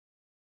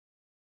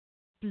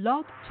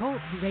Blog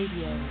Talk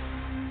Radio.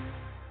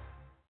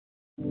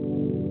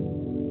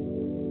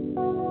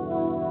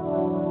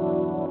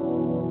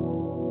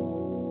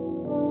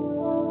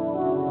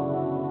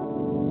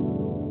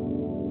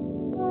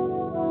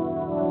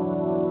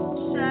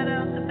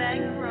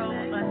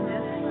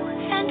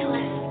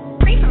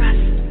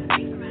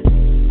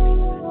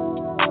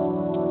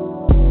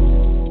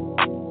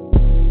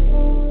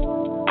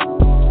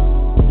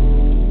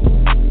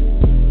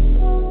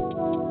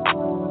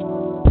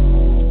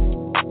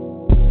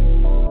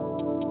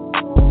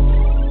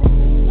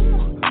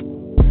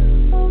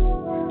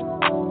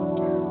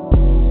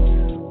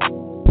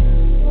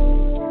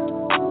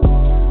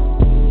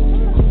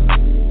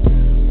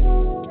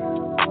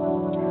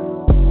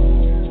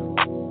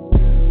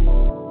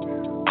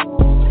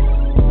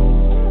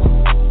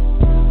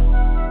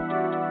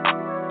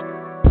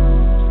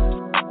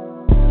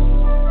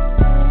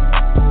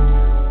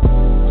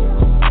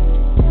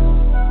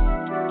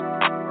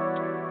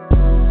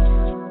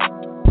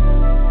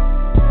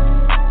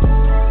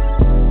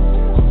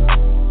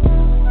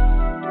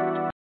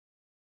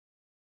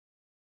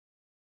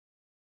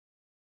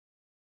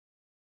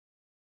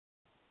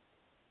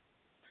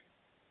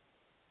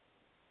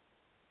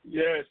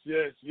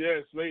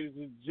 Yes, ladies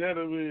and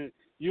gentlemen,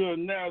 you are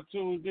now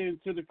tuned in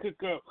to the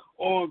Cook Up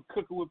on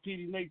Cooking with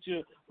Petey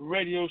Nature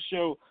radio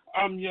show.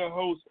 I'm your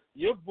host,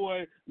 your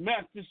boy,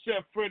 Master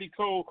Chef Freddie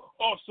Cole,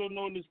 also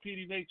known as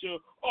Petey Nature,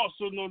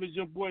 also known as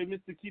your boy,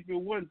 Mr. Keep It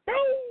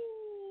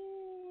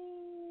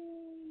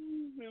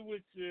 1,000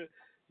 with you.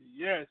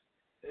 Yes,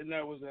 and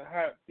that was a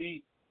hot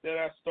beat that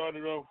I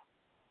started off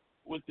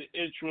with the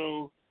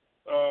intro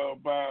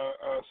by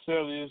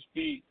Celia's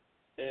Beat.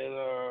 And,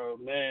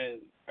 man,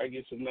 I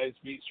get some nice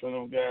beats from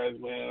them guys,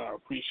 man. I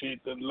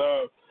appreciate the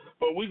love.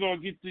 But we're going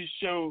to get this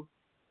show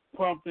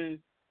pumping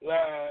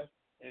live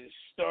and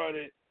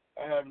started.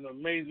 I have an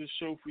amazing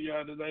show for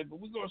y'all tonight,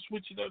 but we're going to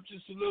switch it up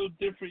just a little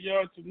different,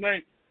 y'all,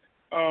 tonight.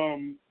 I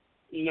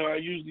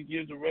usually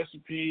give the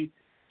recipe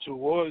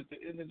towards the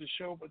end of the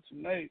show, but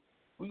tonight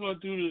we're going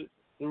to do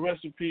the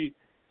recipe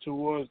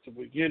towards the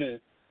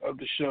beginning of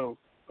the show,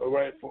 all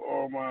right, for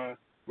all my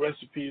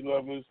recipe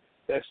lovers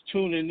that's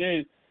tuning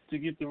in to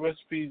get the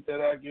recipes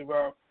that I give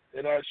out,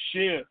 that I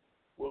share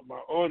with my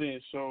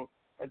audience. So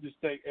I just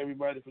thank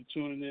everybody for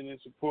tuning in and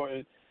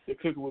supporting the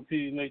Cooking with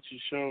Petey Nature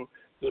show,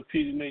 the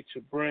Petey Nature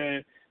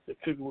brand, the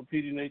Cooking with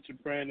Petey Nature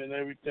brand, and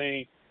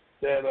everything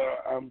that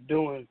I'm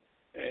doing.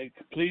 And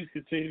please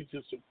continue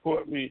to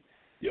support me.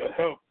 Your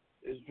help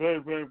is very,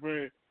 very,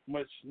 very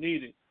much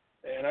needed.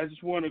 And I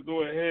just want to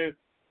go ahead,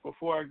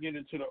 before I get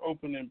into the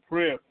opening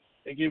prayer,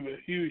 and give a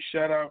huge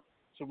shout-out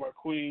to my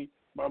queen,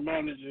 my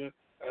manager,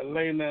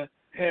 Alana,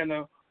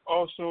 Hannah,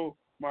 also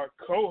my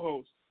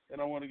co-host, and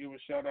I want to give a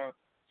shout out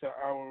to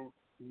our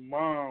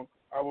mom,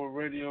 our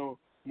radio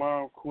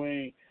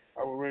queen,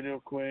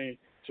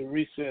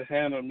 Teresa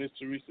Hannah, Miss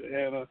Teresa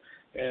Hannah,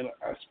 and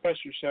a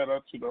special shout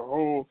out to the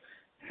whole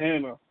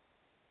Hannah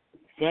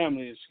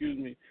family,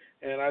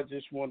 and I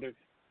just want to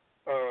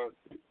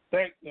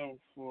thank them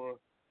for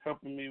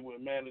helping me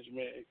with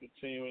management and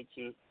continuing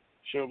to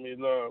show me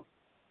love.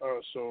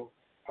 So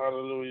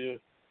hallelujah,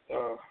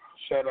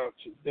 shout out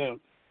to them.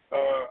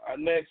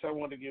 Next, I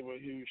want to give a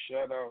huge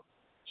shout out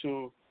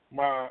to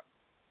my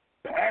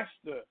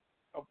pastor,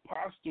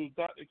 Apostle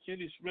Dr.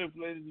 Kenny Smith.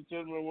 Ladies and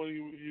gentlemen, I want to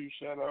give a huge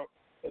shout out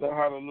and a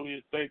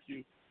hallelujah. Thank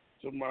you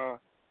to my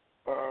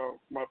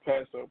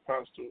pastor,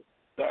 Apostle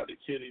Dr.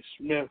 Kenny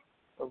Smith,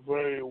 a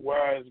very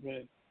wise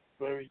man,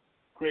 very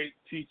great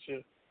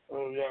teacher of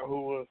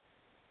Yahuwah,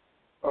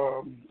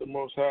 the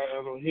Most High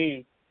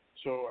Elohim.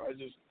 So I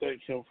just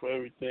thank him for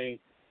everything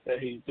that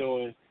he's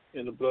doing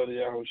in the blood of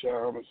Yahushua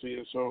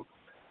HaMashiach. So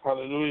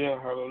hallelujah,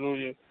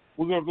 hallelujah.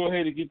 We're going to go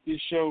ahead and get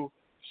this show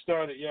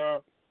started,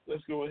 y'all.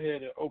 Let's go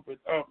ahead and open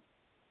up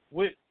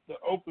with the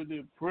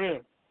opening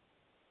prayer.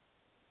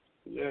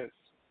 Yes.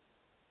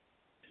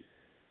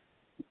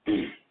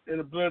 In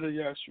the blood of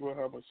Yahshua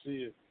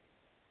HaMashiach,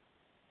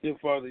 dear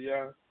Father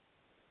Yah,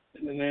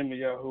 in the name of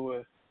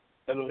Yahuwah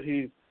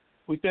Elohim,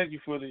 we thank you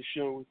for this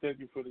show. We thank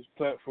you for this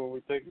platform.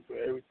 We thank you for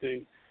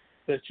everything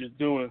that you're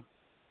doing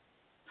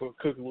for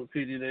Cooking with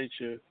Petey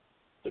Nature,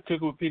 the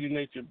Cooking with Petey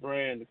Nature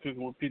brand, the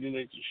Cooking with Petey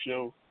Nature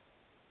show,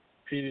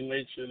 Petey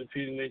Nature, the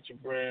Petey Nature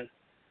brand,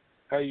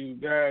 how you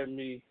guide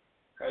me,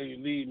 how you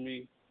lead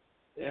me,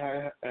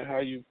 and how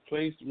you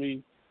placed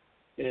me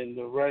in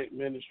the right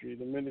ministry,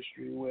 the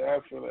ministry where I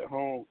feel at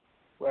home,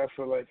 where I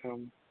feel like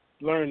I'm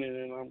learning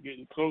and I'm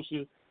getting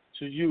closer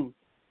to you.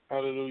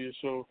 Hallelujah.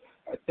 So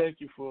I thank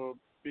you for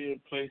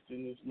being placed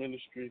in this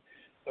ministry,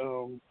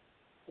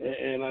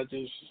 and I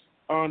just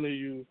honor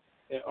you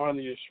and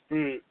honor your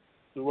spirit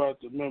throughout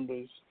the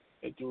members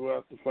and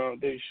throughout the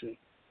foundation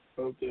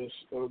of the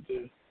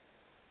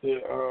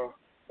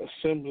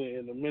assembly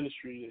and the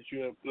ministry that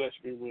you have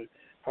blessed me with.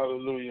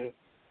 Hallelujah.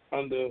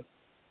 Under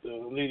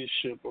the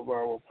leadership of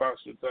our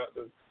apostle,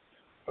 Dr.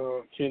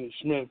 Kenny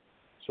Smith.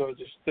 So I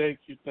just thank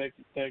you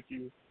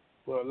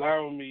for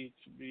allowing me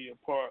to be a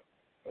part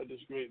of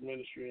this great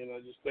ministry, and I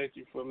just thank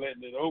you for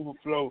letting it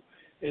overflow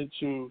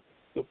into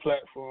the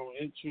platform,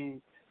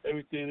 into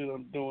everything that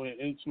I'm doing,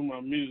 into my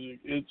music,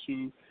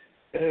 into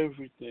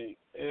everything.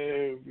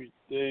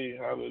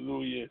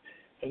 Hallelujah.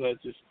 And I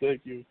just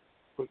thank you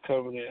for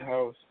Covenant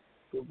House,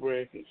 for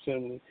Bread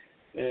Assembly.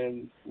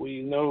 And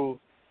we know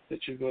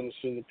that you're going to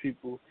send the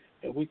people,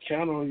 and we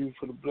count on you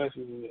for the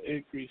blessings and the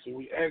increase, and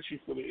we ask you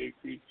for the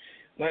increase,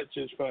 not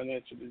just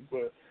financially,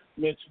 but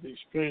mentally,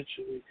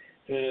 spiritually,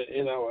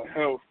 in our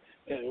health.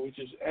 And we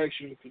just ask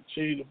you to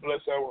continue to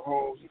bless our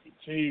homes and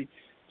continue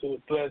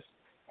to bless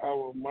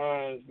our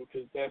minds,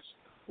 because that's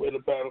where the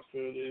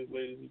battlefield is,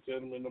 ladies and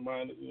gentlemen. The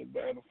mind is in the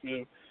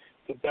battlefield.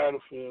 The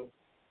battlefield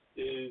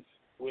is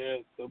where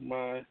the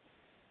mind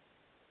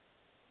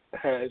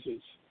has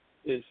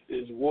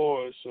its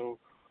wars. So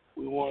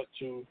we want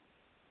to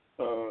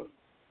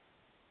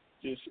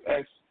just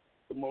ask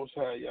the Most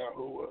High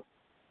Yahuwah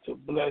to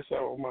bless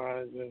our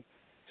minds and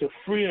to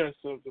free us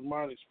of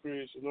demonic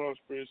spirits and all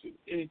spirits and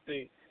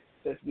anything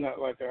that's not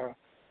like our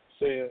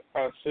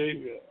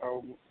Savior,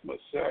 our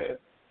Messiah,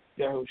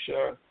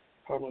 Yahushua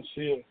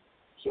HaMashiach.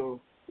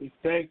 So we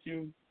thank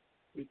you,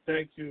 and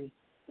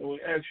we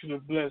ask you to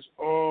bless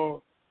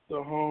all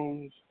the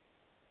homes,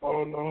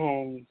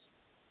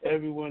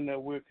 everyone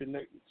that we're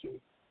connected to,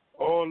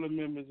 all the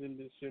members in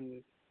the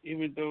assembly,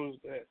 even those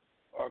that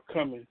are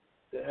coming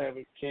that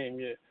haven't came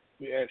yet.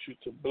 We ask you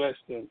to bless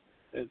them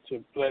and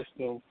to bless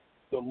them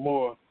the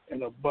more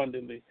and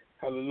abundantly.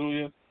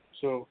 Hallelujah.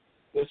 So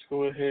let's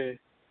go ahead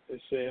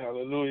and say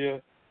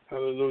hallelujah,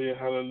 hallelujah,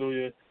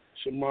 hallelujah,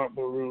 Shema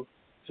Baruch,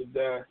 to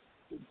die.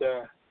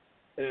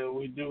 And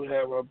we do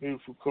have our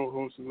beautiful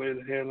co-host,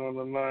 Lady Hannah, on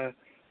the line.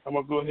 I'm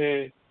going to go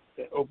ahead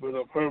and open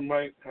up her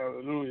mic.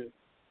 Hallelujah.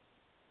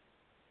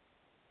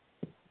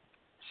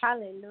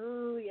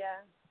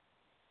 Hallelujah.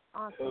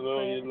 Awesome.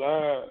 Hello, you're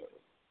live.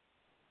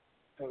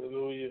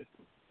 Hallelujah.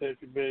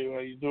 Thank you, baby. How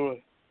you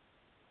doing?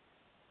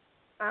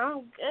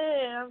 I'm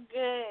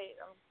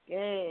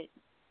good.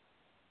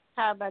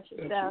 How about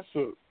yourself?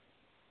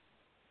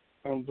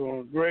 I'm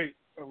doing great.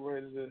 I'm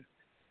ready to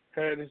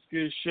have this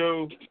good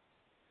show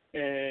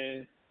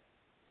and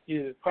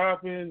get it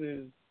popping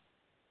and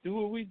do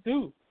what we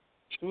do.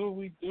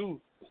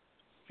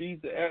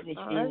 Feed the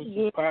atmosphere with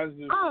some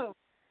positive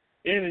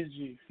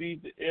energy.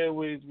 Feed the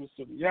airways with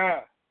some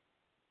Yah.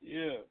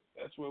 Yeah,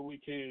 that's what we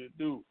came to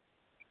do.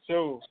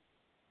 So,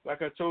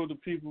 like I told the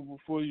people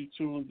before you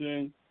tuned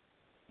in,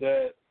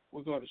 that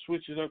we're going to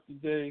switch it up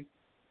today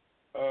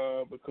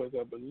because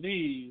I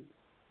believe,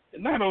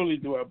 and not only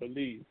do I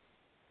believe,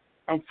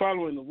 I'm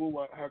following the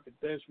Ruach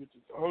HaKodesh, which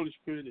is the Holy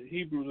Spirit in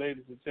Hebrew,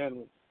 ladies and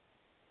gentlemen.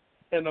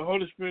 And the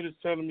Holy Spirit is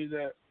telling me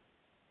that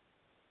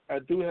I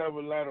do have a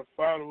lot of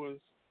followers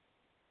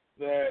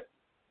that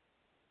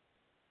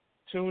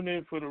tune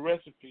in for the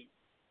recipe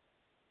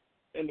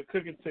and the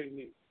cooking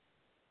technique.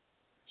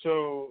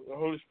 So the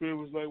Holy Spirit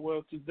was like,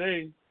 well,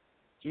 today,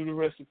 do the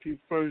recipe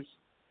first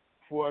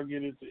before I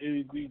get into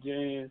any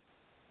DJing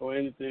or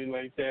anything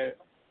like that.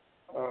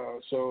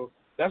 So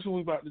that's what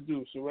we're about to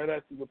do. So right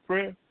after the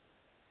prayer,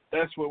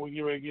 that's what we're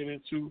getting ready to get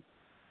into.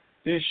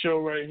 This show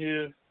right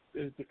here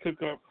is the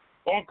Cook Up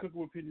on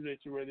Cooking with Petey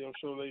Nature radio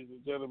show, ladies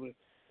and gentlemen.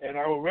 And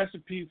our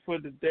recipe for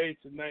the day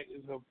tonight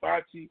is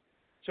Hibachi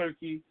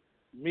Turkey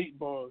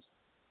meatballs.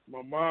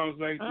 My mom's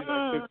liked it.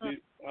 I cooked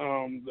it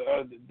the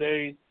other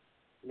day.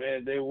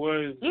 Man, they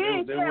was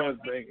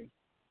banging.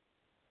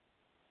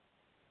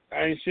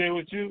 I ain't sharing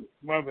with you?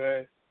 My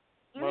bad.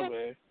 For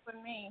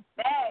me.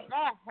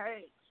 That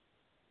hurts.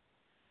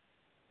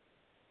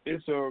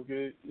 It's all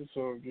good.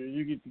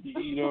 You get to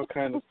eat all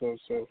kind of stuff,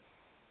 so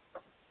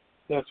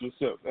that's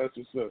what's up.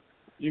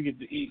 You get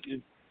to eat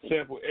and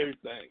sample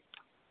everything.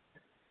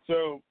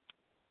 So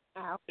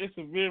it's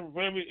a very,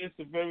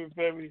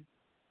 very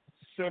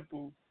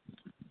simple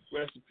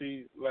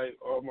recipe, like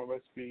all my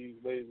recipes,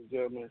 ladies and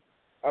gentlemen.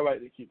 I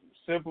like to keep them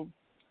simple.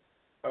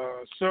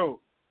 So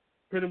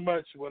pretty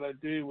much what I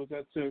did was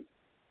I took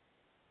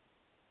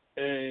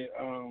a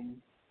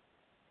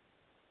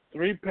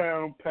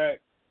 3-pound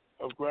pack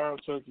of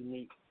ground turkey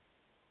meat,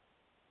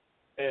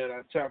 and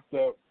I chopped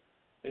up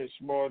in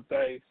small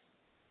dice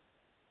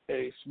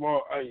a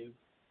small onion,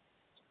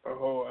 a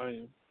whole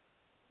onion.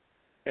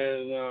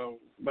 And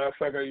matter of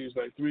fact, I used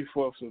like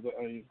 3/4 of the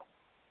onion.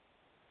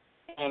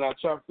 And I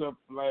chopped up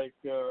like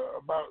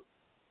about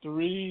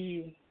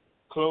 3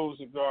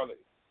 cloves of garlic,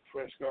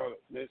 fresh garlic,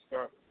 minced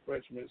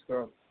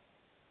garlic.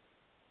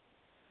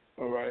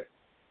 All right.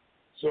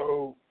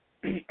 So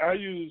you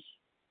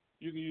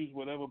can use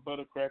whatever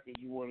butter crackers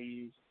you want to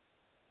use.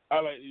 I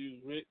like to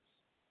use Ritz.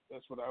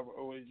 That's what I've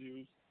always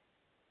used.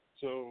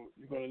 So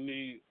you're going to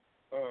need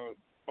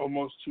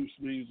almost 2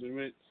 sleeves of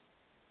Ritz.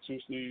 2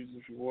 sleeves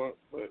if you want,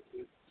 but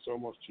it's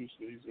almost 2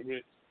 sleeves of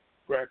Ritz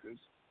crackers.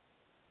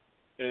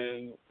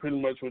 And pretty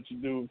much what you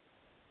do,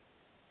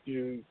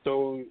 you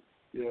throw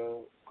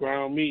your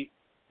ground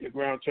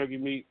turkey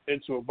meat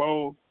into a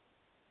bowl,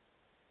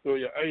 throw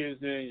your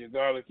onions in, your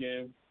garlic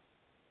in,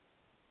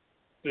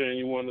 then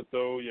you want to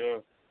throw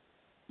your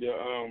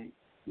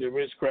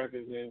Ritz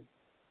crackers in.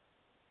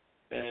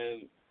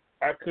 And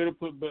I could have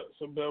put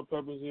some bell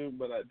peppers in,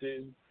 but I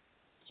didn't.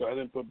 So I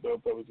didn't put bell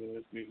peppers in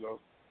this meatloaf.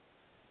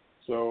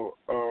 So,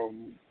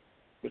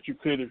 but you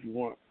could if you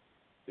want.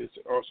 It's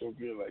also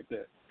good like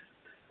that.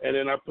 And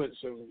then I put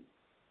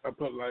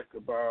like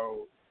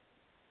about,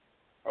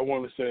 I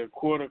want to say a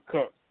quarter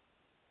cup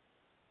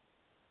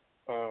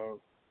of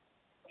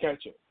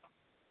ketchup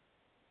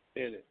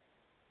in it.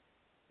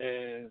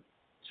 And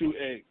 2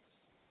 eggs.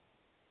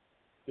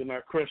 Then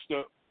I crushed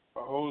up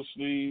a whole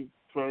sleeve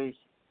first.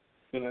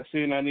 Then I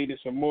seen I needed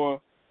some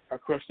more. I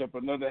crushed up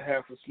another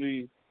half a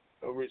sleeve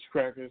of Ritz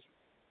crackers,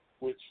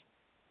 which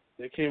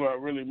they came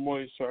out really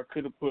moist, so I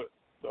could have put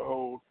the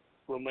whole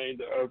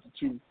remainder of the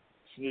 2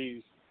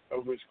 sleeves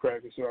of Ritz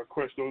crackers. So I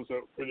crushed those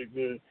up pretty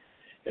good.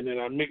 And then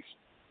I mixed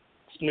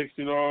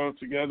it all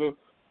together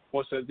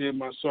once I did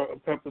my salt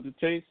and pepper to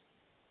taste.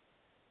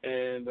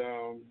 And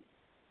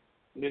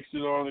mixed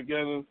it all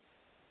together.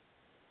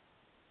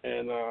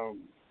 And I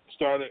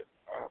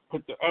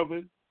put the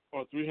oven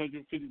on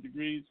 350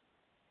 degrees.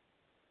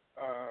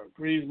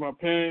 Greased my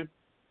pan,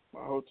 my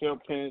hotel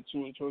pan,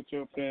 2-inch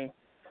hotel pan.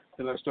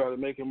 Then I started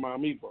making my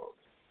meatballs.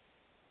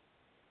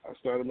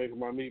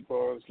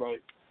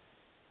 Like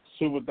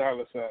super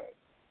dollar size.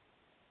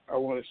 I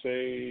want to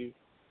say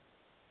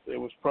it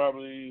was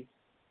probably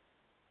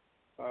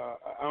an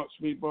ounce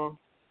meatball,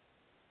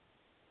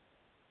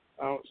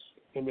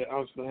 maybe an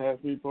ounce and a half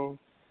meatball.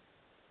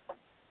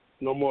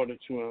 No more than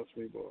 2 ounce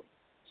meatballs.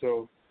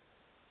 So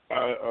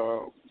I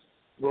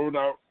rolled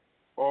out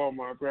all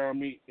my ground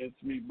meat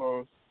into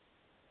meatballs,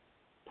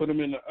 put them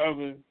in the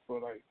oven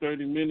for like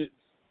 30 minutes.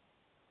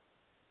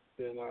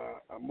 Then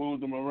I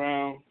moved them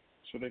around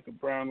so they could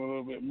brown a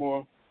little bit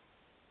more.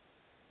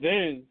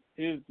 Then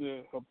here's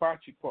the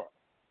hibachi part.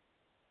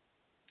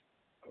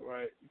 All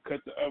right, you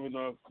cut the oven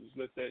off, just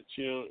let that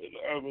chill in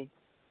the oven.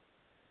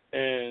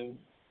 And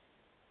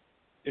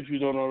if you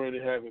don't already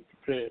have it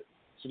prepared.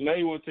 So now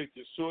you want to take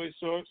your soy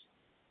sauce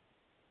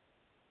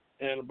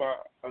and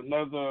about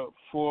another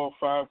 4 or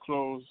 5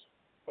 cloves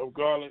of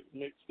garlic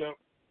mixed up.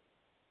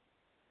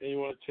 And you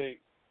want to take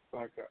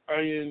like an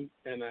onion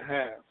and a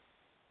half.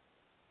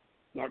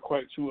 Not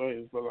quite 2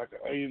 onions, but like an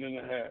onion and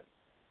a half.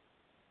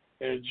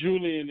 And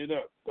julienne it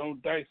up.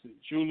 Don't dice it.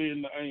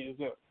 Julienne the onions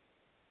up.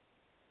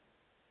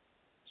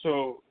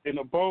 So in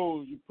a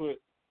bowl, you put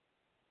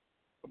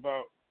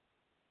about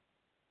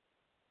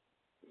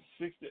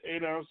 6 to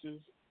 8 ounces,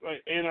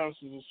 like 8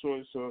 ounces of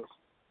soy sauce.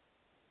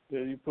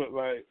 Then you put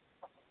like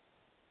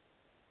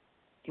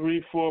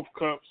 3/4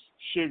 cups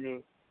sugar,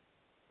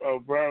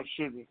 of brown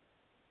sugar.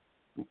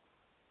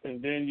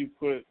 And then you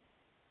put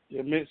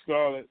your minced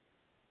garlic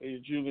and your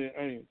julienne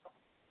onions.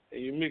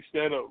 And you mix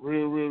that up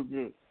real, real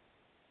good.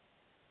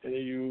 And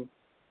then you,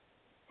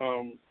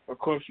 of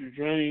course, you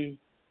drain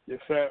your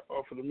fat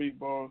off of the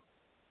meatball.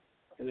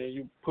 And then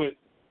you put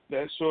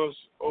that sauce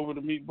over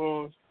the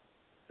meatballs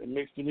and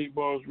mix the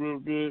meatballs real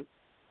good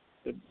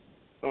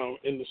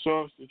in the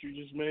sauce that you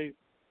just made.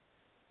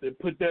 Then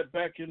put that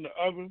back in the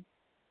oven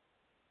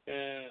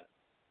and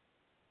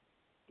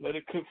let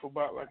it cook for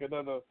about like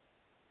another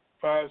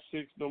 5,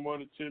 6, no more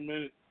than 10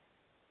 minutes.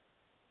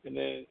 And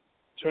then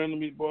turn the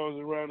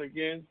meatballs around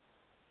again.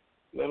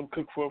 Let them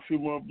cook for a few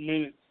more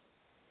minutes.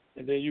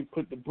 And then you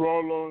put the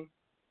broil on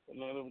and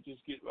let them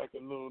just get like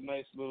a little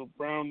nice little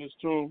brownness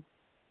to them.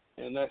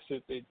 And that's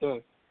it, they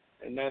done.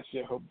 And that's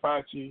your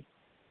hibachi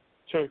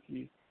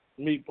turkey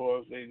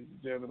meatballs, ladies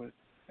and gentlemen.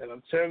 And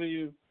I'm telling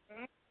you,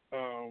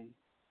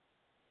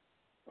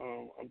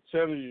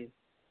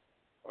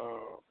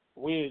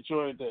 we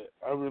enjoyed that.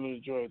 I really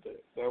enjoyed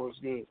that. That was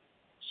good.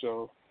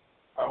 So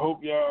I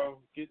hope y'all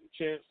get the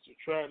chance to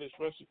try this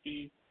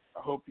recipe. I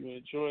hope you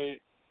enjoy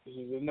it. This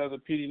is another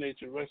Petey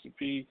Nature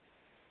recipe.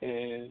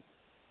 And,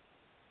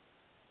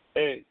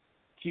 hey,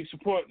 keep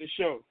supporting the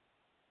show.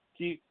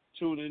 Keep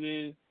tuning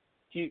in.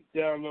 Keep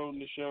downloading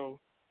the show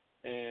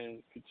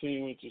and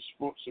continuing to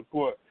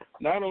support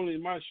not only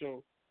my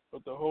show,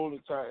 but the whole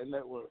entire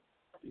network,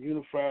 the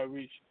Unified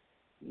Reach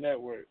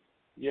Network.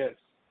 Yes.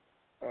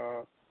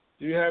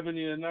 Do you have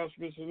any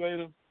announcements,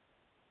 Alana?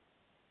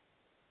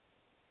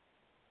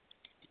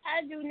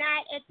 I do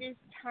not at this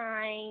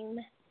time.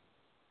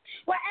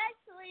 Well,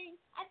 actually,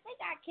 I think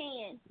I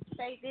can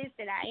say this,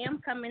 that I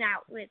am coming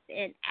out with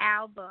an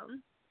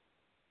album.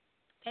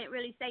 Can't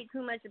really say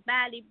too much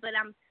about it, but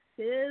I'm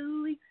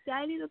so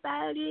excited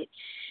about it.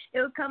 It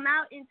will come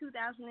out in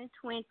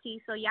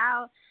 2020, so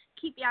y'all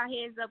keep y'all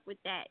heads up with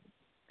that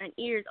and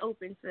ears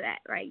open for that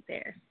right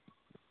there.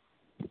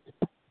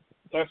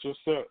 That's what's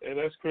up, and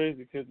that's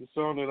crazy because the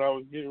song that I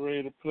was getting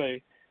ready to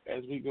play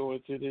as we go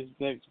into this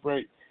next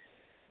break,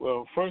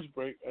 well, first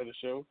break of the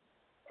show,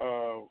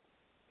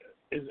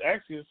 is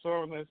actually a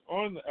song that's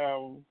on the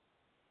album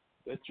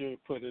that you're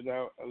putting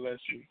out unless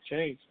you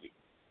changed it.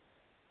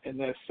 And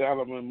that's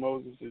Solomon,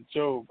 Moses, and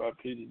Job by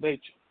Petey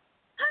Nature.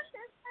 Oh,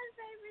 that's my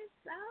favorite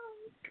song.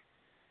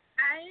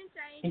 I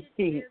didn't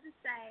change it to the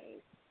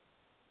same.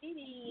 It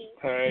is.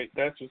 All right,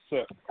 that's what's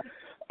up.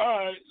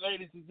 All right,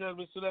 ladies and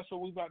gentlemen, so that's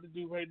what we're about to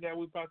do right now.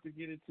 We're about to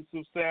get into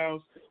some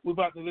sounds. We're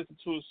about to listen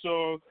to a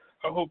song.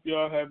 I hope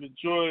y'all have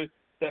enjoyed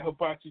that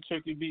Hibachi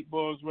Turkey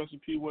meatballs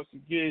recipe once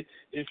again.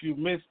 If you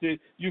missed it,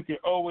 you can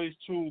always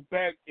tune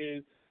back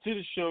in to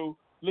the show,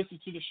 listen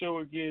to the show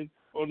again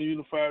on the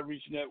Unified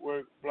Reach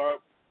Network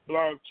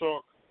blog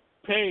talk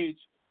page,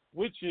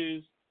 which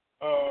is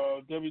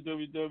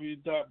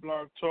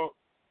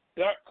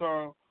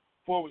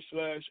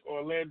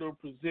www.blogtalk.com/Orlando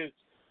Presents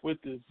with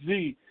the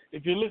Z.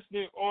 If you're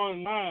listening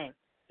online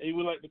and you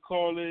would like to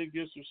call in,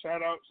 give some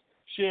shout outs,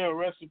 share a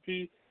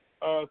recipe,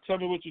 tell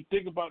me what you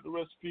think about the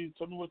recipe,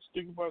 tell me what you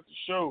think about the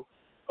show.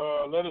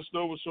 Let us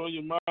know what's on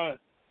your mind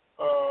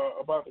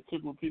about the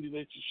Cook with Petey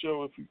Nature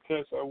show. If you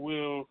cuss, I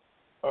will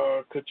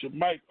cut your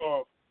mic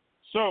off.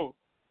 So,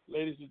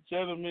 ladies and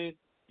gentlemen,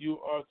 you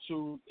are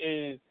tuned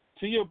in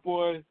to your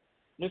boy,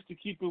 Mr.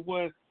 Keep It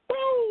One,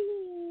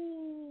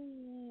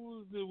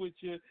 with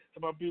you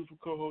and my beautiful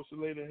co-host,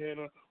 Alana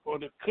Hannah, on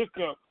the Cook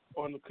Up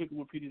on the Cooking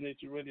with Petey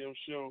Nature radio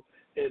show.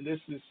 And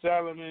this is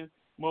Solomon,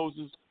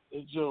 Moses,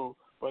 and Joe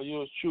by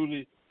yours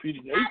truly,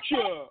 Petey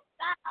Nature.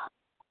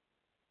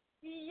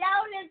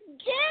 Yo, let's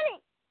get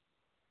it.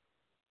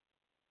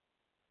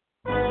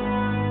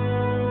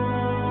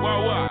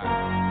 What?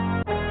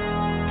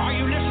 Are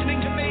you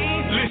listening to me?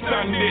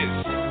 Listen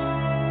this.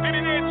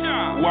 Petey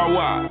Nature.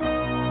 What?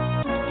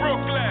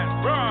 Brooklyn,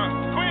 Bronx,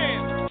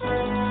 Queens.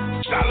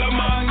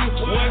 Solomon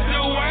was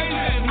the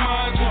wisest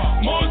man.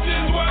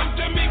 Moses was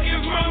the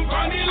biggest man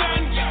on the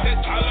land. The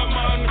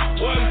Solomon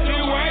was the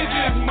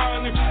wisest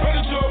man.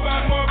 But Job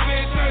had more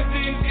patience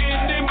in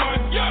the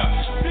mud.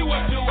 Yeah, see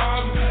what you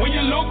have when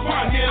you look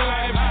on your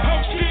life. Of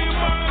three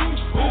man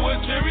who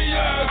was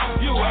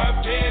serious. You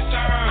have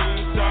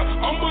patience,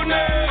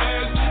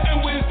 humbleness,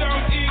 and wisdom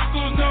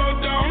equals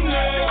no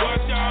dumbness.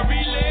 What's your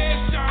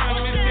relation?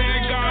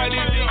 Say God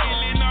is the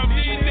healing of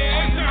the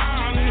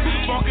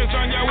nation. Focus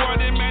on your word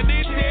and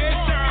meditation,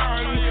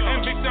 and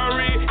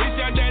victory is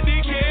your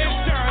dedication.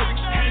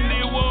 And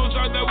the woes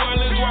of the world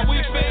is what we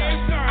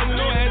face on.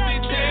 No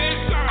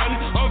hesitation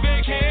or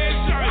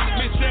vacation.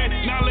 Me say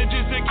knowledge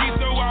is the key,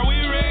 so why we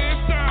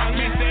race on.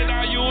 Me say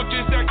that youth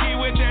is the key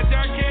with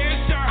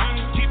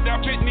education. Keep the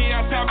pitney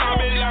at the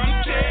Babylon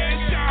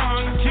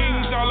station.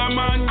 King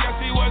Solomon, yes,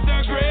 he was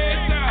the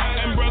greatest.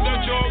 And brother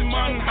Job,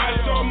 man, had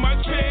so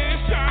much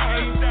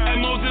patience. And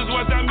Moses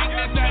was a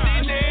meekness of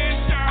the nation.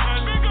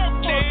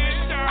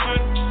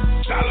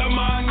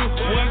 Solomon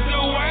was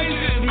the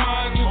wisest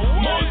man.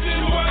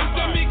 Moses was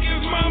the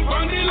biggest man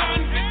from the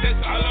land. The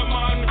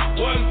Solomon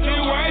was the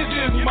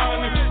wisest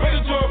man.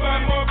 But Job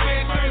had more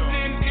patience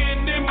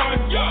in the mud.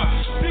 Yeah,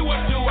 see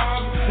what you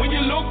have when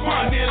you look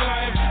on the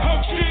life of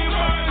three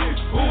man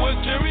who was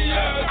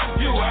serious.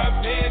 You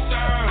have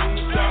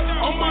patience,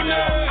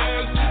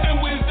 humbleness, and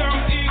wisdom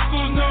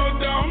equals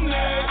no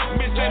dumbness.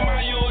 Me say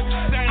my youth,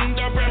 stand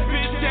up and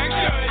protect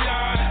your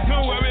yard.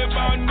 Don't worry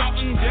about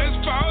nothing,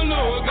 just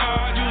follow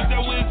God. Use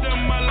the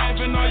wisdom of life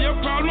and all your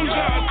problems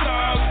are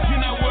solved. You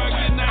not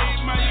working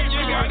night, my youth,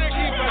 you gotta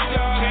keep a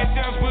job.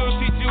 Patience will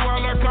teach you how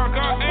to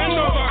conquer and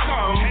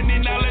overcome. And the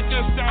knowledge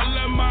of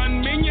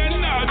Solomon mean you're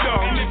not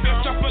dumb. And if you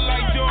suffer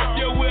like Job,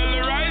 you will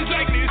rise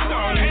like the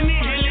sun. And the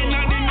healing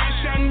of the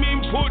nation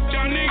mean put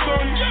down the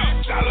gun.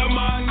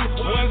 Solomon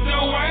was the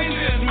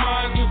wisest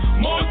man.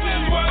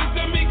 Moses was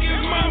the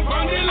biggest man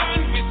from the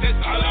land. Mr.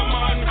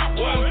 Solomon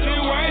was the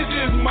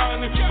wisest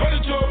man.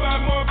 But Job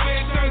had more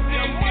patience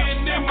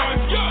in the mud.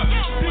 Yeah,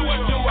 see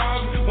what you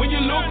have when you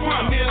look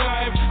on the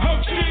life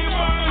of three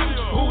man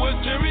who was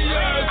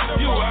serious.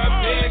 You have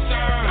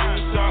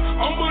patience,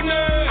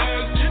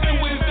 humbleness,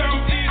 and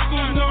wisdom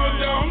equals no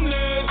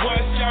dumbness.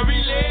 What's your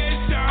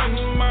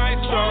relation, my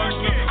son?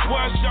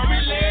 What's your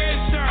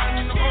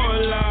relation, oh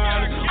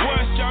Lord?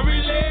 What's your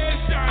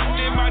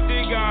relation,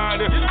 mighty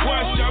God?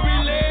 What's your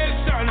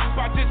relation?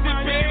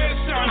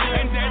 Participation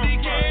and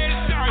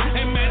dedication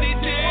and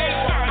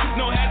meditation.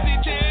 No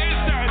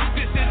hesitation.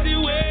 This is the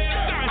way.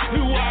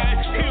 Why?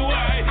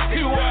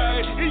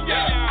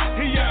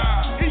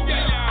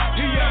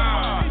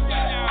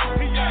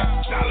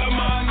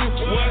 Solomon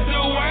was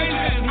the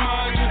wisest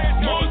man.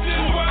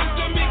 Moses was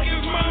the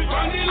biggest man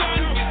from the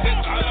land. Mr.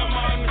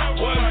 Solomon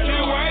was the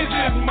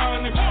wisest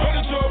man.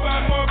 But Job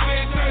had more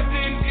patience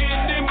in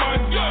the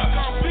mud.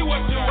 See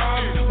what you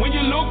have when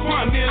you look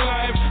on the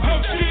life of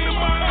three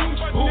man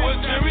who was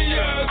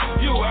serious.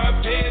 You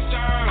have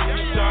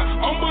patience,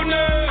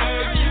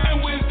 humbleness, and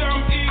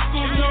wisdom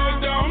equals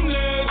no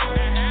dumbness.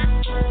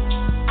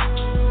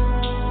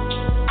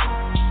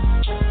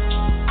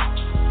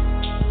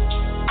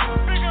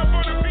 Big up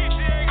on the beat,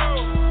 Diego.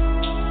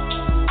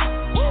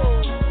 Woo!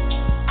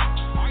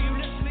 Are you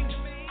listening to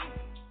me?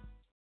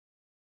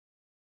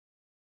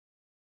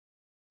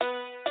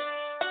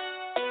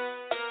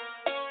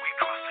 We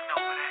crossing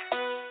over that.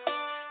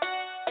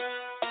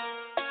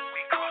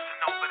 We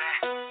crossing over that.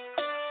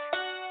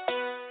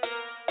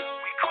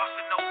 We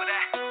crossing over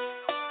that.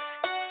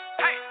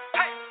 Hey,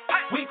 hey,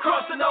 hey. We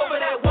crossing over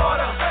that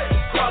water. Hey,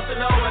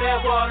 crossing over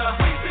that water.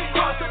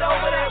 Crossing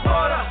over that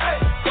water. Hey,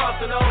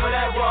 crossing over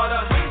that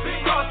water.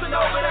 Crossing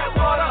over that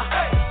water.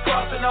 Hey,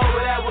 crossing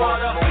over that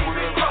water.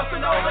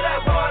 Crossing over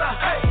that water.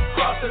 Hey,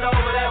 crossing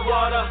over that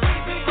water.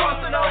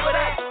 Crossing over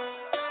that.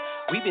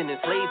 we've been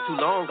enslaved too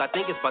long. I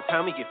think it's about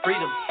time we get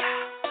freedom.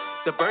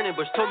 The burning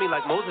bush told me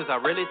like Moses, I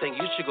really think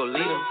you should go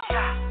lead them.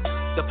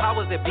 The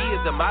powers that be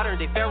is the modern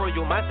day pharaoh,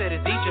 your mindset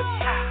is Egypt.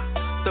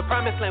 The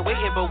promised land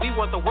waiting, but we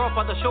want the world,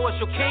 Father, show us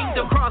your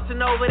kingdom. Crossing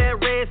over that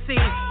Red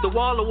Sea, the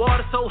wall of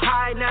water so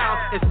high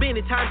now. As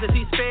many times as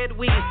he's fed,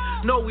 we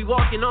know we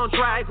walking on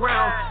dry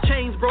ground.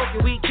 Chains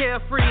broken, we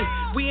carefree.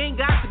 We ain't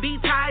got to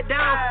be tied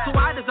down. So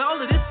why does all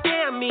of this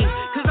scare me?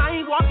 Cause I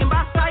ain't walking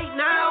by sight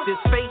now. This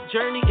faith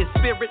journey is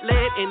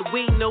spirit-led, and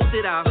we know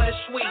that our flesh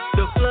weak.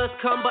 The floods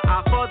come, but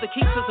our Father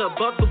keeps us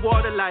above the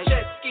water like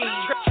jet ski.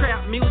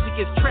 Trap music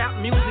is trap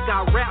music,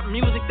 our rap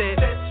music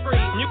that's free.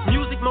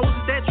 Music Moses,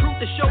 that truth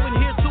is showing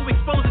here to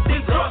expose it.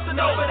 This crossing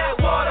over that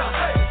water,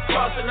 hey.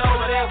 Crossing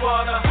over that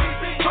water,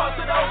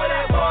 crossing over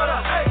that water,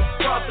 hey.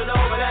 Crossing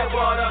over that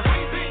water,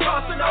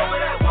 crossing over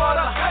that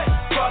water, hey.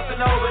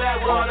 Crossing over that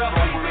water,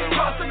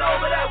 crossing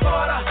over that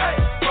water, hey.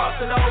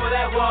 Crossing over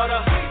that water,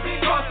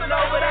 crossing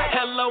over that.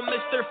 Hello,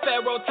 Mr.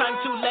 Pharaoh, time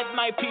to let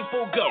my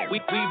people go.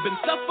 We've been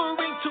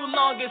suffering too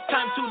long, it's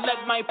time to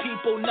let my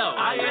people know.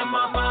 I am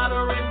a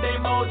modern day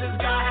Moses,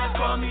 God has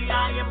called me,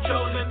 I am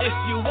chosen. If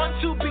you want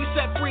to be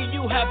set free,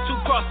 you have to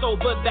cross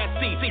over that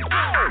sea.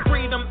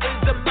 Freedom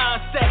is a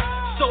mindset,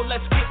 so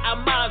let's get our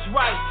minds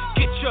right.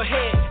 Get your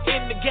head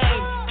in the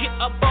game, get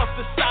up off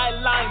the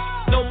sidelines.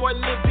 No more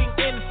living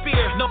in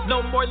fear,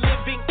 no more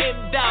living in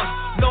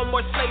doubt. No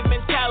more slave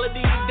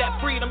mentality,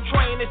 that freedom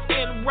train is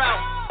en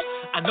route.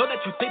 I know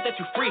that you think that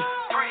you're free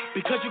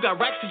because you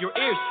got racks to your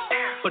ears.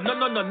 But no,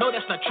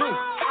 that's not true.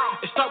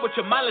 It start with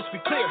your mind, let's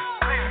be clear.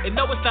 And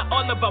no, it's not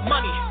all about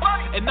money.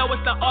 And no,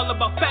 it's not all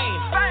about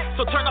fame.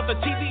 So turn off the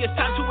TV, it's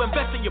time to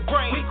invest in your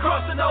brain. We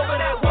crossing over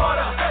that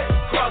water,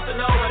 crossing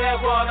over that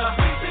water,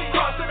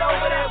 crossing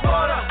over that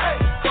water,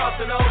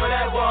 crossing over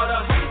that water,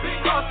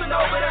 crossing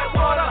over that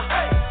water,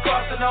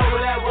 crossing over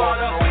that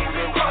water,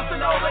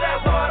 crossing over that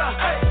water,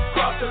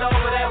 crossing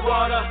over that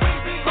water,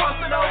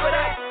 crossing over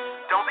that.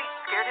 Don't be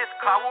scared, his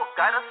cloud will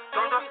guide us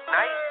through the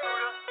night.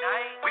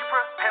 We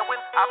prepare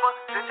when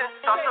opposition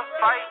starts to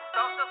fight.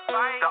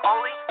 The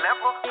only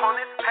lamp upon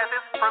his path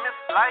is from his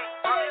light.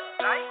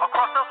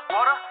 Across the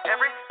water,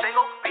 everything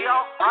will be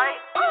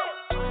alright.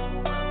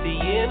 The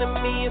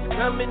enemy is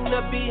coming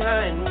up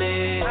behind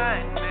me.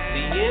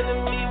 The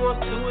enemy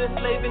wants to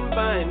enslave and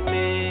bind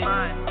me.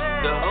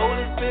 The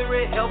Holy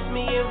Spirit helps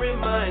me and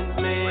reminds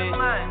me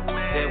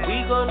that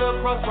we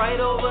gonna cross right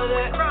over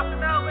that.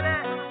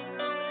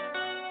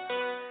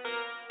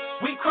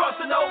 We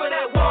crossing over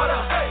that water,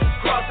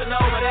 crossing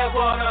over that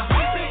water,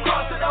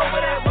 crossing over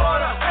that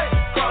water,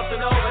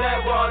 crossing over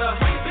that water,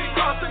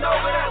 crossing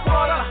over that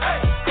water,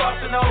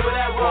 crossing over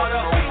that water,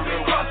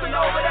 crossing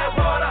over that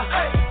water,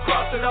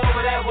 crossing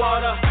over that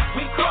water.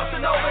 We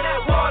crossing over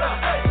that water,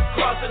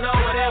 crossing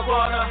over that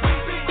water,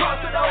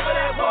 crossing over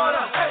that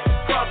water,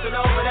 crossing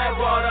over that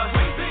water,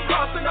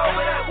 crossing over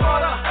that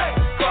water,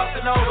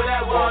 crossing over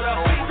that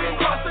water,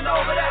 crossing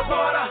over that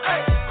water,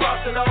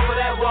 crossing over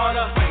that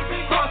water.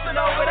 Crossing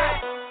over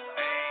that.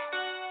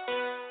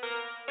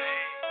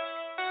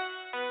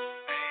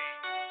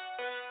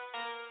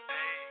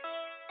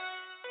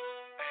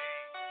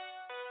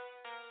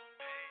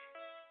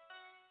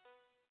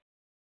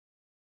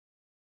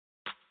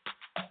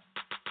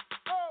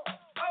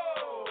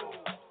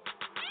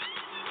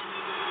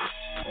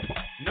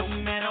 No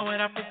matter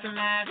what I face in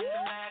life,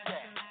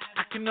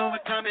 I can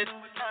overcome it.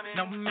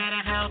 No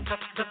matter how tough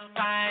the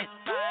fight,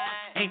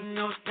 ain't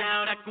no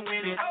doubt I can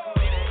win it.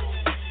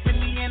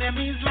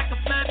 Enemies like a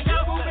flood,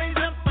 I will raise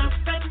up my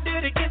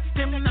standard against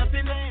him.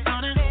 Nothing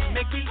gonna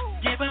make me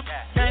give up.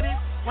 That is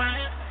why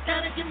I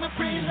gotta get my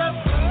praise up.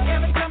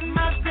 Every time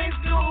my praise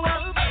go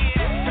up,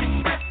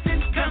 the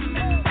blessings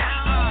coming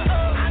down.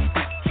 I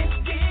just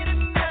can't get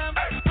enough.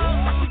 I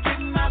can get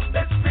my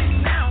best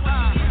friend now.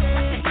 I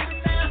can get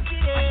it now. I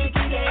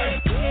can get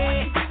it. I can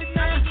get it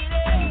now. I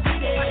can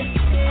get it.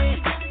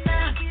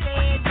 I can get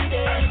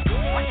it.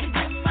 I can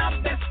get my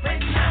best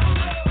friend now.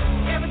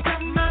 Every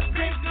time my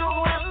praise go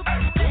up.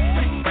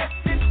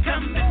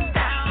 Coming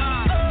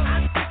down,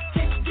 I just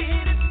can't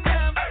get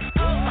enough. I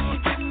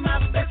can get my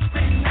best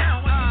friend now.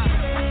 I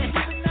can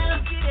get it now.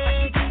 I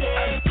can get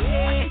it.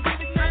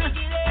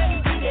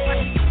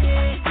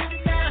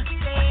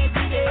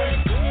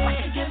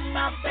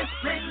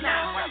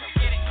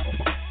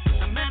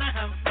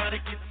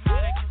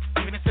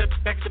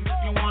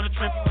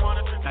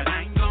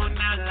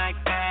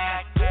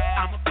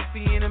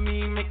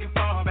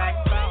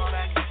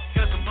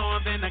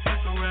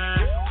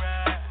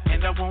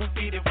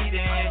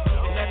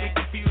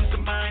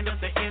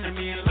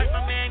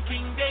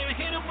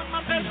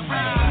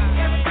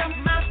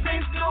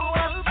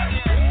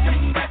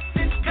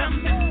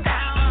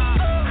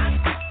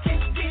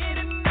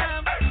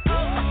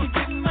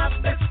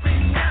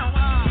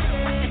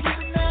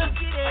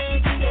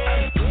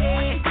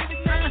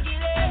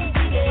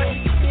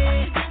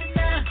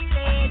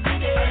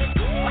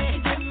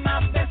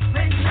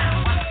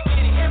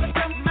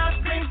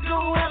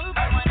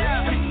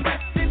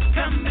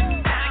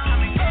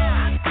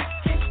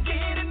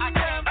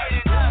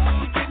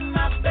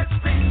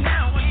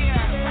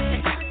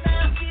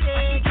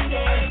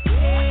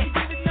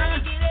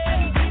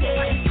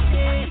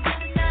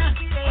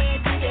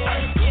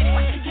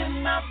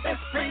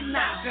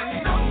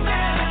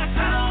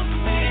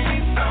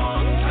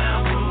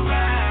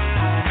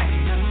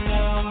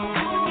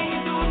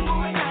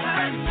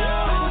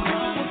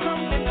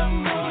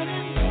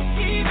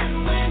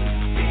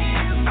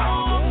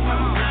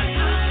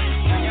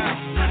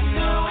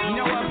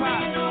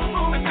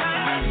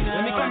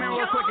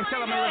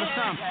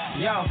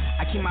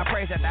 keep my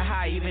praise at the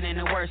high, even in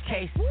the worst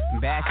case.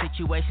 Bad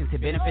situations to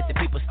benefit the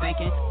people's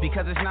thinking.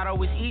 Because it's not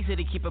always easy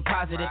to keep it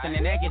positive and the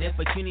negative,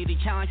 but you need a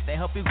challenge to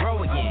help you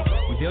grow again.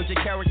 We build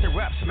your character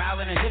up,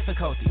 smiling in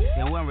difficulty.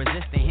 And when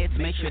resisting hits,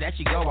 make sure that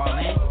you go all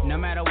in. No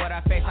matter what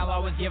I face, I'll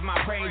always give my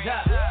praise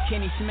up.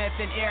 Kenny Smith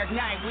and Eric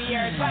Knight, we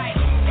are tight.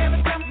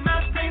 Every time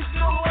my praise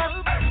go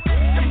up,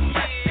 the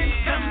blessings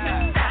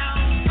coming down.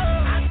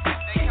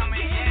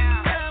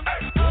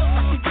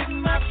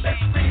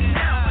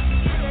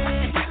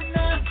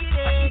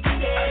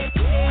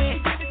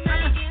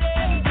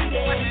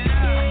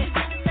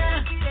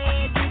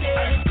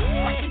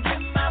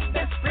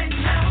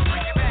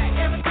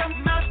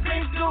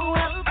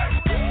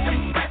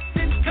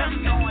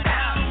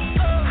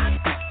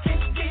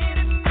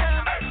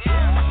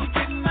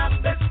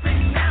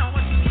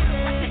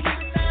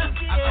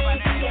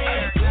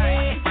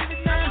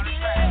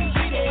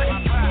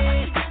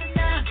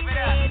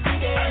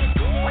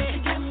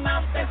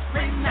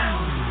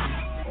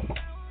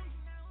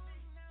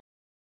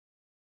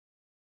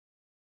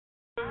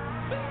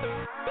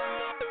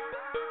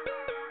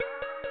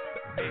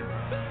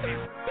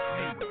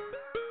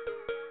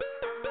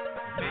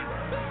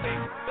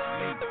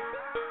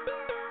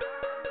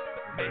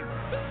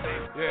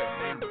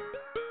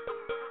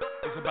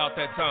 About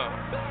that time.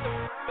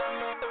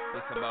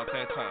 It's about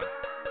that time.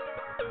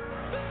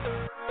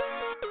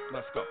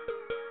 Let's go.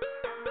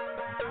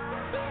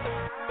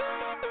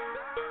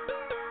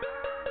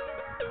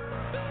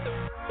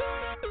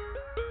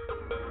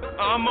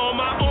 I'm on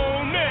my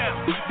own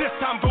now. This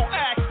time go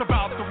ask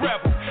about the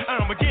rebel.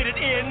 I'ma get it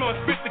in, I'ma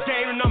spit the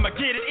game, and I'ma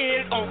get it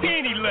in on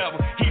any level.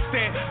 He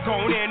said,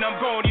 going in,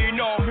 I'm going in,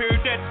 all here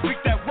that speak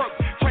that work.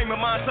 Train my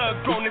mind to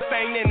go on this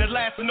thing, and the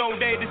last known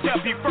day to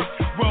shall be first.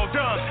 Well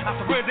done, I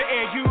surrender,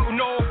 and you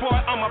know, boy,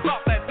 I'm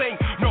about that thing.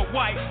 No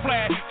white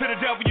flag to the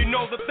devil, you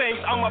know the things.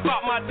 I'm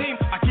about my team,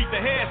 I keep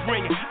the heads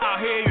ringing. I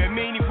hear you in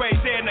many ways,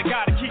 and I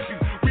gotta keep you.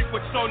 Reap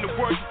what's on the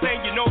words you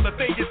saying, you know the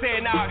thing you're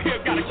saying out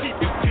here, gotta keep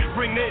you.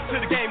 Bring it to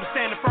the game,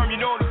 standing firm, you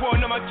know the boy,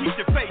 and I'ma keep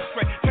your face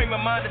straight. Train my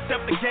mind to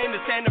step the game, to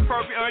standing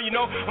firm, you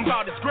know, I'm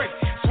about this great.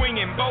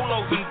 Swinging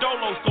bolos and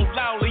dolos so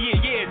loudly,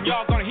 yeah, and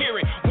y'all gonna hear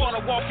it.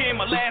 Wanna walk in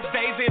my last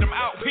days, and I'm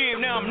out here,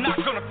 now I'm not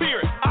gonna fear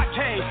it. I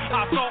came,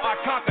 I thought I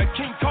conquered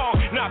King Kong,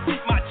 now I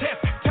beat my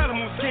chest. Tell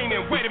him who's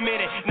scheming, wait a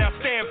minute, now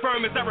stand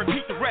firm as I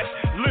repeat the rest.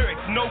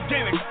 Lyrics, no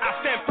gimmicks, I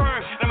stand firm,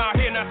 and I'm out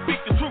here and I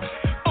speak the truth.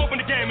 Open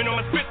the game, and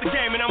I'ma spit the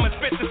game, and I'ma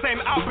spit the same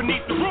out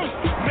beneath the roof.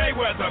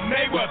 Mayweather,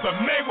 Mayweather,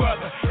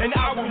 Mayweather, and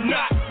I will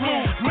not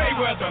lose.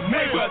 Mayweather,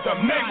 Mayweather,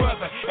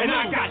 Mayweather, and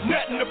I got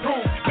nothing to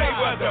prove.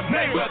 Mayweather,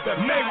 Mayweather,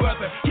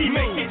 Mayweather, he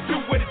make it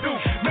do what it do.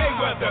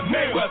 Mayweather,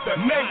 Mayweather,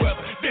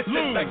 Mayweather, this is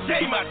the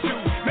game I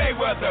choose.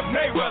 Mayweather,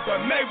 Mayweather,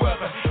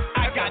 Mayweather,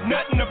 I got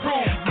nothing to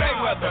prove.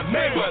 Mayweather,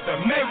 Mayweather,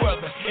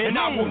 Mayweather, and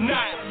I will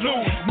not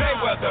lose.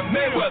 Mayweather,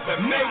 Mayweather,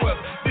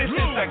 Mayweather, this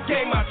is the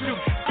game I choose.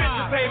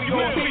 Baby, you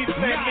won't be the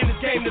same in this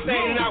game today,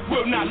 and I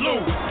will not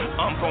lose.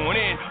 I'm going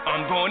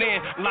in,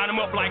 line them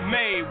up like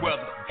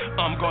Mayweather.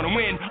 I'm gonna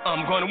win,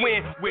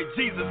 with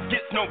Jesus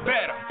gets no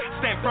better.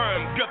 Stand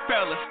firm, good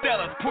fellas,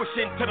 stellars, push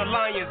into the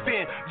lion's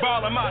den.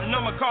 Ball him out, and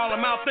I'ma call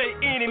him out, say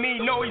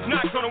enemy, no, he's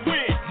not gonna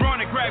win. Run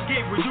and grab,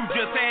 get what you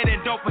just had, and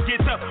don't forget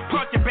to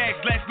punch your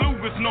bags, Lex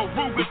Luger's, no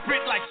Ruger's,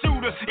 spit like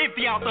shooter,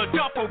 empty out the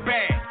duffel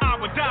bag. I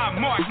would die,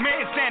 Mark,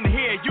 man, standing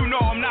here, you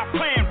know I'm not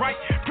playing right.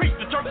 Preach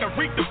the church and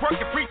reap the work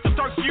and preach the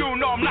church, you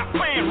know I'm not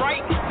playing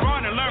right.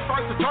 Run and learn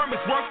first, the term is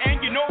work,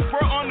 and you know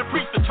we're on the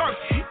preach the church.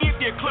 If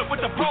you clip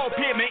with the ball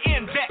pin, man,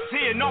 index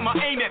here, know my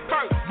aim at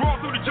first. Roll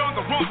through the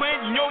jungle,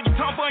 rumbling, you know you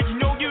tumbling, you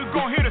know you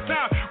gon' hear the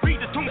sound.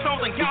 Read the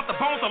tombstones and count the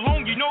bones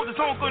alone, you know the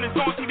song's gonna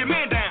see the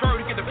man down.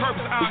 Bird to get the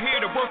purpose out here,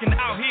 the working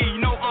out here, you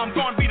know I'm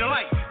gonna be the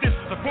light. This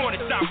is a born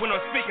shot when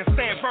I'm speaking,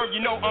 stand firm, you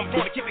know I'm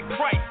gonna keep it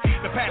Christ.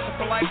 The passion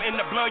for life in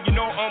the blood, you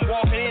know I'm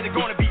walking in, it's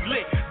gonna be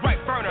lit. Right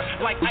burner,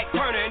 like Ike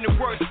Turner, and the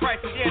words of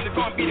Christ at the end, it's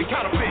gonna be the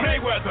counterfeit.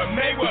 Mayweather,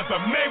 Mayweather,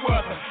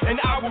 Mayweather, and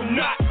I will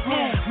not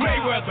lose.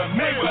 Mayweather,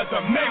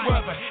 Mayweather,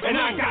 Mayweather, and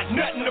I got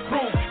nothing to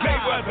prove.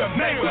 Mayweather,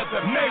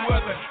 Mayweather,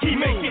 Mayweather, he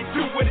make it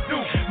do what it do.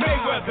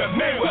 Mayweather,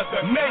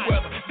 Mayweather,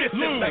 Mayweather, this is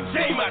the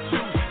game I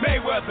choose.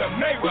 Mayweather,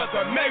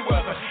 Mayweather,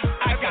 Mayweather,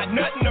 I got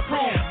nothing to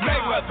prove.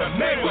 Mayweather,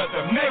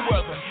 Mayweather,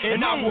 Mayweather,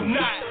 and I will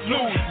not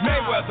lose.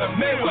 Mayweather,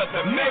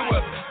 Mayweather,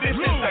 Mayweather, this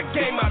is the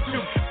game I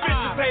choose.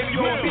 Bitch the same, you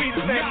won't be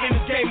the same in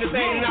this game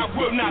today, and I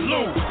will not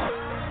lose.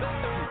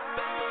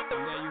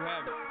 And there you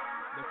have it,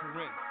 the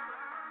correct.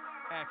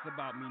 Ask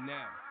about me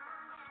now.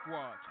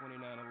 Squad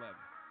 2911.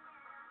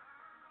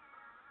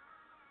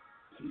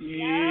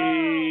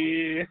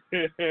 Yeah.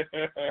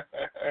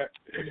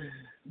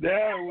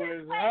 That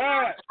was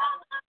hot.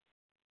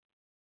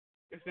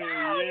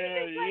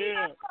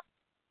 Yeah.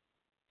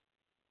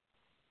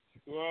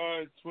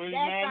 Squad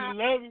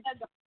 2911.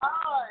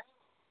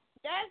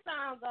 That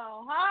song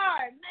go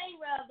hard.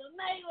 Mayweather.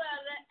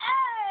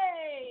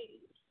 Hey.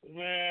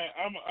 Man,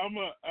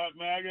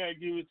 I gotta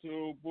give it to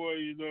old boy,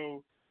 you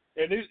know.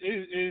 And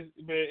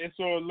it's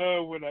all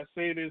love when I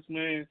say this,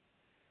 man.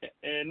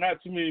 And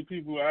not too many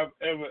people I've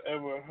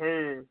ever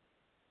heard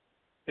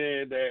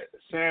that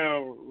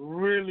sound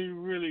really,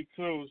 really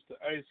close to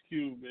Ice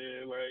Cube,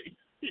 man. Like,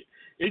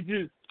 it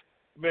just,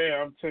 man,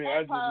 I'm telling you,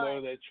 I just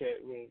love that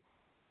track, man.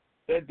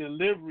 That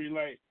delivery,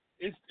 like,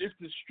 it's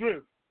the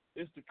strength.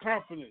 It's the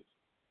confidence.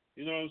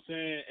 You know what I'm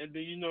saying? And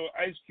then,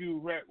 Ice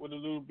Cube rap with a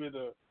little bit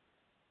of,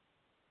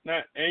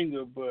 not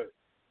anger, but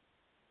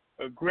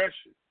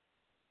aggression.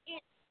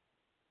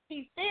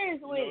 He's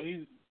serious with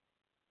it.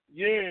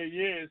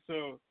 Yeah.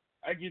 So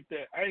I get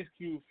that Ice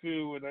Cube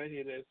feel when I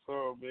hear that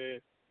song, man.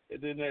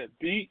 And then that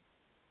beat,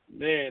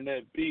 man,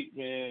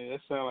 that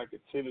sounds like a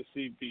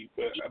Tennessee beat.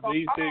 But I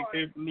believe it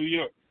came from New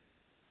York.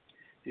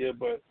 Yeah,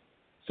 but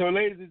so,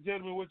 ladies and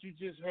gentlemen, what you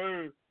just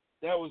heard,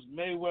 that was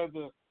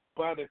Mayweather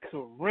by the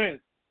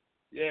Corinth.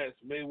 Yes,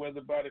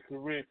 Mayweather by the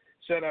Corinth.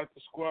 Shout out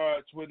to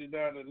Squad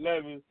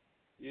 2911.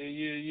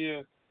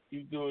 Yeah.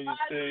 Keep doing your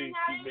thing.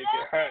 Keep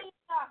making hot.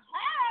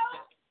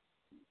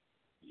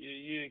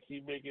 Yeah.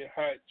 Keep making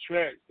hot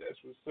tracks. That's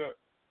what's up.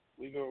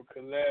 We gonna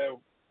collab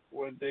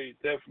one day,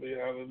 definitely.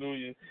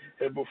 Hallelujah.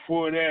 And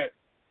before that,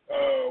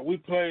 we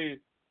played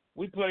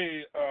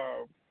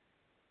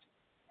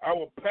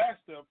our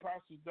pastor,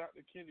 Apostle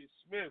Dr. Kenny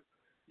Smith.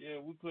 Yeah,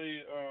 we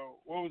played,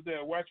 what was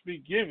that? Watch Me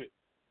Give It.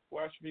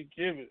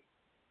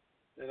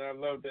 And I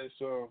love that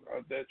song.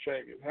 That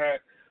track is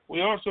hot.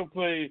 We also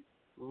played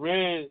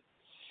Red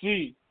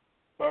Sea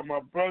by my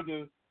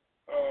brother,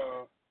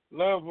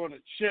 Love on a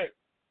Check,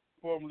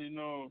 formerly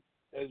known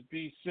as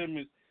B.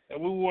 Simmons.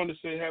 And we want to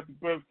say happy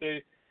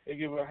birthday and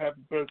give a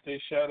happy birthday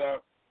shout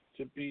out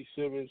to B.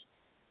 Simmons.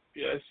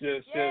 Yes.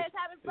 Yes, happy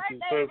it's birthday,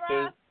 his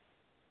birthday.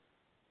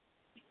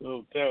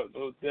 Bro.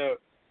 No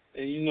doubt.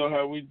 And you know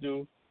how we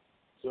do.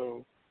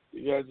 So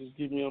you guys just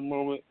give me a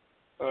moment.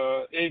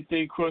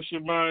 Anything cross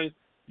your mind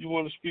you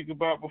want to speak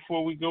about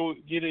before we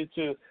get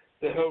into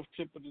the health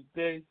tip of the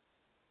day?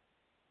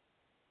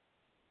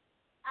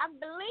 I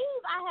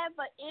believe I have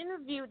an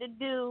interview to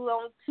do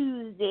on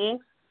Tuesday.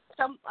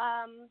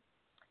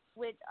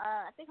 With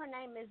I think her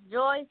name is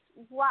Joyce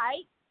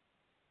White.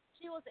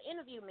 She wants to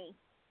interview me,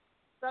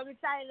 so I'm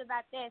excited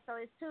about that. So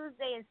it's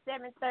Tuesday at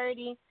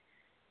 7:30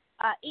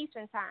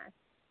 Eastern time.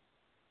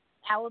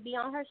 I will be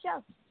on her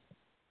show.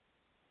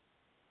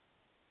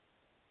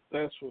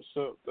 That's what's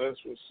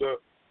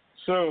up.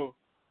 So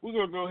we're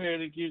gonna go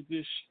ahead and give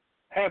this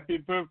happy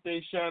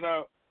birthday shout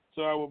out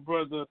to our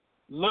brother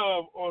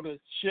Love on a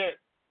Check,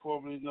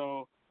 formerly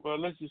known. Well,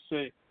 let's just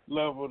say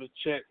Love on a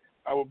Check.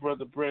 Our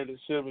brother Brandon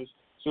Simmons.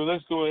 So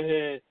let's go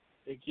ahead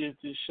and give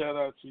this shout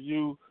out to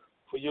you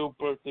for your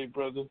birthday,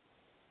 brother.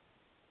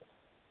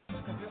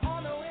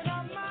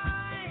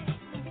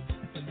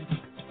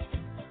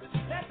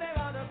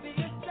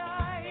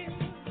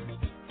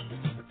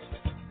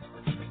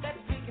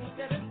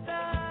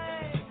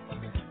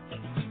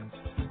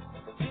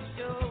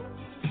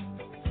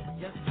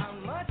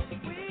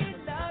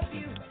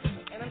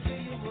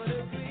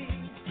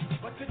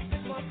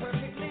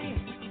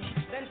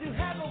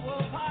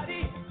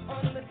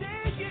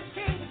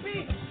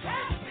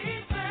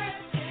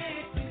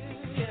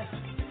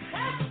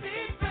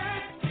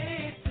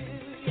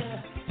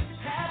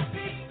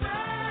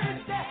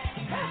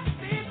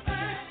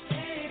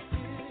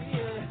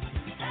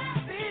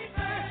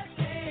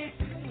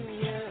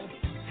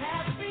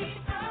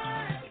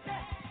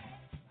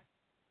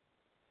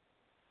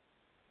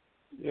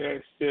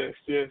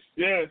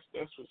 Yes.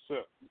 That's what's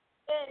up.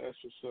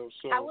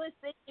 So I would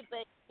sing it,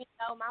 but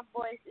my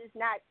voice is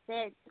not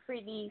that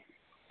pretty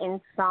in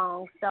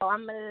song, so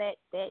I'm gonna let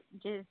that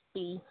just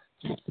be.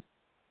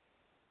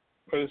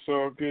 But it's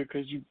all good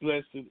because you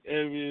blessed in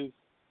areas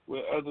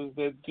where others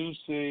that do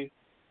sing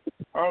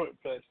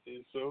aren't blessed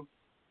in. So,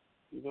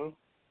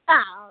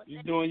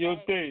 you're doing your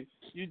thing.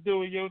 You're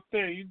doing your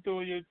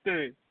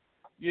thing.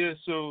 Yeah.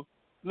 So,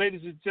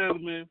 ladies and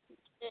gentlemen,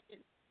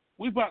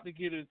 we about to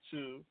get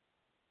into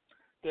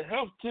the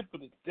health tip of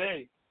the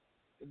day.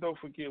 And don't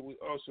forget, we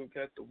also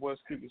got the What's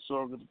Cooking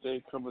Song of the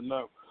Day coming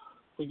up.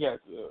 We got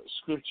the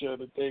Scripture of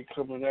the Day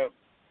coming up.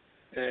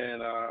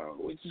 And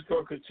we're just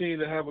going to continue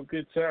to have a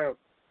good time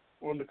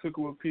on the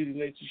Cooking with Petey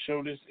Nature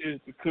show. This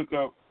is the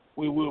Cook-Up.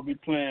 We will be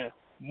playing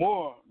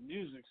more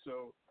music,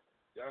 so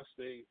y'all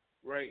stay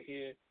right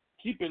here.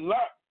 Keep it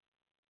locked,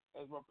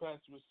 as my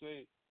pastor would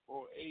say,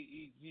 on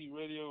AEG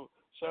Radio.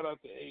 Shout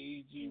out to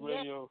AEG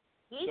Radio.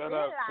 Shout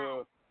out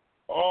to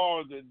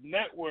all the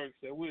networks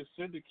that we're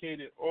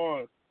syndicated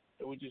on.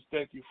 And we just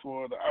thank you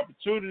for the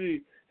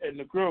opportunity and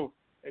the growth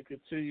and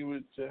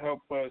continuing to help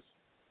us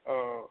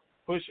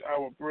push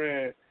our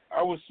brand,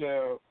 our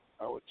sound,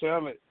 our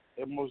talent,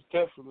 and most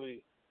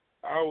definitely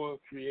our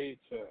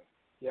creator,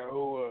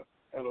 Yahuwah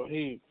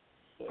Elohim,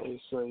 and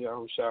his son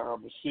Yahushua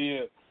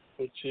HaMashiach,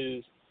 which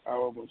is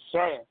our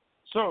Messiah.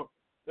 So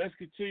let's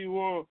continue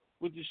on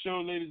with the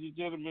show, ladies and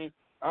gentlemen.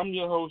 I'm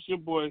your host, your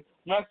boy,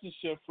 Master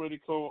Chef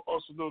Freddie Cole,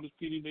 also known as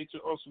Petey Nature,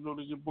 also known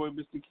as your boy,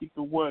 Mr. Keep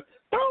It One.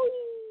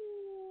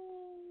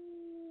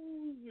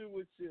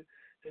 With you.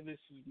 And this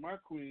is my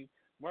queen,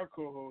 my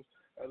co-host,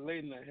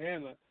 Alana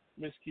Hannah,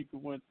 Miss Keep It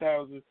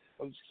 1000.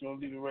 I'm just going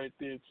to leave it right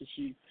there until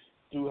she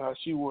do how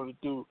she want to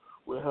do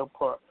with her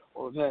part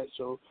on that.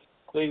 So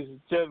ladies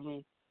and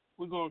gentlemen,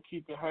 we're going to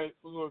keep it hype.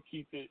 We're going to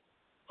keep it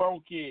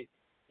funky,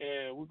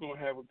 and we're going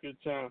to have a good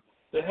time.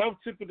 The health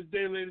tip of the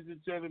day, ladies and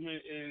gentlemen,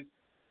 is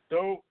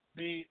don't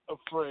be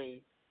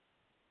afraid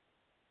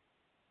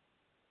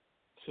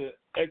to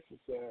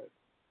exercise.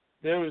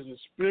 There is a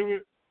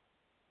spirit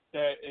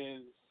that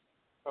is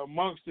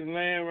amongst the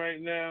land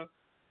right now.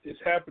 It's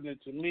happening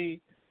to me.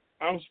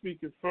 I'm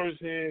speaking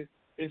firsthand.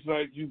 It's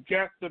like you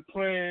got the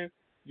plan,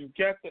 you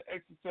got the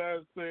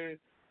exercise plan,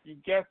 you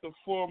got the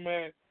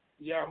format.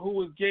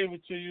 Yahuwah gave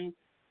it to you.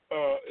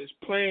 It's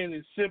plain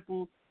and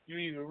simple. You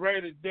even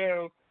write it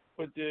down,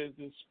 but there's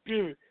the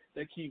spirit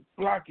that keeps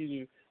blocking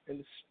you, and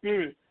the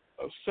spirit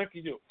of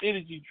sucking your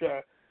energy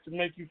dry to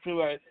make you feel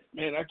like,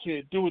 man, I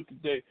can't do it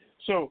today.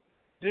 So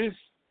this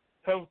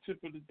health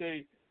tip of the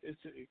day is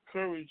to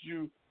encourage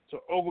you to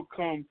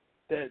overcome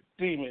that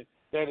demon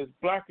that is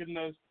blocking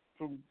us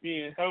from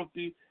being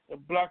healthy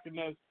and blocking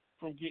us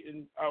from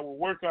getting our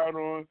workout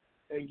on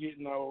and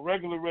getting our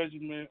regular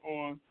regimen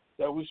on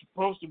that we're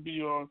supposed to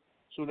be on,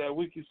 so that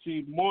we can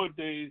see more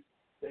days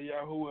that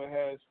Yahuwah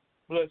has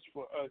blessed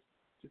for us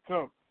to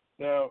come.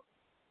 Now,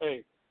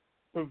 hey,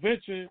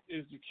 prevention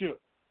is the cure.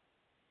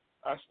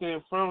 I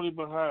stand firmly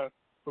behind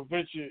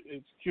prevention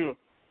is the cure.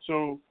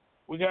 So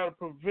we got to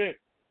prevent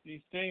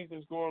these things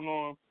that's going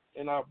on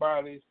in our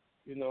bodies,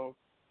 you know,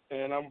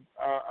 and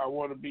I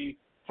want to be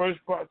first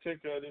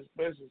partaker of this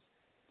message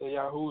that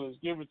Yahuwah has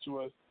given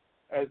to us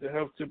as the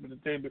health tip of the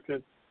day,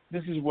 because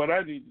this is what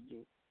I need to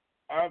do.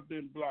 I've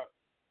been blocked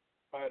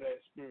by that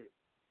spirit,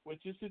 which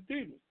is a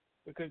demon,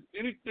 because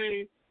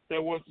anything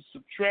that wants to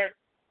subtract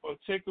or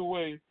take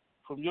away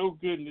from your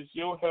goodness,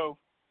 your health,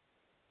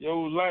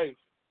 your life,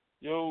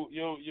 your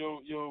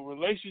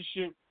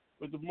relationship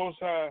with the Most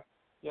High,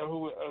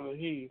 Yahuwah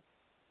Elohim,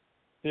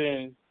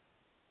 then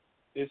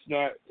it's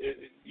not.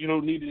 You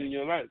don't need it in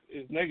your life.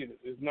 It's negative.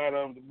 It's not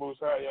of the Most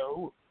High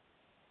Yahuwah.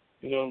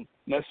 You know.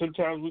 Now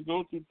sometimes we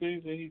go through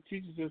things and He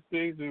teaches us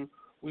things, and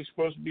we're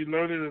supposed to be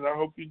learning. And I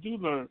hope you do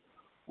learn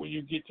when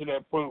you get to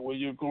that point where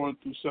you're going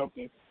through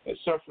something and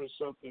suffering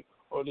something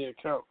on the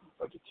account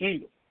of the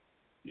kingdom.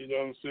 You know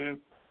what I'm saying?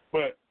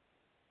 But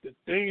the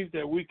things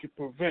that we can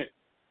prevent,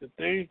 the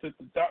things that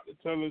the doctor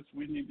tells us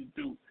we need to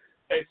do,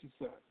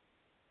 exercise,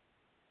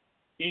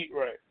 eat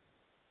right.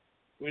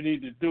 We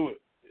need to do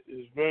it.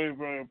 It's very,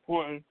 very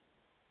important,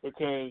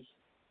 because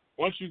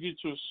once you get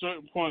to a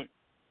certain point,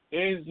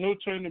 there is no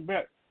turning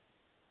back.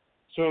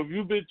 So if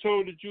you've been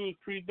told that you was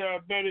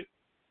pre-diabetic,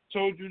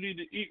 told you need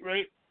to eat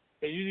right,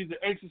 and you need to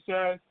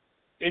exercise,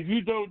 if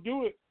you don't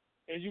do it,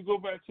 and you go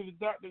back to the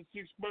doctor in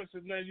 6 months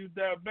and now you're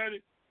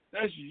diabetic,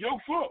 that's your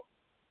fault.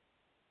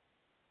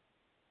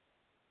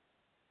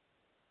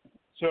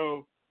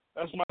 So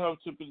that's my health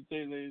tip of the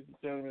day, ladies and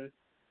gentlemen.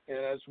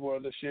 And I just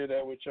wanted to share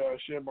that with y'all,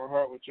 share my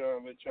heart with y'all,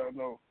 and let y'all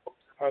know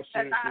how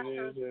serious it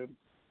is. And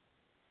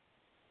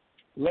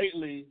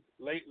lately,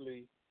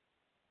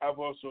 I've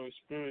also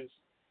experienced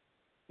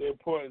the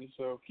importance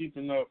of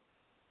keeping up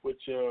with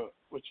your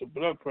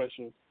blood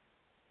pressure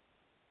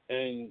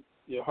and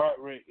your heart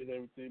rate and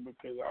everything,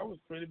 because I was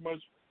pretty much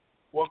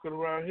walking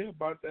around here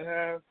about to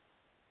have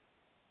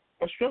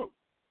a stroke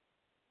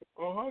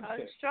or a heart attack.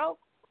 A stroke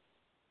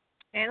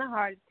and a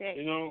heart attack.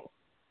 You know,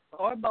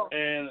 or both.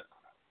 And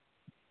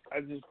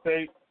I just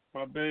thank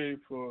my babe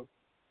for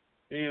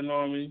being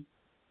on me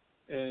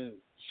and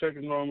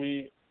checking on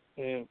me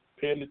and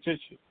paying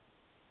attention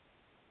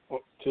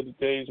to the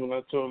days when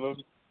I told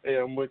her, hey,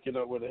 I'm waking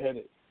up with a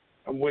headache.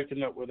 I'm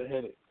waking up with a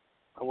headache.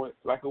 I went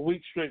like a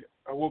week straight.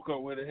 I woke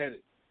up with a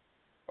headache.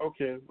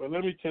 Okay, well,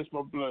 let me test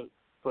my blood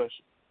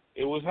pressure.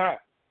 It was high.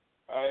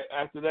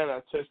 After that,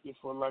 I tested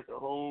for like a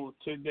whole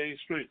 10 days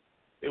straight.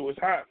 It was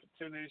high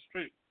for 10 days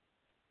straight.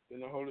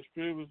 And the Holy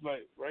Spirit was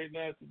like, right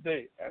now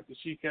today, after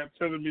she kept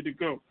telling me to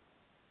go,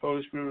 the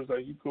Holy Spirit was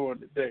like, you go on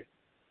today.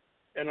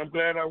 And I'm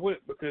glad I went,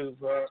 because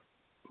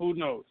who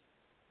knows,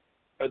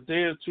 a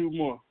day or two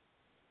more,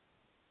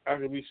 I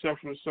could be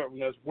suffering something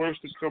that's worse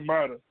to come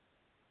out of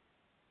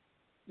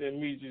than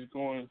me just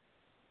going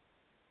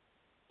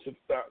to the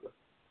doctor.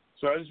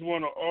 So I just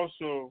want to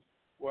also,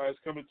 while it's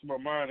coming to my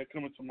mind and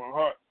coming to my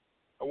heart,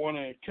 I want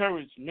to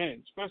encourage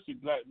men, especially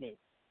black men,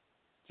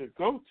 to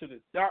go to the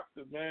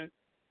doctor, man.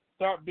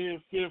 Stop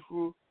being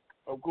fearful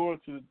of going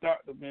to the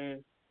doctor,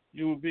 man.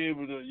 You will be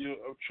able to,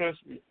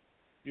 trust me,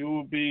 you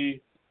will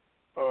be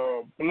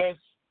blessed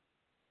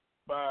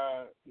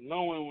by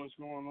knowing what's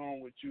going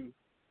on with you,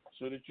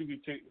 so that you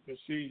can take the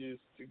procedures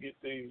to get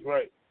things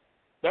right.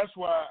 That's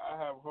why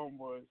I have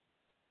homeboys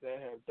that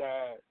have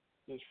died,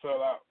 just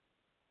fell out.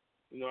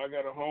 You know, I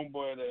got a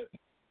homeboy that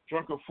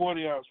drank a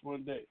 40-ounce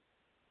one day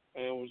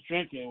and was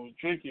drinking, and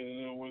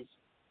it was,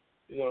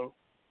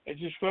 it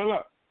just fell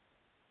out.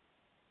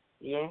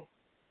 You know,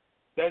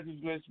 that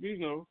just lets me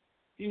know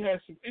he had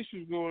some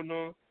issues going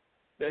on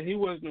that he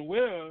wasn't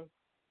aware of,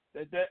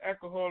 that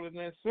alcohol in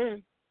that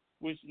sin,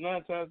 which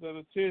 9 times out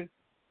of 10,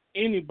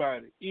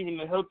 anybody, even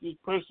the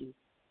healthiest person,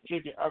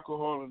 drinking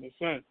alcohol in the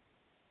sun,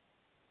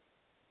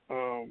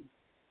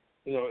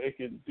 it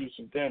can do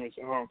some damage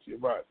and harm to your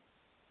body.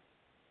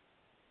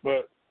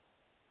 But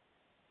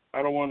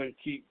I don't want to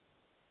keep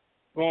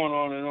going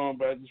on and on,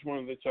 but I just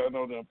want to let y'all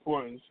know the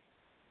importance,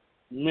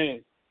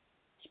 men,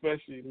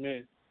 especially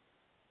men,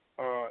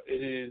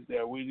 it is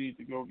that we need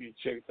to go get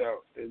checked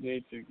out. They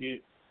need to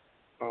get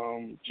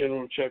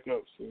general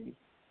checkups, and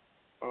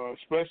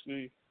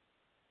especially,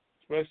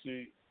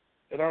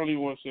 and I don't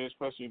even want to say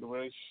especially the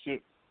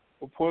relationship,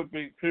 but point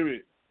blank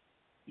period.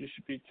 You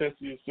should be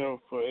testing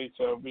yourself for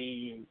HIV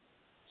and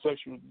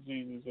sexual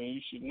diseases, and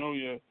you should know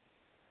your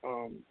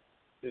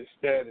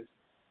status,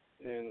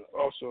 and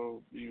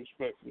also be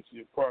respectful to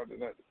your partner,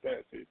 not the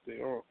path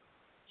they on.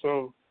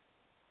 So,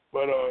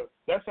 but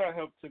that's our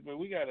health tip, and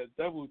we got a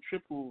double,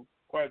 triple,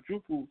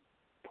 quadruple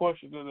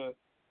portion of the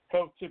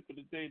health tip of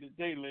the day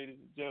today, ladies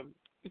and gentlemen.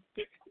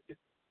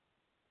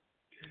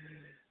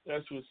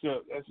 That's what's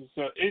up. That's what's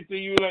up.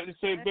 Anything you would like to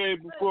say,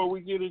 babe, before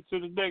we get into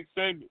the next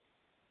segment?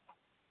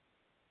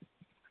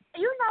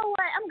 You know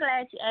what? I'm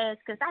glad you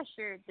asked, because I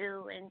sure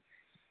do. And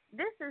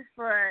this is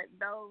for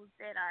those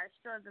that are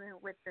struggling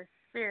with the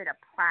spirit of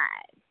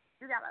pride.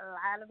 You got a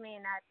lot of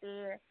men out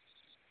there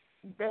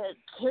that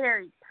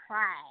carry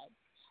pride.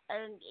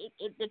 And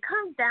it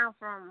comes down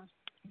from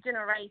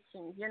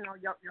generations. You know,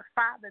 your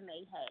father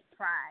may have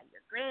pride.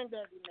 Your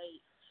granddaddy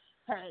may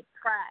have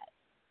pride.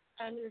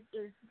 And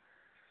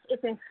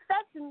it's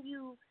infecting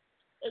you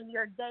in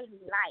your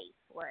daily life,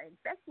 or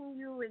infecting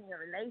you in your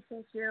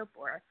relationship,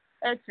 or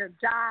at your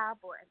job,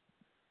 or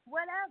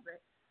whatever.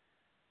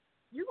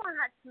 You're going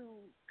to have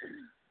to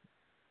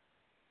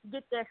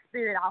get that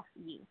spirit off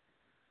of you.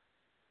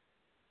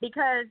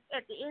 Because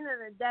at the end of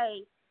the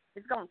day,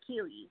 it's going to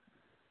kill you.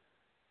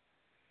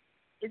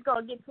 It's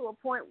going to get to a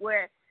point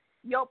where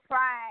your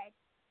pride,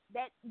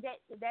 that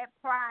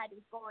pride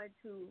is going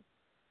to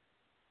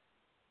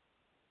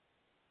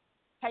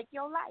take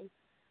your life.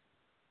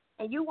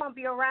 And you won't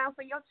be around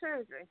for your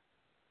children.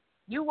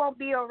 You won't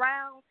be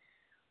around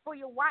for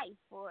your wife,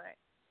 or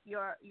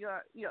your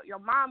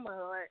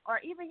mama, or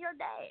even your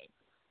dad,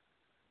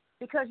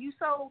 because you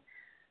so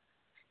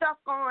stuck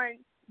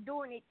on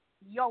doing it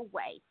your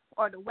way,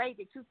 or the way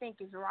that you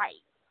think is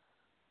right.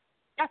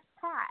 That's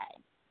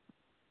pride.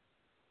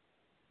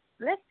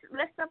 Let's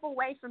step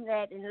away from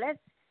that, and let's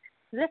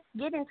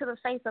get into the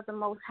face of the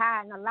Most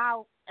High, and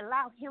allow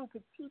Him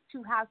to teach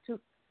you how to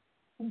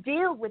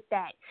deal with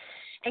that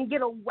and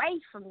get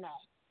away from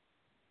that,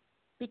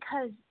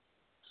 because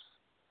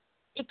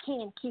it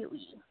can kill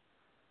you.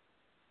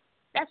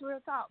 That's real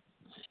talk.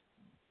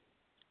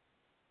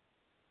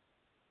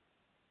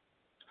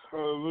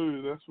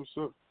 Hallelujah. That's what's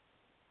up.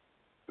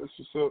 That's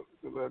what's up.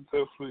 And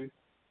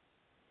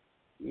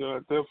I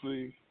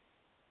definitely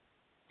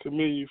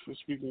commend you for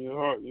speaking your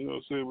heart, you know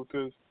what I'm saying?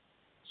 Because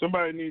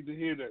somebody needs to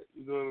hear that,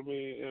 you know what I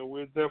mean? And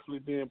we're definitely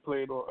being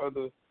played on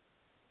other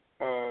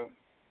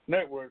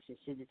networks and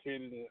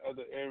syndicated in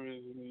other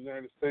areas in the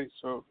United States.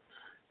 So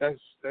that's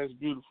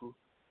beautiful.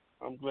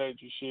 I'm glad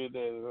you shared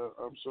that. And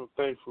I'm so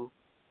thankful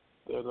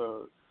that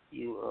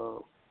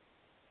you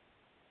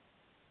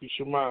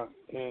shema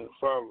and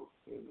follow,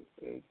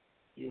 and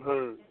you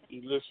heard,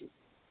 you listened,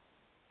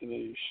 and then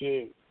you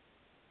shared.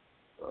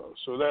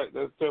 So that's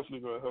definitely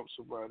going to help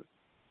somebody.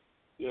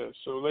 Yeah,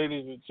 so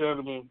ladies and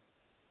gentlemen,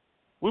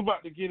 we're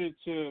about to get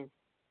into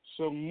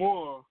some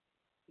more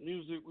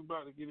music. We're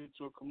about to get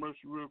into a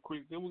commercial real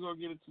quick. Then we're going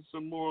to get into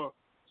some more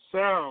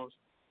sounds,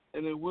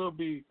 and then we'll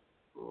be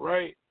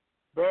right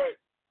back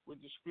with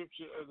the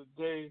scripture of the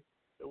day,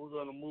 and we're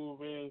going to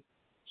move in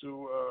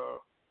to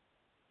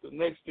the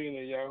next thing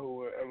that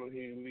Yahuwah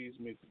Elohim leads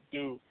me to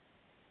do.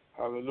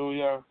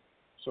 Hallelujah.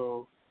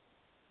 So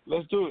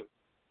let's do it.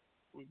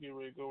 We're getting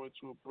ready to go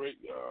into a break,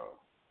 y'all.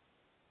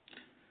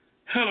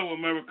 Hello,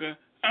 America.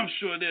 I'm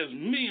sure there's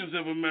millions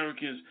of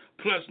Americans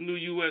plus new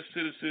U.S.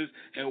 citizens,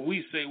 and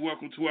we say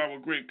welcome to our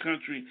great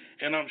country.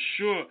 And I'm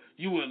sure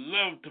you would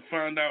love to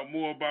find out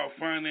more about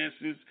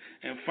finances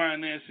and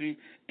financing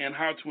and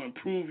how to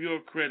improve your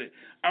credit.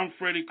 I'm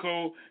Freddie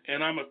Cole,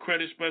 and I'm a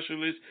credit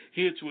specialist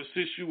here to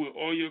assist you with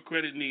all your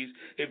credit needs.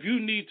 If you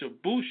need to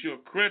boost your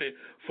credit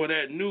for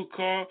that new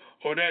car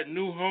or that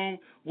new home,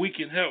 we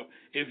can help.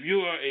 If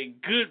you are a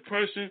good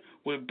person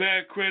with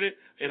bad credit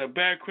in a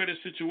bad credit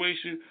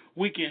situation,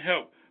 we can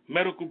help.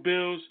 Medical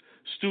bills,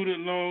 student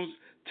loans,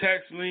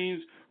 tax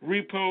liens,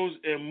 repos,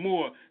 and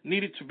more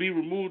needed to be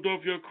removed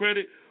off your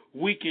credit,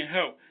 we can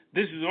help.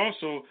 This is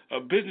also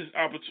a business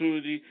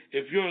opportunity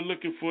if you're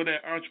looking for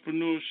that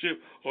entrepreneurship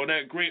or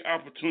that great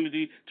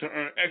opportunity to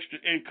earn extra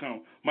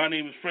income. My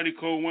name is Freddie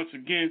Cole once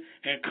again,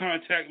 and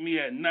contact me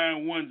at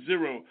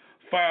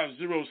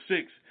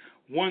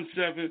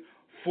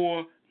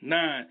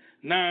 910-506-1749,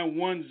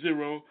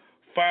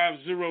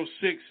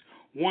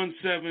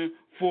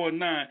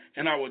 910-506-1749,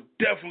 and I will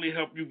definitely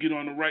help you get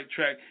on the right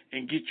track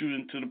and get you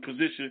into the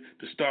position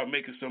to start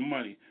making some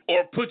money,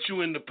 or put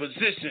you in the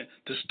position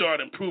to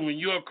start improving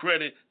your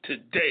credit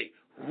today,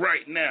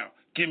 right now.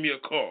 Give me a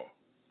call.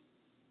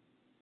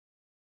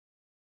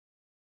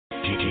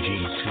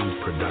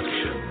 GGG2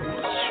 Productions.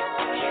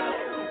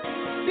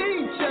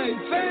 DJ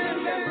Van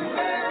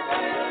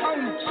on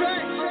the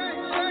track,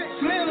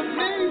 smell of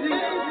music,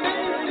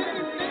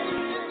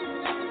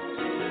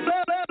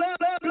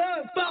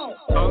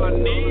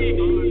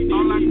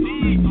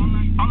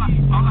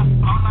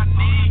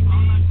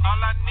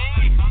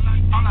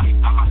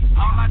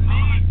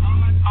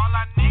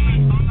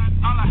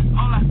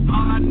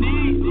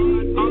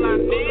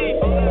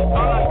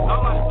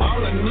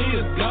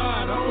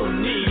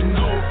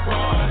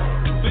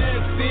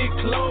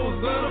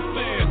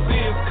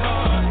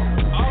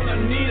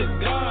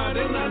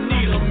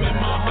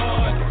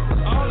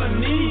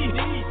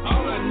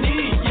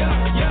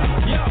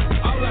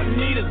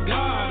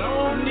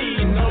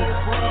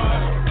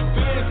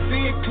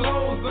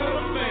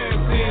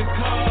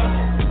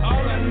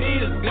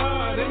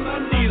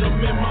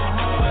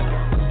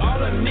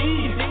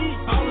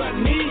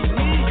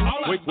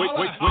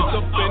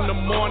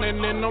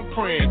 And I'm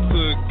praying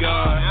to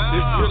God.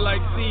 This real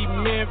like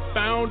cement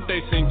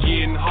foundation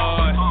getting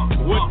hard.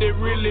 What they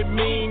really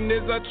mean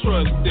is I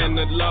trust in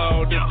the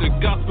Lord. If the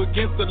gospel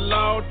against the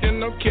law,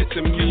 then I'm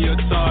catching me a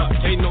thought.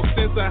 Ain't no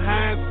sense of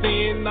hiding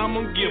sin,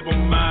 I'ma give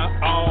them my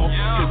all.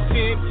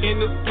 Content in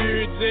the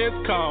spirit,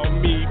 just call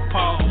me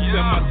Paul.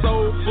 Sell my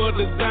soul for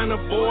designer,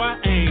 boy, I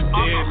ain't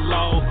that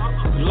lost.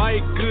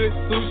 Like good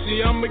sushi,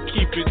 I'ma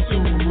keep it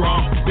too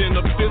raw.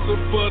 Beneficial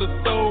for the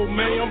soul,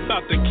 man, I'm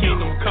about the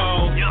kingdom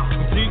call.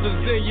 Jesus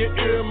in your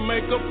ear,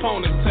 make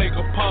opponents take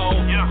a pause.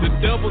 The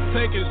devil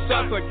taking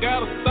shots, I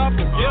gotta stop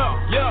him.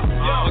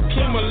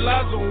 Akeem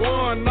Elijah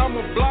one,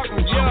 I'ma block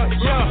him.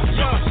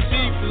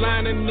 Sheep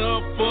lining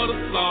up for the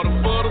slaughter,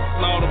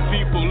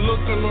 People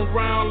looking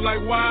around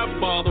like why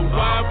bother? But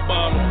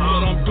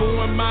I'm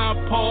doing my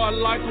part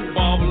like a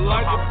barber.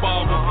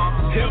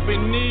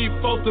 Helping need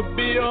folks to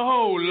be a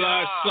whole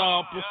lot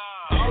sharper.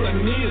 All I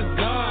need is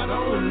God, I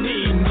don't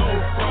need no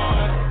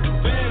fraud.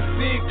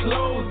 Fancy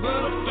clothes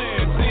or the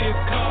fanciest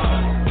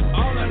cars.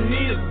 All I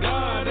need is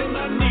God, and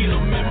I need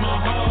him in my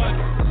heart.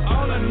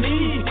 All I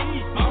need,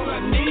 All I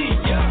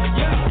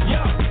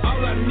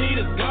need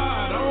is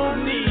God, I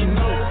don't need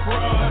no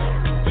fraud.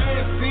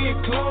 Fancy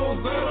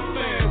clothes or the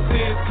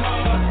fanciest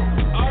cars.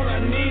 All I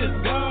need is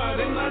God,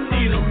 and I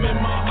need him in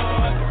my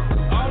heart.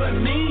 All I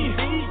need.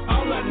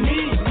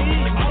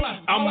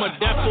 I'ma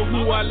die for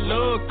who I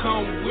love,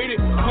 come with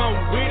it.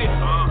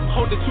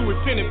 Hold it to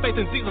repentant faith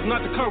in Jesus,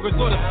 not the Congress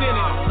or the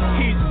Senate.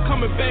 He's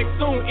coming back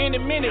soon, any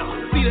minute.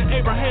 See the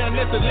Abraham,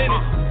 that's the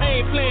lineage. I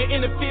ain't playing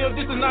in the field,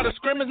 this is not a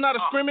scrimmage.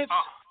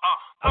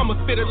 I'ma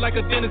spit it like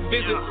a dentist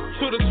visit.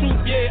 To the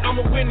truth, yeah,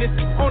 I'm a witness.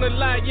 On the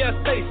line, yeah,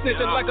 stay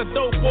snitching like a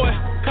dope boy.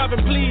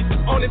 Copping pleas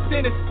on his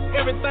sentence.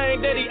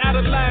 Everything that he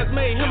idolized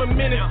made him a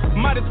menace.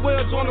 Might as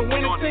well join the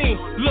winning team.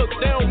 Look,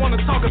 they don't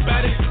wanna talk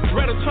about it.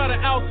 Rather try to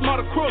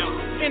outsmart a crook.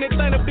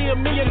 Anything to be a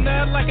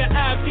millionaire like an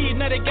IV,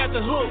 now they got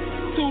the hook.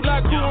 Too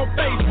like crew on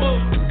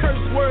Facebook.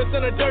 Curse words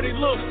and a dirty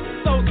look.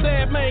 So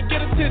sad, man,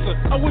 get attention.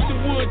 I wish you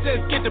would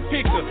just get the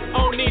picture. I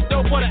don't need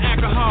dope or the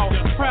alcohol.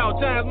 Proud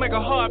giants make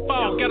a hard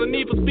fall. Got a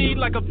need for speed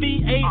like a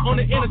V8 on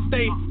the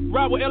interstate.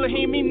 Ride with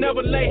Elohim, he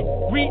never late.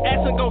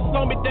 Reaction gon'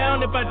 slow me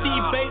down if I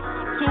debate.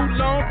 Too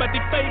long, but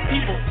they fake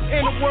people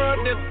in a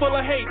world that's full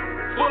of hate.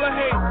 All I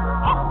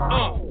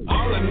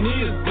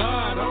need is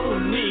God, I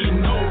don't need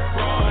no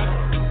fraud.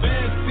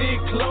 Fancy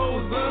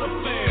clothes or the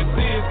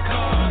fanciest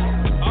cars.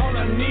 All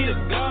I need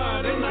is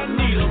God, and I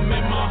need him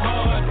in my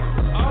heart.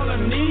 All I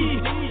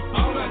need,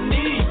 All I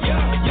need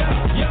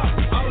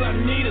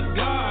is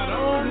God, I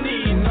don't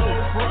need no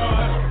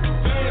fraud.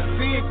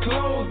 Fancy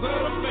clothes or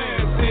the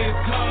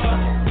fanciest cars.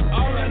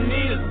 All I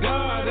need is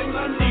God, and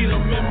I need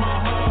him in my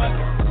heart.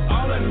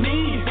 All I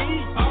need,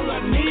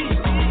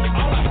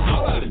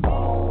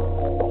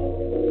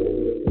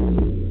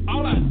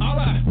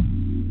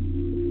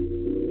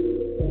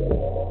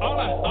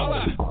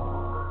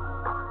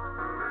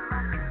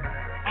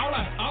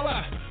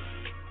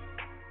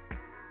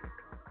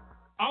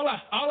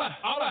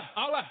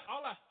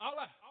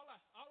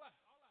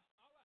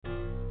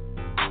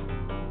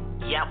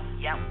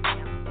 Yep.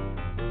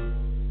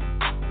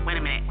 Wait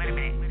a minute.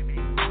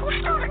 Who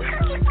stole the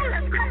cookie from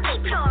the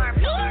cookie jar,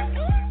 man?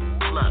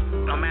 Look,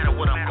 no matter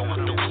what I'm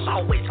going through, it's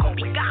always gonna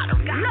be God or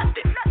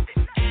nothing.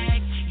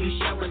 Ask, you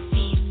shall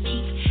receive,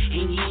 seek,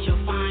 and ye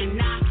shall find,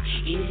 knock,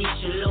 and ye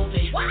shall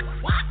open. What?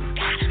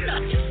 God or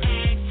nothing.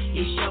 Ask,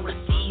 you shall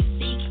receive,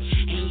 seek,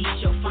 and ye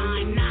shall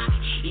find, knock,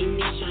 and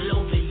ye shall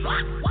open.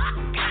 What?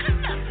 God or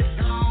nothing.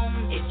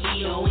 Gone, it's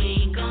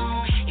G-O-N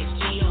gone, it's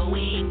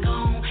G-O-N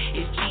gone,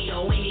 it's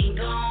G-O-N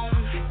gone.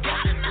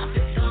 God or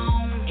nothing.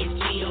 Gone, it's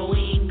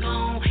G-O-N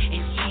gone,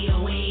 it's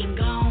G-O-N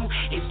gone,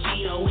 it's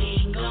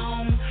G-O-N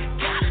gone.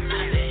 God or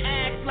nothing.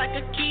 Act like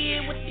a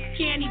kid with the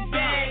candy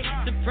bag,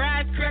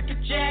 surprise cracker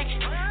jack.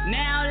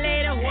 Now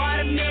later,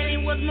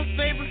 watermelon was my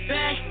favorite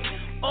fact.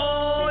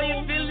 Oh,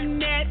 you feeling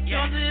that?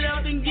 Toss it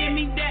up and give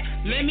me that.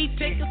 Let me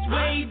take us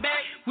way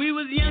back. We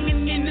was young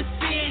and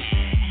innocent.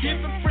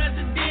 Different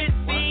presidents,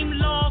 same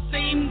law,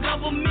 same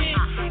government.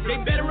 They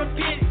better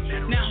repent.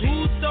 Now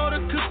who stole the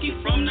cookie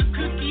from the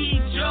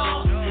cookie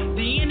jar?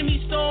 The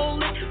enemy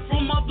stole it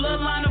from my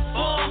bloodline of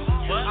fall.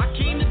 I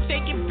came to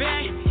take it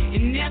back,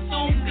 and that's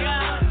on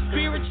God.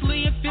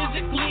 Spiritually and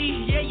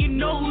physically, yeah, you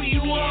know who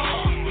you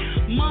are.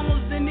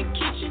 Mama's in the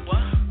kitchen,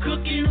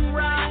 cooking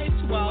rice,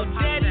 while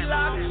daddy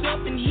locked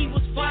up and he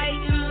was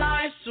fighting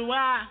life. So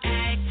I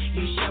ask,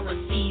 you shall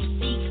receive,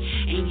 seek,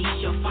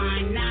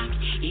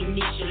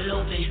 initial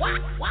open.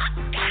 What?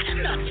 Got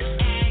enough to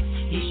ask.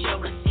 You shall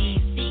receive,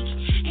 seek,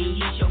 and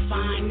you shall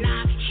find,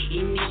 knock.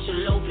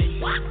 Initial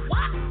open. What?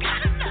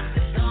 Got enough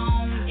to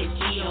gone. If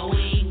G.O.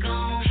 ain't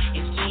gone,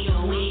 if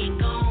G.O. ain't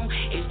gone,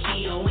 if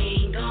G.O.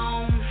 ain't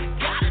gone.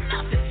 Got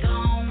enough to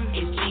gone.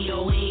 If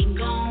G.O. ain't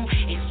gone,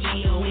 if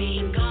G.O.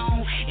 ain't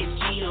gone, if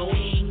G.O.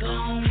 ain't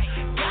gone.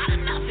 Got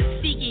enough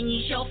to seek, and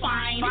you shall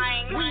find.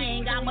 We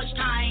ain't got much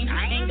time.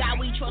 In God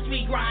we trust,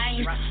 we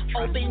grind.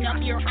 Open up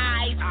your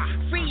eyes.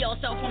 Free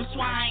yourself from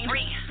swine.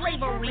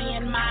 Slavery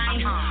in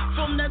mind.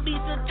 From the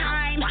beast of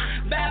time.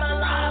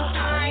 Babylon's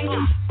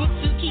time. Books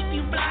to keep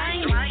you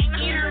blind.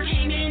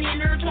 Entertainment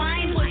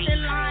intertwined. Push the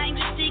line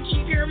just to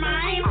keep your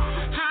mind.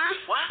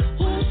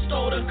 Who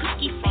stole the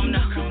cookie from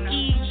the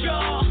cookie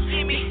jar?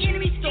 The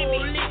enemy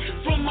stole it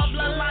from a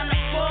bloodline of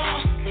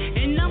fall.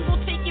 And I'm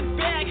gonna take it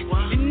back.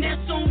 And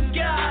that's on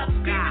God.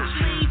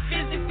 Spiritually,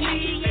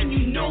 physically, and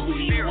you know who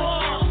you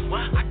are.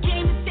 I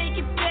came to take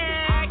it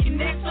back. And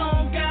that's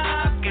on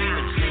God.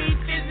 Spiritually,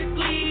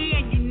 physically,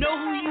 and you know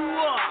who you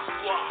are.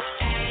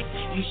 Ask,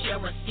 you shall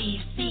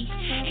receive, seek,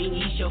 and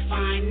you shall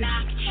find,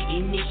 knock.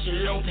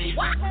 Initial open.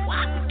 What?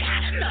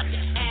 Got enough to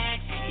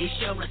ask. You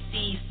shall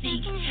receive,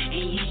 seek,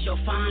 and you shall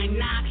find,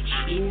 knock.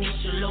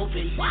 Initial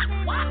open. What?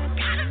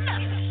 Got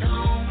enough to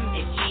gone.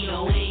 If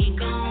G.O. ain't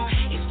gone,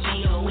 if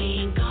G.O.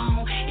 ain't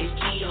gone, if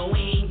G.O.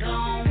 ain't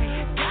gone.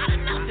 Got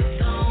enough to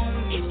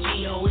gone. If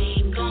G.O.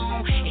 ain't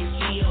gone, if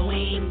G.O.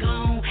 ain't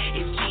gone,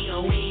 if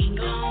G.O. ain't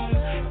gone.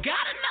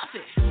 Got enough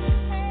it.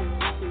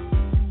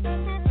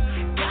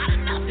 Got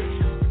enough it.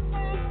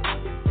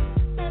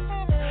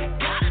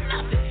 Got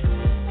enough it.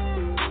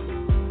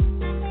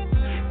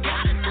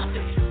 Got enough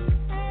it.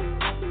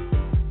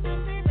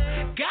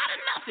 Got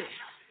enough it.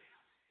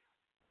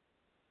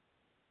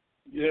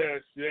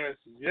 Yes,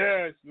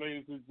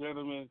 ladies and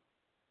gentlemen.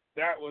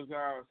 That was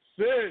our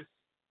sis,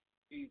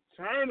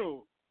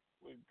 Eternal,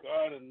 with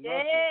God and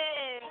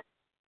Nothing.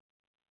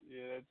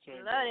 Yeah, that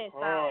turned out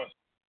hard.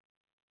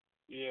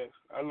 Yeah,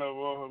 I love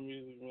all her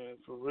music, man.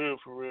 For real.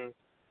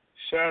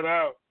 Shout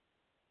out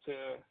to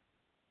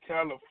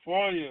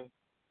California,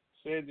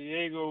 San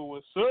Diego,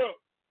 what's up?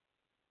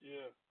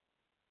 Yeah,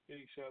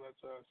 big shout out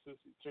to our sis,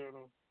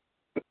 Eternal.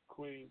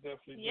 Queen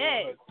definitely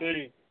doing her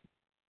thing.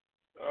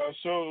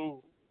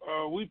 So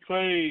we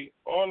played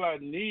All I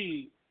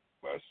Need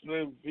by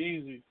Slim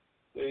Veezy,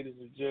 ladies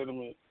and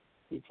gentlemen.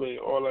 We played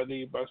All I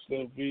Need by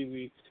Slim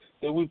Veezy.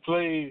 Then we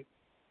played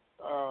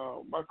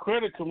my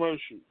credit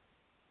commercial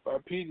by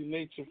Petey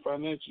Nature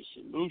Financial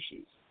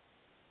Solutions.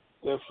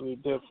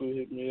 Definitely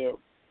hit me up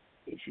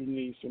if you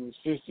need some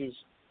assistance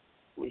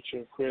with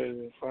your credit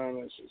and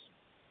finances.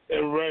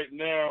 And right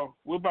now,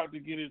 we're about to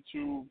get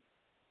into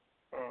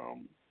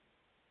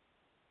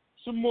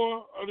some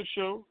more of the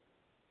show,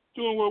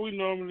 doing what we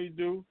normally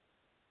do.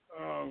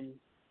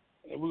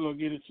 And we're going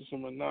to get into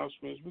some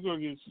announcements. We're going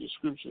to get into the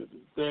scripture of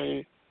the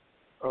day.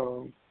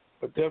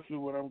 But definitely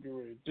what I'm getting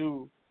ready to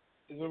do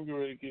is I'm getting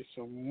ready to get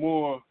some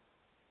more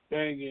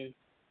banging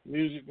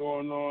music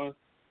going on.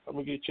 I'm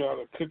going to get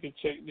y'all a cooking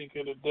technique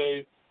of the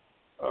day.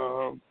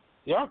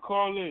 Y'all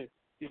call in.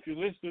 If you're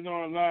listening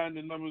online,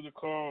 the number to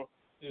call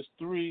is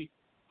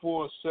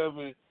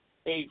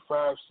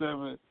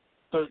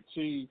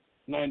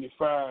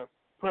 347-857-1395.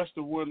 Press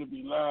the 1 to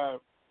be live,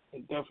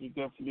 and definitely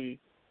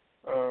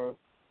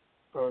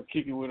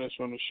kick it with us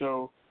on the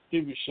show.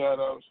 Give you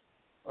shout-outs.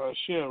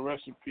 Share a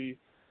recipe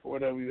or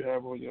whatever you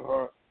have on your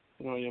heart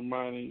and on your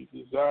mind and your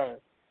desire.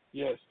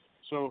 Yes.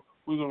 So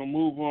we're going to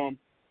move on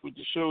with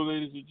the show,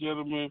 ladies and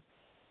gentlemen.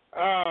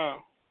 I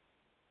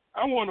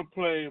want to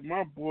play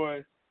my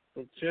boy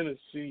from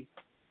Tennessee.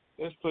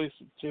 Let's play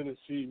some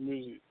Tennessee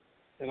music.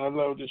 And I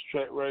love this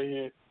track right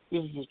here.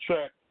 This is a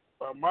track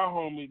by my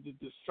homie, The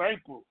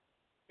Disciple,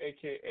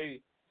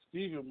 a.k.a.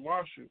 Stephen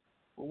Marshall,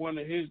 with one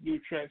of his new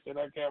tracks that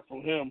I got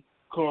from him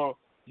called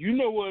You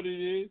Know What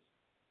It Is.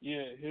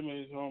 Yeah, him and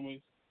his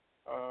homies.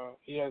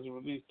 He hasn't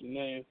released the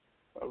name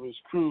of his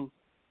crew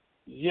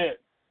yet,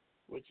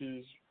 which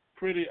is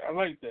pretty, I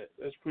like that.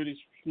 That's pretty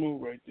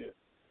smooth right there.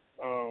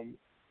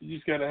 You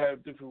just got to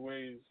have different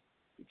ways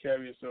to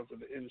carry yourself in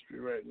the industry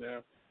right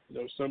now. You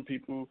know, some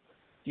people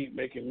keep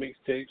making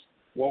mixtapes,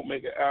 won't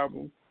make an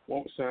album,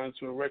 won't sign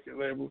to a record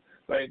label.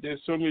 Like,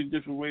 there's so many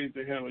different ways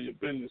to handle your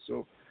business.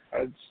 So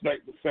I just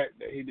like the fact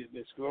that he didn't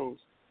disclose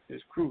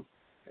his crew.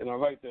 And I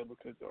like that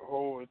because the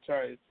whole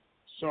entire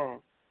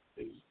song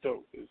is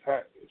dope. It's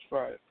hot. It's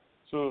fire.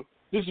 So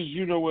this is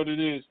You Know What It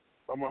Is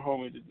by my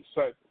homie, The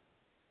Disciple.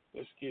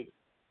 Let's get it.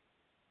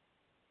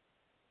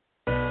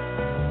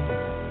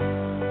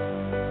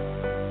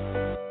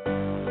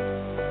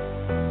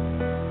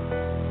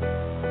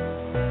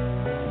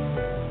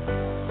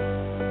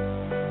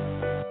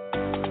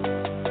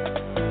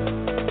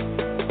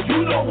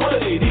 You know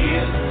what it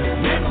is.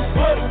 Living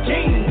for the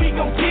king. We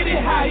gon' get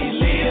it how he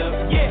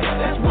live. Yeah,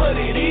 that's what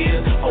it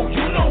is. Oh,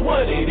 you know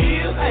what it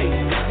is. Hey,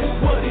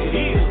 it's what it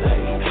is.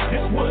 Hey,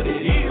 it's what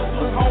it is.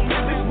 Look, homie,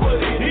 it's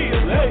what it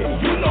is. Hey,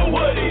 you know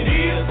what it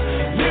is.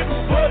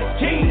 Living for the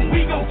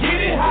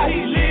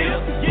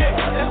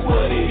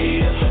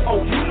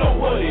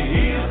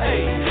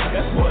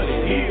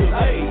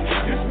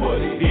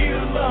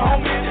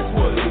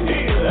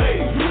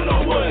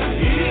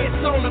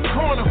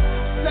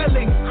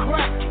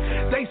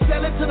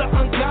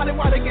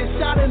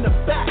out in the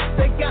back,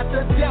 they got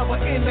the devil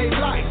in their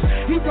life.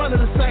 He running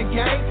the same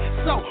game.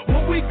 So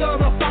when we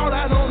gonna fall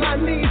out on our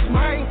knees,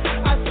 man?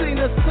 I seen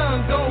the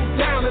sun go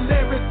down and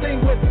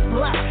everything went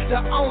black. The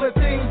only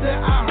thing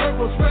that I heard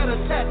was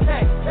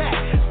rat-a-tat-tat-tat.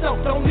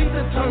 So don't need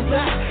to turn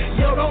back,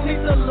 yo, don't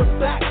need to look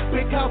back,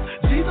 because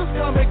Jesus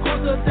coming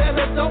quicker than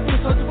a dope we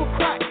searching for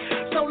crack.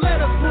 So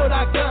let us put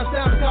our guns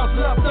down, because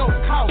love don't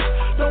cost.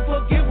 Don't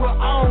forget we're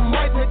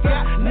almighty,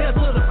 got nailed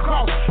to the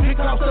cross,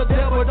 because the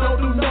devil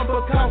don't do nothing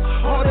but cause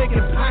heartache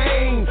and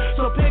pain.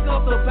 So pick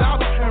up the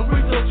Bible and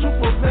read the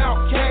truth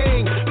about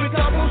Cain,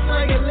 because I'm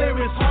singing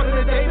lyrics harder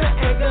than David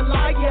and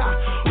Goliath.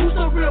 Who's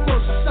the real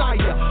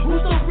Messiah?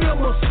 Who's the real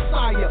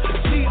Messiah?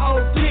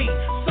 G-O-D.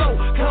 So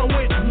come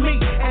with me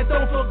and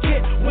don't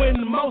forget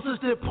when Moses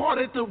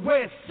departed the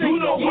Red Sea. You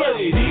know what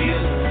it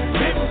is,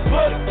 living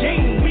for the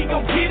King. We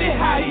gon' get it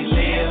how he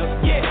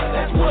live. Yeah,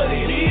 that's what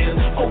it is.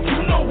 Oh,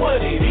 you know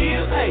what it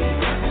is. Hey,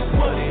 that's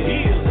what it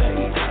is.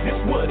 Hey,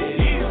 that's what it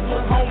is.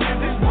 Look, homie,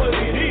 that's what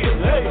it is.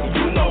 Hey,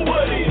 you know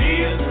what it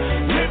is,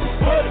 living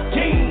for the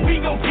King.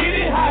 We gon' get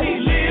it how he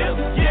live.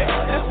 Yeah,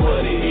 that's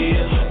what it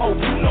is. Oh,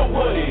 you know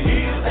what it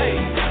is. Hey,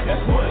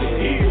 that's what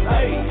it is.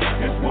 Hey,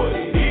 that's what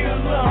it is.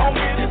 Look,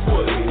 homie, that's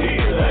what it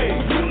is. Hey,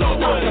 you know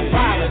what it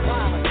is.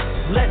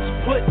 Let's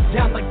put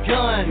down the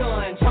gun.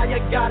 Why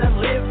you gotta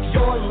live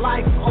your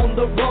life on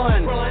the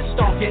run?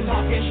 Stalking,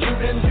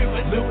 shooting,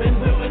 looting,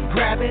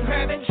 grabbing,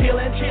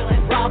 killing,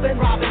 robbing,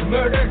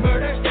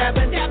 murder,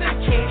 stabbing. I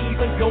can't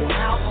even go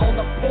out on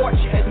the porch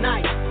at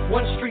night.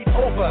 One street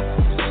over,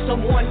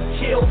 someone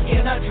killed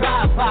in a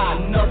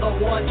drive-by. Another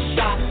one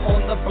shot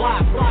on the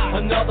block.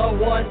 Another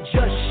one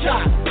just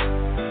shot.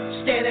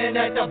 Standing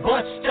at the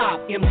bus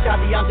stop.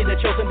 Beyonce, the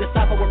chosen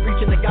disciple. We're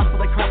preaching the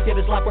gospel that Christ gave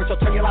his life for. So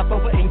turn your life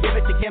over and give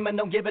it to him, and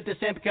don't give it to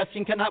sin, because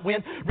sin cannot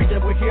win. Reason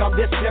we're here on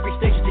this every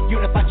stage is to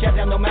unify, chat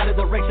down, no matter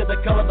the race or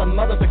the color. The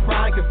mothers are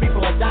crying because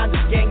people are dying.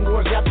 This gang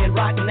war's happening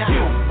right now.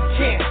 You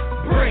can't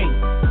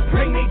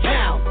bring me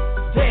down.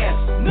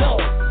 There's no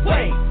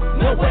way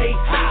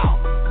how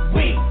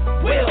we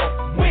will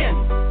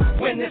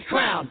win this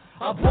crown.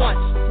 I once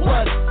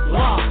was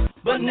lost,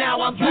 but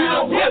now I'm found. You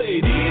know what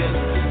it is,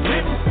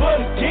 living for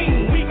the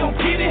King. We gon'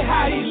 get it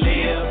how he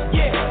live.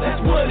 Yeah,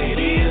 that's what it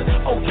is.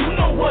 Oh, you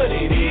know what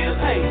it is.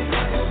 Hey,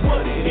 that's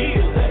what it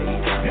is. Hey,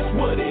 that's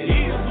what it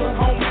is. Look,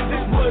 homie,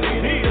 that's what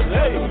it is.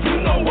 Hey,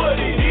 you know what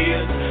it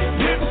is,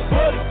 living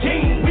for the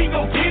King. We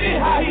gon' get it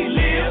how he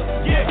live.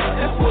 Yeah,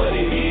 that's what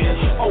it is.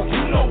 Oh,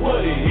 you know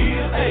what it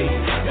is. Hey,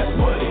 that's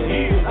what it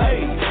is.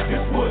 Hey,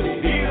 that's what it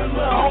is.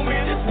 Look,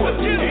 homie, that's what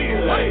it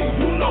is. Hey,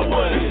 you know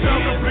what it is. It's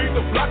time to bleed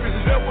the block, 'cause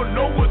you never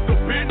know what the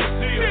business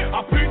is.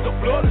 I plead the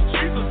blood of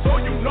Jesus, so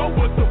you know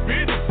what the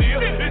business is.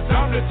 It's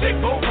time to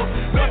take over.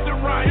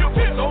 Nothing right here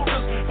for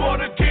soldiers. For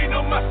the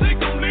kingdom, I seek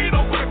them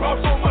leader with a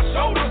cross on my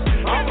shoulders.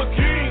 I'm a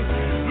king,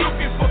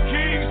 looking for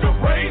kings to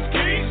raise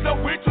kings. No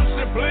interest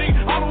in bling.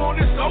 I don't want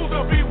this soul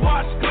to be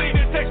washed clean.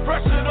 It takes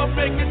pressure to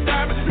make it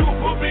diamond. You can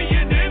put me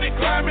in any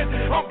climate.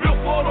 I'm built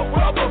for the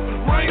weather.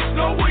 Rain,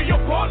 snow, when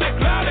you're falling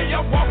cloudy.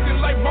 I'm walking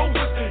like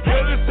Moses.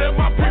 Yeah, let's set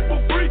my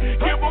people free.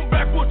 Give them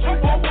back what you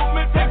owe them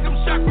and take them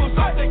shackles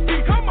off their feet.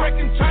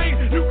 Breaking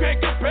chains, you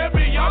can't compare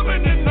me. I'm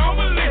an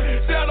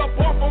anomaly. Set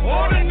apart from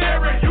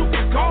ordinary. You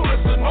can call us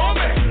an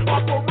army.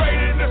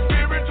 Operating the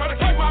spirit, trying to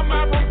keep my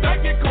mind from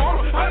thinking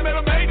corner. I made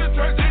a major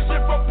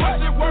transition from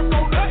pushing work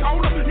on the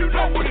corner. You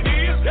know what it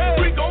is.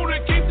 We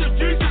gonna keep this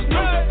Jesus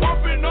music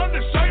pumping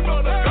under shame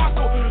of the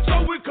gospel.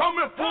 So we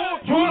coming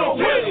full. You know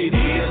what it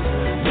is,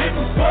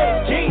 living for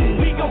the King.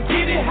 We gon'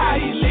 get it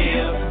how he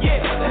live. Yeah,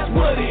 that's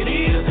what it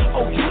is.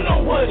 Oh, you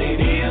know what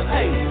it is.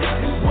 Hey,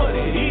 that's what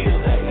it is.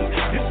 Hey,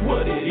 that's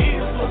what it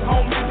is. Look,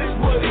 homie, that's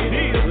what it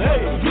is.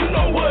 Hey, you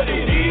know what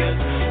it is,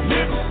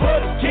 living for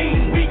the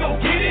King. We gon'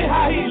 get it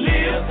how he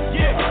live.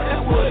 Yeah,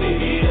 that's what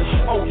it is.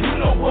 Oh, you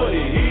know what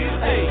it is.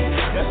 Hey,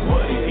 that's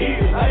what it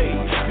is. Hey,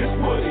 that's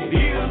what it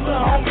is.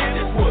 Look, homie,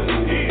 that's what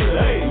it is.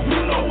 Hey, you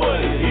know what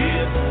it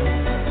is.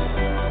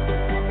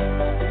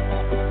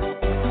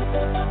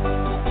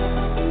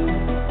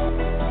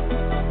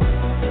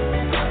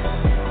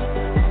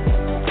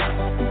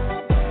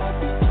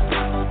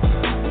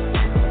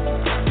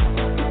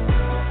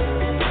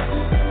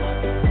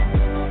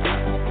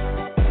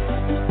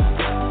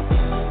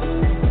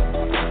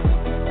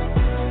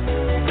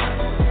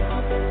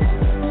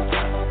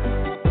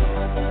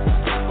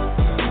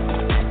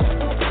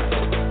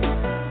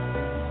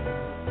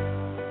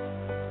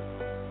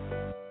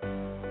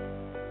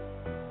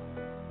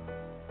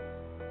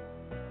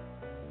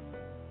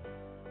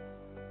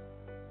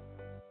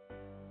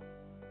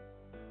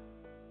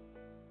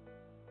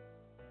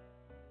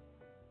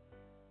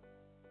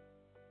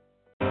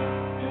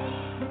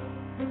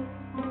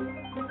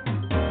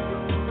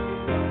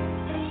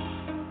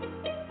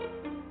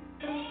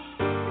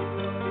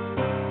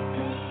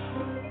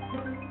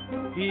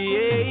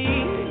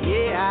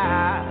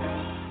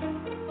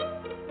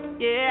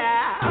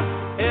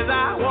 As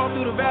I walk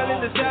through the valley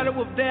of the shadow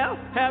of death,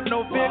 have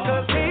no fear,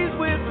 'cause he's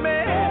with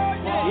me.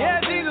 Yeah,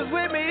 Jesus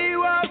with me, he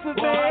walks with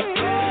me.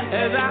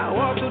 As I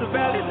walk through the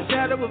valley of the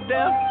shadow of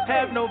death,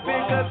 have no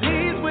fear, cause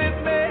he's with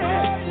me.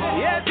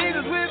 Yeah,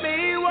 Jesus with me,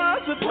 he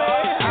walks with me.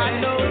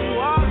 I know he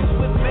walks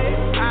with me.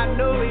 I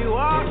know he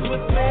walks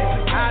with me.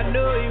 I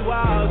know he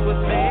walks with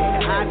me.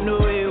 I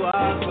know he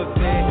walks with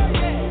me.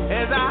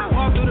 As I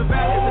walk through the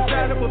valley of the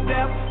shadow of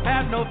death,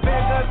 have no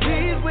fear, cause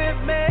he's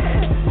with me.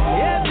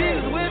 Yeah,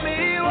 Jesus with me,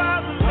 he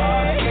walks with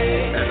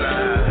me. As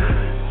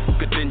I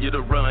continue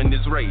to run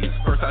this race,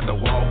 first I have to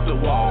walk the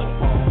walk.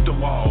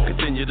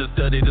 Continue to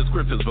study the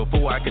scriptures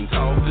before I can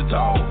talk the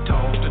talk.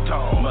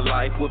 My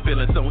life was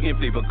feeling so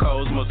empty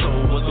because my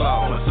soul was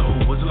lost.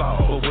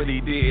 But what he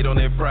did on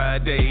that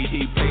Friday,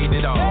 he paid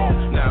it all.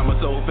 Now my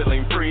soul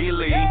feeling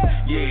freely.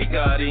 Yeah,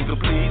 God ain't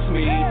completes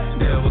me.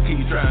 Devil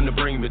keep trying to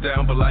bring me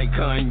down, but like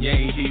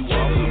Kanye, he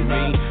walks with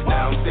me.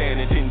 Now I'm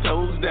standing 10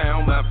 toes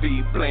down, my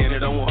feet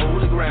planted on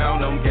holy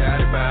ground. I'm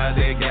guided by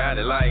that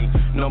guided light.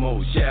 No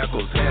more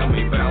shackles, held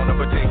me bound. I'm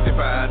protected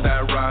by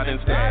that rod and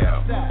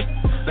staff.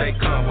 They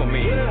come for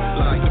me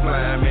like the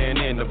blind man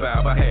in the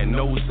Bible. I had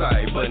no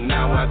sight, but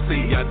now I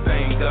see. I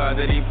thank God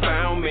that he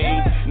found me.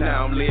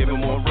 Now I'm living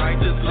more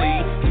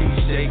righteously.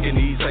 Keep shaking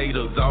these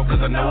haters off,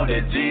 cause I know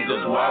that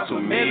Jesus walks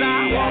with me. As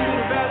I walk through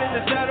the valley of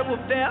the shadow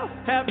of death,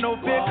 have no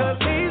fear, cause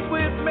he's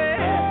with me.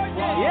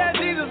 Yeah,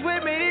 Jesus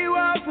with me, he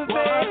walks with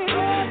me.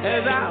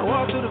 As I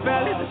walk through the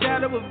valley of the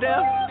shadow of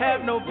death,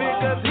 have no fear,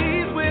 cause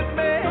he's with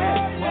me.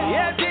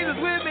 Yeah, Jesus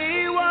with me,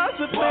 he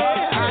walks with me.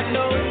 I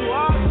know he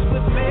walks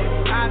with me.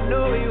 I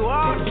know he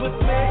walks with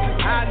me.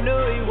 I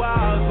know he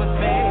walks with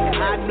me.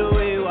 I know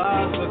he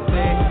walks with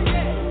me.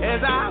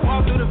 As I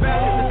walk through the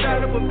valley of the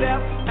shadow of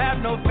death, have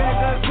no fear,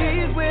 cause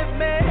he's with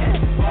me.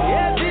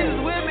 Yeah,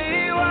 Jesus with me,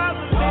 he walks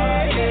with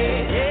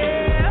me.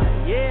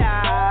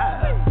 Yeah.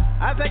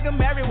 I take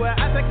him everywhere.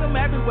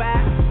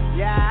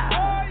 Yeah.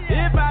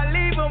 If I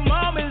leave him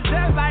home, it's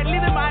just like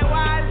leaving my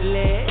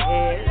wallet.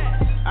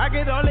 I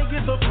can only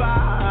get so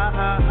far.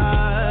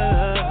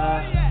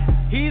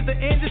 He's the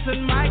engine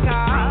in my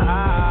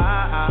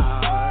car.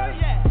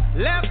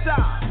 Left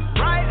arm,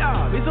 right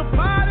arm, he's a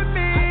part of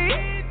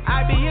me.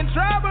 I'd be in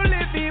trouble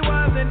if he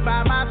wasn't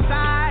by my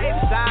side.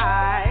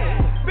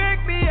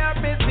 Pick me up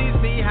and teach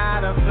me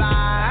how to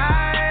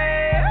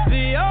fly.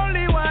 The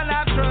only one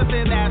I trust,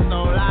 and that's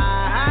no lie.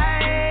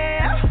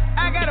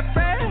 I got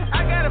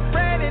a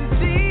friend in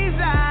Jesus.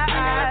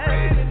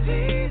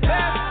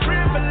 Best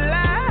friend for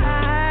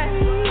life.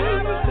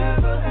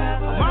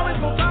 I'm always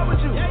gonna talk with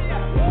you.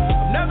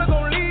 I'm never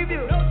gonna leave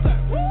you.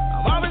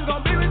 I'm always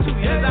gonna be with you.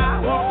 As I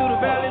walk through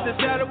the valley of the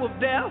shadow of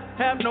death,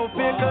 have no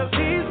fear, cause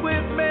he's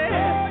with me.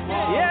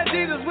 Yeah,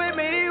 Jesus with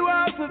me, he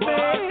walks with me.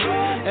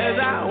 As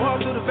I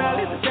walk through the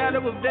valley of the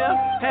shadow of death,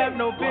 have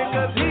no fear,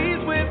 cause he's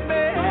with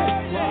me.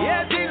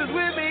 Yeah, Jesus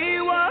with me, he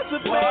walks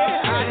with me.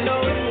 I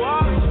know he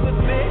walks with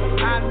me.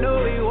 I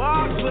know he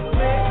walks with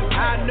me.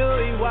 I know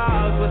he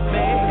walks with me.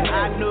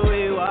 I know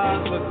he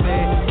walks with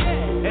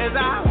me. As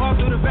I walk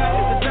through the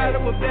valley of the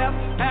shadow of death,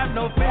 have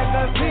no fear,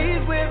 cause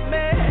he's with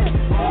me.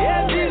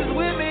 Yeah, Jesus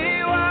with me,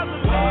 he walks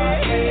with me.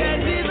 Yeah,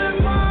 Jesus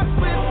walks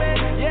with me.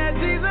 Yeah,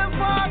 Jesus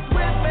walks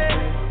with me.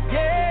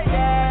 Yeah,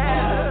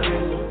 yeah.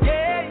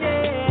 Yeah,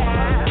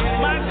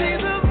 yeah. My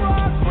Jesus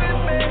walks with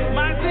me.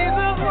 My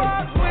Jesus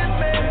walks with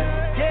me.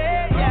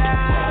 Yeah,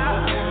 yeah.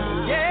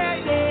 Yeah,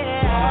 yeah.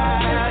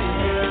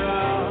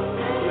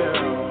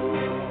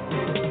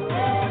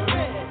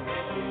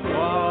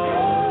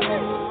 Whoa.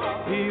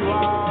 He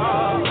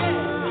walks.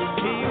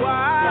 He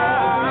walks.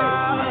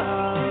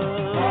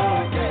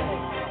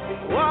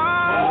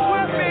 Walks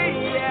with me.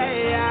 Yeah,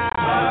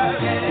 yeah.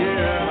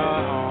 Yeah.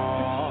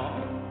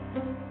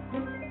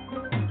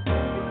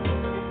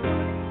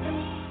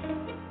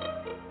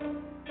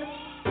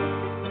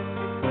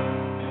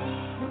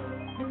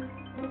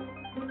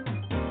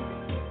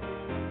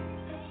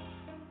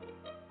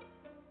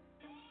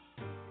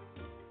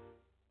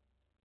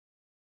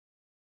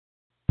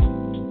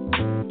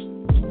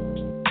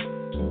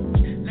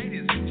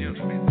 Ladies and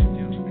gentlemen,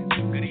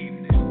 good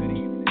evening.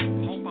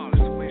 Hope all is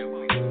well.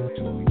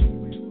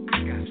 I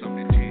got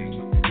something to tell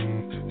you.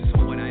 So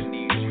what I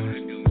need you to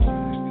do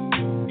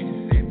is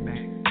sit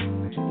back,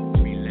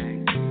 relax,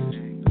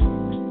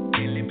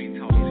 and let me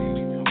talk to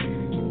you.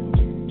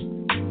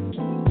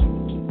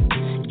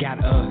 Got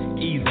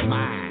ease of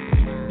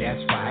mind.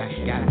 That's right.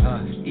 Got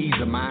ease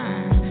of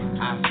mind.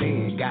 I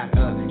said got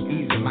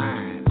ease of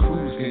mind.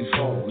 Cruise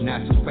control, not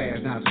too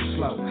fast, not too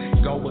slow.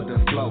 Go with the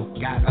flow.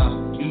 Got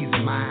ease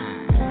of mind.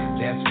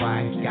 That's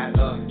right. Got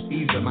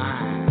ease of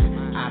mind.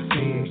 I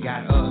said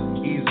got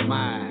ease of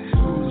mind.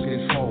 Cruise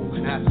control,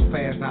 not too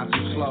fast, not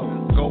too slow.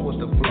 Go with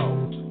the flow.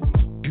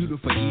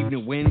 Beautiful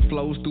evening, wind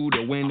flows through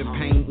the window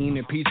pane.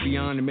 at peace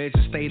beyond the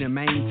measure, stay to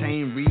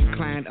maintain,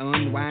 recline,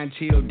 unwind,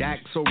 chill, dack,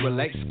 so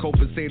relax,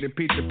 compensated,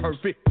 picture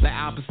perfect, like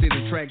opposite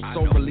attract,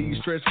 so relieve,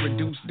 stress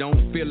reduce,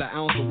 don't feel an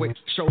ounce of weight,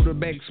 shoulder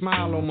back,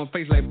 smile on my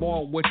face like,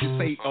 boy, what you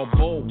say,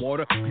 above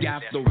water,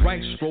 got the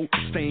right stroke,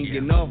 staying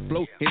in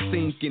flow, and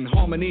sink in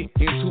harmony,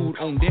 into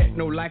on that,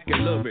 no like I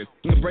love it,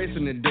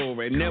 embracing the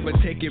door, and never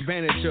take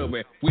advantage of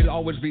it, we'll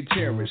always be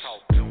cherished.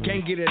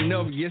 Can't get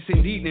enough, yes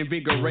indeed,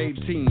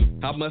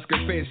 invigorating. I must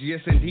confess, yes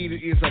indeed,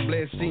 it is a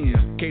blessing.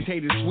 Can't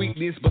take the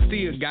sweetness, but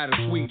still got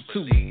a sweet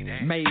tooth.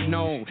 Made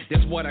known,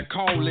 that's what I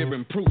call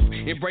living proof.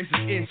 Embraces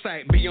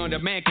insight beyond the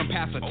man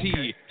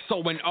capacity.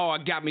 So in awe,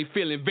 got me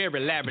feeling very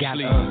lavishly. Got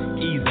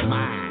ease of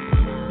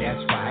mind, that's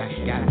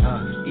right.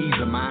 Got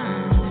ease of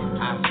mind.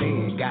 I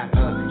said, got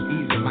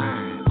ease of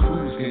mind.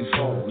 Cruise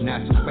control, not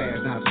too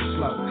fast, not too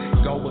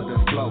slow. Go with the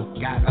flow,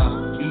 got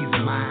ease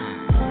of mind.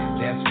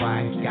 That's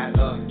right, got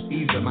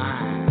ease of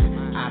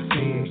mind. I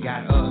said,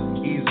 got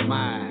ease of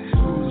mind.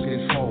 Cruise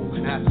control,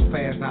 not too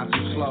fast, not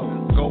too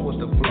slow. Go with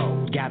the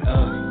flow, got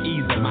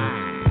ease of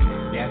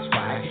mind. That's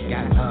right,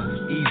 got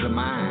ease of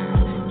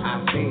mind.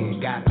 I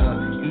said, got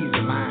ease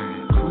of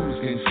mind. Cruise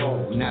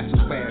control, not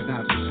too fast,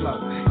 not too slow.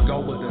 Go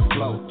with the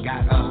flow,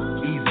 got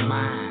ease of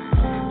mind.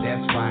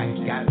 That's right,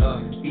 got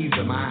ease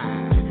of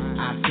mind.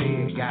 I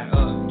said, got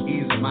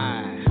ease of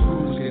mind.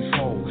 Cruise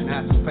control,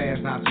 not too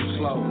fast, not too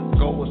slow.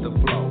 Go with the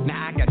flow.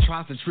 Now I got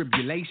trials and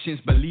tribulations,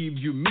 believe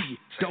you me.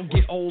 Don't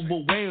get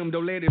overwhelmed,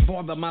 don't let it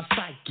bother my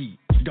psyche.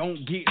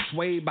 Don't get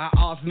swayed by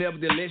odds,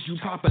 nevertheless, you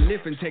proper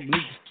living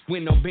techniques.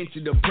 When no bench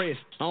to depressed,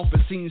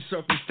 unforeseen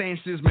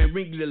circumstances may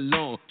ring it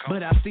along.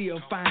 But I still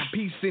find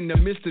peace in the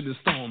midst of the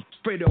storm.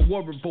 Pray to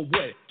worry for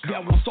what?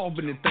 God will solve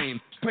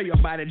anything. Pray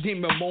about a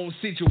demon, my own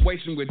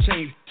situation will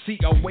change. See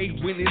a way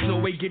when there's no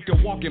way, get to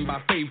walking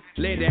by faith.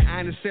 Let it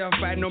honor self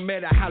out no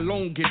matter how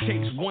long it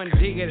takes. One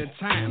day at a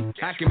time,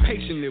 I can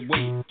patiently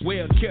wait.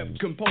 Well kept,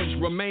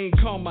 composed, remain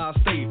calm, I'll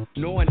stay.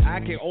 Knowing I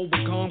can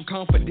overcome,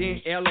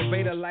 confident,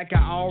 elevator like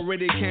I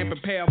already can.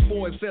 Prepare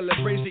for a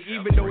celebration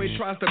even though it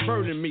tries to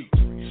burden me.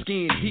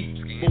 Skin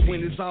deep, but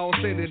when it's all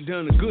said and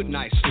done, a good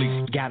night's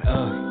sleep. Got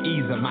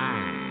ease of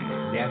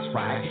mind, that's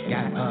right.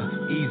 Got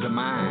ease of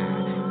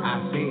mind. I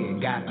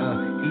said, got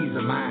ease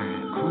of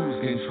mind.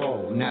 Cruise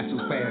control, not too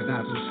fast,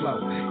 not too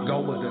slow. Go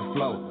with the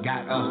flow,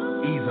 got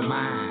ease of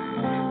mind.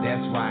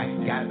 That's right,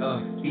 got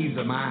ease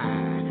of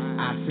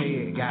mind. I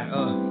said, got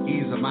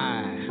ease of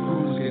mind.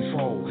 Cruise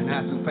control,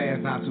 not too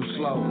fast, not too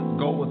slow.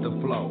 Go with the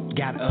flow,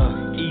 got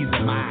ease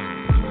of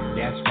mind.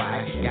 That's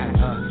right, got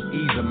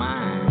ease of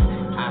mind.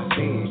 I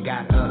said,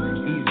 got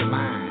ease of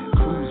mind.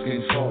 Cruise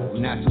control,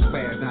 not too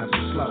fast, not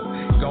too slow.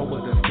 Go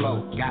with the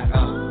flow, got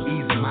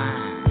ease of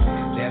mind.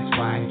 That's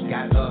right,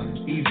 got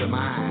ease of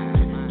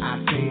mind. I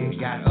said,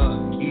 got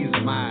ease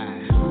of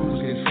mind.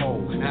 Cruise control,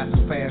 not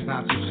too fast,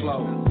 not too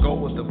slow. Go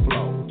with the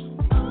flow.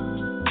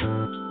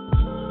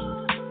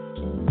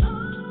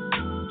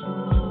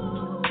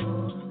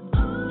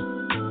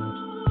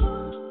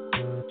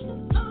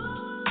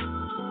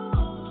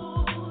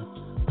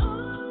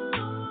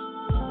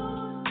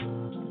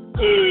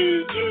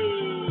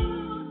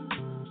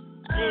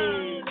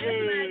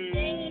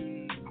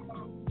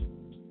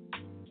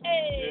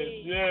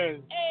 Yes.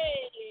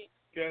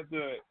 Got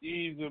the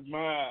ease of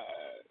mind.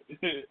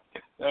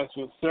 That's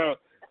what's up.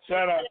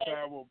 Shout out to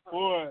our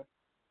boy,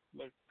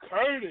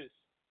 Curtis.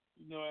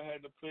 You know I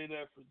had to play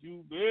that for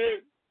you,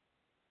 big.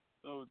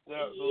 No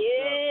doubt, no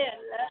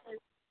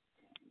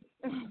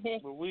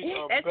doubt. But we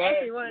are That's back,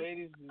 everyone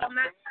ladies and on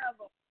my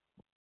album.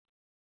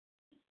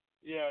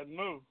 Yeah, I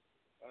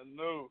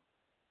know.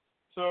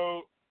 So,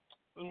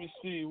 let me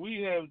see.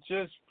 We have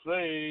just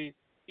played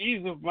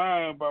Ease of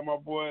Mind by our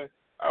boy,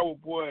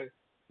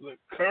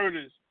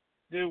 Curtis.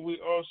 Then we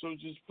also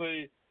just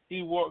played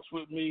He Walks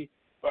With Me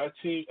by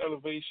Team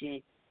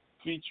Elevation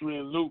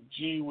featuring Luke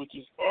G, which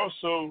is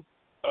also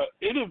an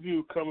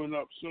interview coming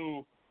up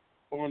soon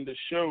on the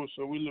show.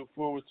 So we look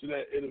forward to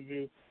that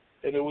interview.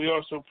 And then we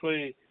also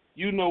played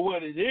You Know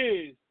What It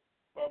Is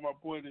by my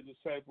boy, The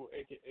Disciple,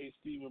 a.k.a.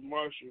 Stephen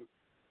Marshall.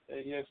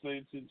 And yes,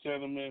 ladies and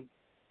gentlemen,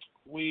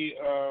 we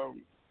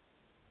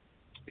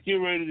get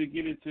ready to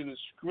get into the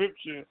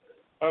scripture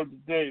of the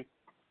day.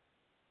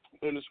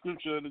 And the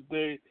scripture of the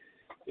day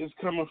is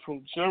coming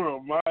from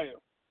Jeremiah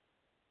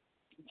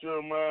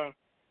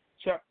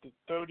chapter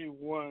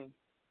 31,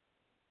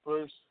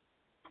 verse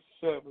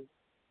 7.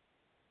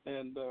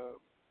 And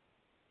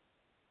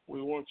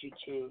we want you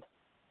to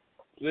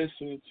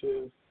listen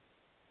to,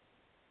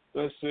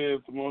 thus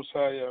saith the Most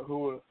High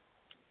Yahuwah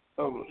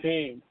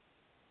Elohim.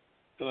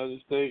 And I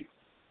just thank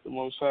the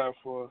Most High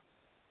for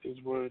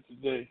his word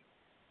today.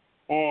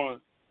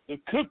 On the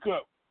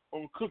Cook-Up,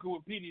 on Cooking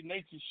with Petey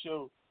Nature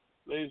show,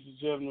 ladies and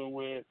gentlemen,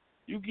 where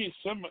you get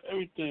some of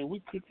everything. We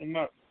cooking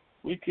up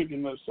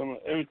some of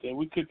everything.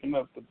 We cooking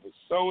up the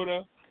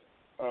soda.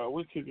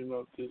 We cooking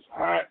up this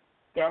hot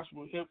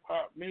gospel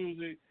hip-hop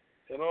music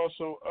and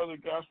also other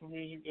gospel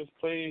music that's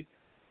played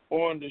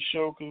on the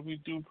show, because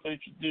we do play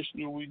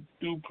traditional, we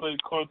do play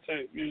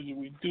contact music,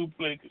 we do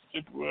play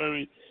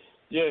contemporary.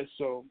 Yeah,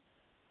 so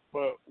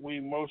but we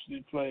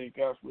mostly play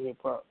gospel hip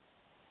hop.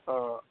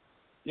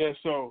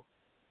 So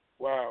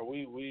wow,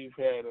 we've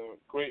had a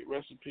great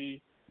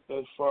recipe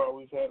thus far.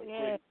 We've had a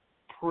great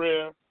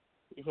prayer.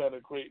 We've had a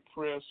great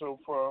prayer so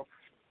far,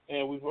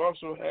 and we've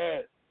also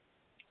had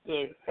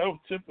the health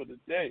tip of the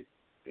day,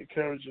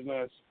 encouraging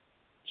us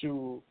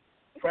to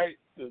fight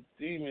the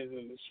demons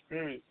and the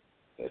spirits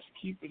that's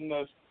keeping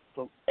us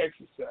from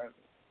exercising.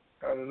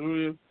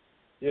 Hallelujah.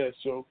 Yeah,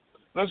 so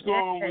let's go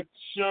on with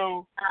the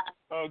show.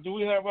 Do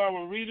we have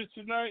our reader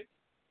tonight?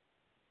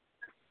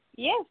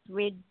 Yes,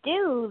 we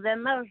do. The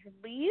most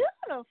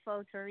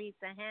beautiful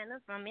Teresa Hannah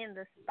from In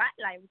the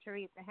Spotlight with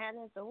Teresa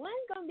Hannah is the one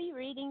going to be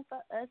reading for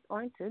us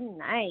on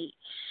tonight.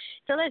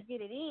 So let's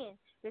get it in.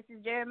 This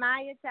is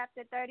Jeremiah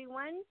chapter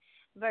 31,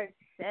 verse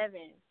 7.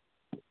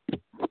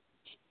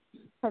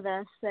 For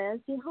thus says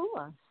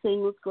Yahuwah,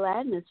 sing with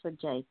gladness for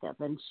Jacob,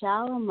 and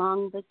shout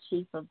among the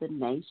chief of the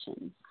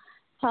nations.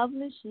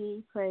 Publish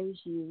ye, praise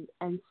ye,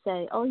 and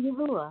say, O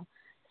Yahuwah,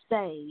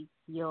 save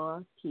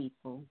your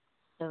people,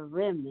 the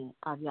remnant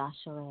of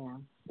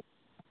Yasharal.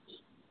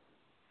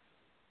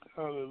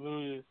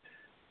 Hallelujah.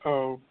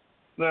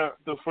 Now,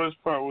 the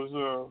first part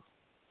was,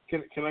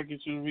 can I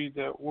get you to read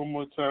that one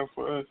more time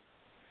for us?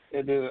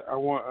 And then I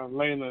want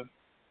Alana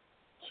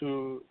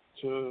to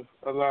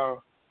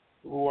allow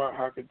Ruach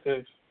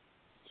HaKodesh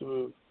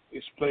to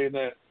explain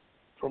that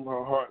from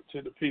her heart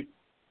to the people.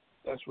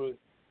 That's what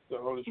the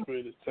Holy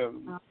Spirit is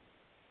telling me.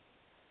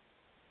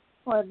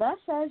 For thus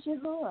says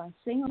Yahuwah,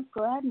 sing with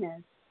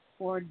gladness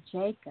for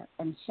Jacob,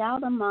 and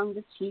shout among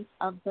the chief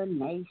of the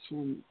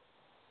nations.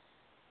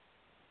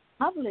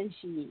 Publish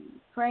ye,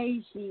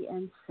 praise ye,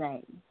 and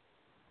say,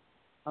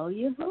 O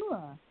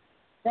Yahuwah,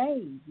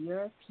 save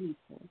your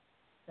people,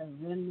 the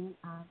remnant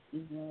of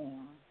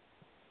Israel.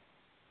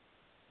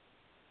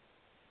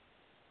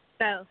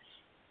 So,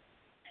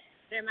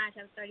 Jeremiah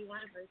chapter 31,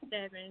 verse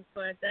 7,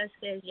 for thus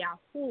says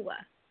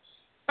Yahuwah.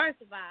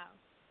 First of all,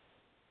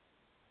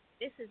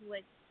 this is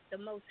what the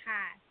Most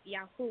High,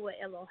 Yahuwah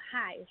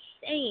Elohai, is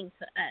saying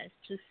to us,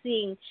 to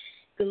sing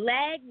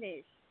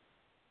gladness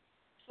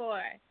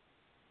for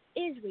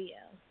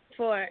Israel,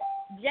 for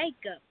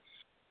Jacob,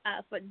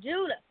 for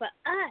Judah, for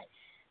us,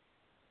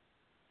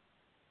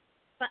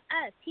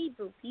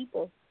 Hebrew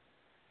people.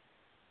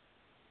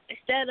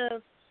 Instead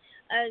of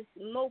us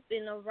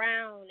moping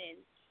around and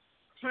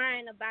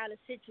crying about a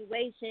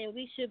situation,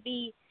 we should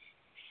be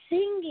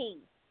singing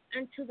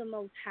unto the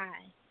Most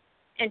High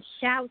and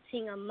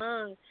shouting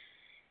among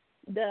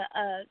the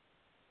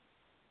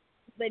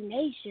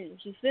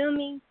nations, you feel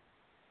me?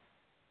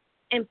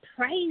 And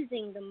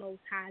praising the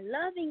Most High,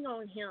 loving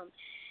on Him,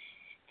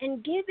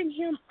 and giving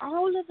Him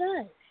all of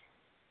us.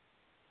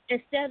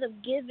 Instead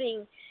of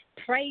giving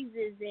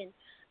praises and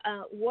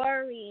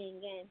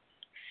worrying and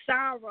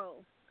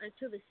sorrow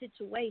unto the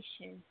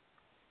situation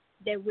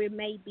that we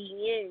may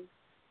be in.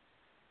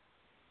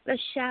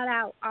 Let's shout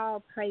out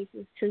all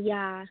praises to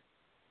Yah.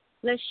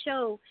 Let's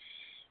show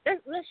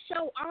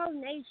all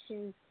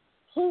nations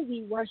who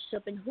we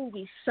worship and who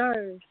we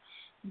serve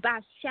by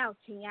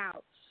shouting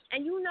out.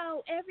 And you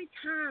know, every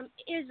time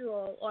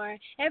Israel or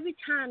every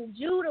time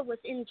Judah was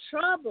in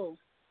trouble,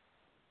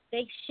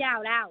 they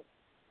shout out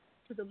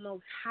to the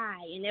Most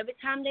High. And every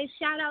time they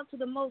shout out to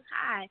the Most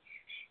High,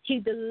 He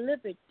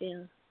delivered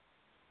them.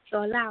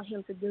 So allow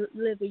Him to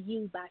deliver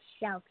you by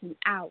shouting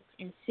out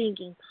and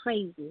singing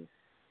praises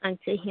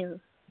unto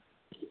Him.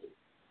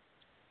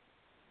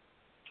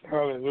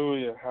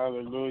 Hallelujah,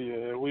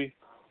 hallelujah. And we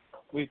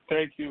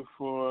thank you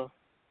for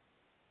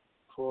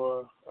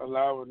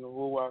allowing the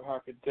Ruach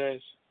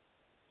HaKodesh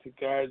to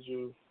guide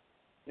you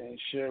and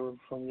sharing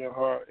from your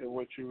heart and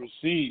what you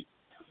received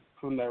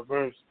from that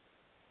verse.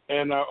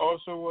 And I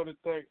also want to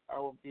thank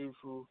our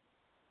beautiful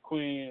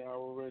queen,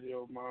 our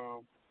radio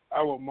mom,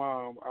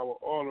 our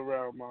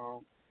all-around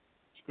mom,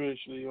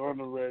 spiritually on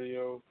the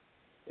radio,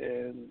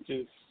 and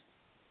just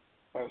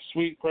a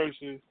sweet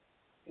person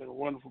and a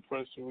wonderful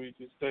person. We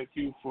just thank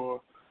you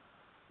for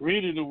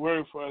reading the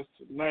word for us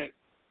tonight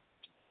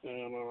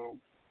and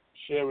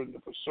sharing the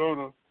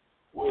persona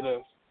with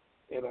us.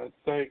 And I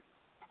thank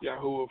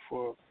Yahuwah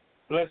for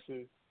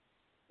blessing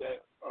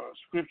that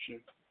scripture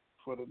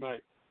for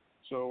tonight.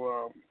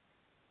 So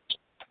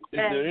is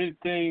there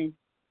anything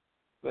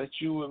that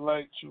you would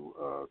like to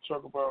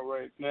talk about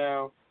right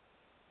now?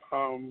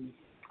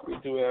 We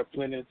do have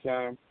plenty of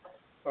time.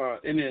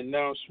 Any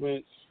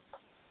announcements?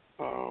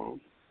 I'm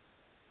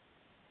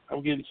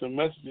getting some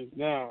messages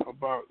now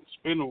about the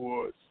Spin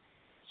Awards.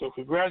 So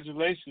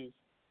congratulations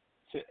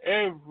to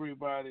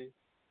everybody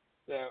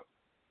that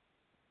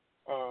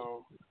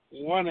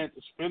won at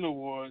the Spin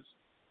Awards,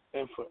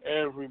 and for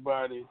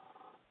everybody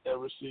that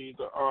received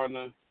the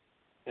honor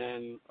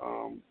and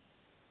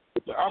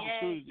the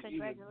opportunity to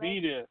even be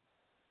there.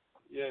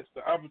 Yes,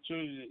 the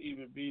opportunity to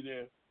even be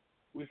there.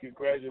 We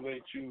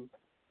congratulate you.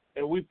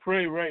 And we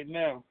pray right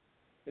now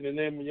in the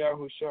name of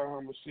Yahushua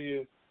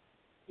HaMashiach,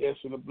 yes,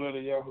 in the blood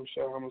of Yahushua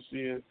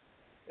HaMashiach,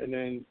 and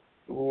then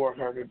the Ruach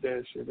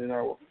HaKodesh, and then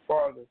our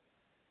Father,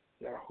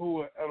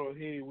 Yahuwah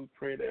Elohim, we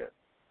pray that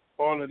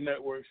all the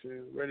networks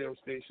and radio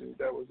stations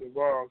that was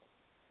involved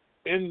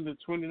in the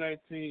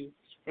 2019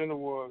 Spin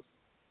Awards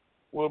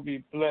will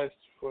be blessed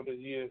for the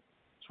year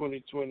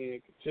 2020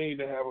 and continue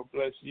to have a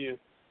blessed year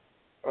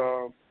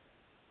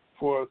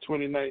for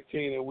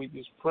 2019. And we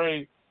just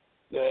pray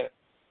that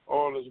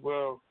all is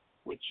well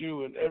with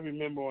you and every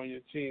member on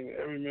your team,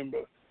 every member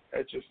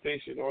at your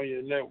station, on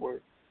your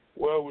network,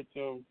 well with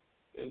them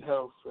in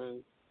health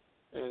and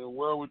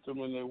well with them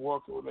in their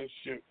walking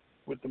relationship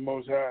with the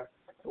Most High.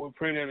 And we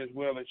pray that as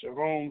well at your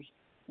homes,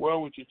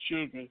 well with your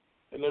children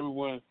and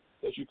everyone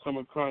that you come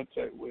in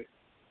contact with.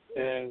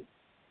 And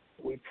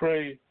we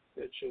pray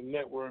that your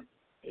network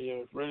and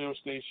your radio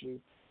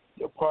station,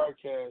 your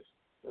podcast,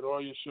 that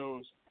all your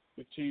shows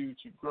continue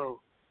to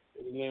grow.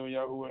 In the name of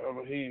Yahuwah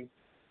Elohim.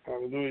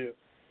 Hallelujah.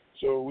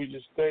 So we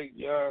just thank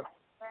Yah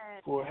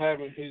for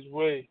having his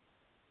way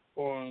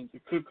on the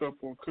cook-up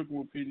on Cooking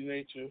with Petey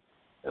Nature.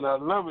 And I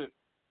love it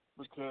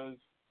because,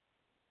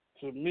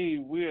 to me,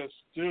 we are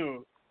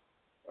still,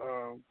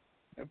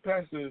 and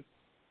Pastor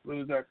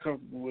really not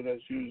comfortable with us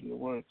using the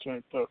word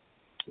turned up.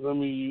 Let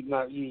me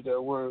not use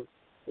that word,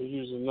 but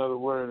use another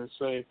word and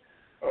say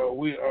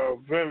we are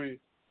very,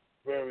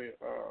 very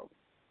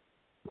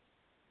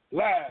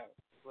live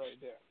right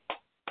now.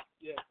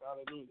 Yes,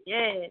 hallelujah.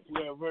 Yes.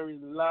 We are very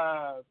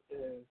live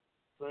and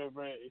very,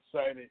 very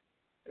excited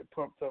and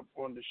pumped up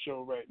on the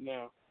show right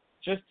now.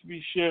 Just to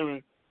be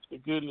sharing the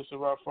goodness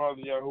of our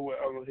Father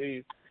Yahuwah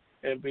Elohim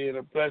and being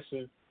a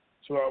blessing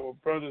to our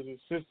brothers and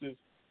sisters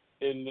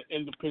in the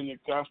independent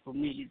gospel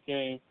music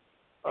game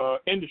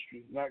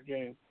industry, not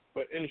game,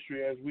 but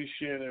industry, as we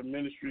share their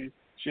ministry,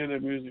 share their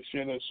music,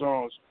 share their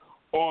songs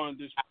on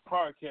this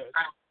podcast.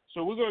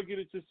 So we're gonna get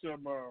into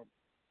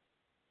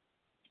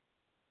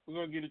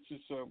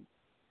some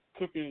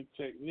cooking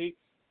techniques,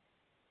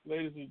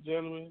 ladies and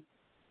gentlemen.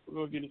 We're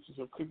gonna get into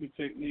some cooking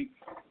techniques.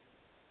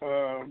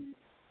 Let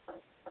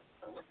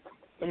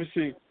me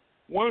see.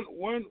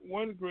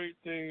 One great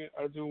thing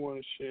I do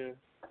want to share,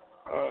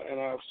 and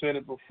I've said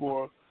it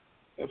before,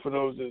 and for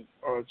those that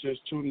are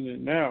just tuning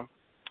in now,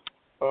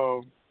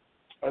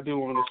 I do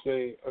want to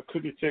say a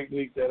cooking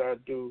technique that I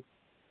do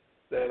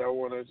that I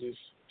want to just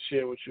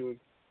share with you and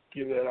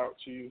give that out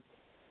to you.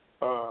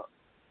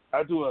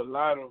 I do a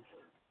lot of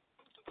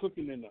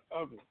cooking in the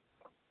oven,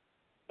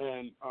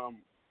 and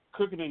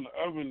cooking in the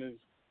oven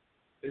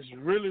is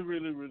really,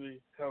 really,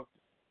 really healthy.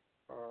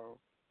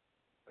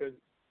 Because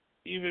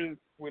even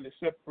when it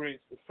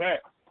separates the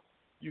fat,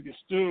 you can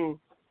still,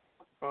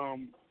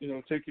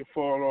 take your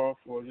foil off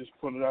or just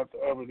pull it out the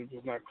oven if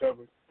it's not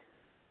covered,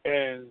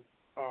 and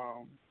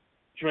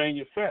drain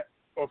your fat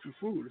off your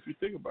food if you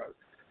think about it.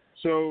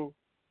 So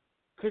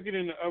cooking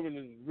in the oven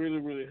is really,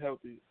 really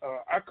healthy.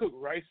 I cook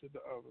rice in the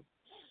oven.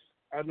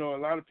 I know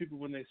a lot of people,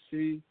 when they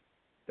see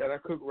that I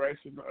cook rice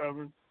in the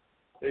oven,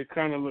 they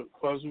kind of look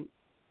puzzled.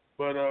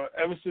 But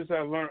ever since I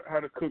learned how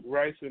to cook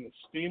rice in a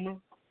steamer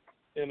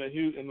in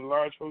a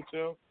large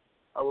hotel,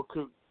 I would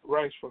cook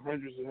rice for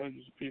hundreds and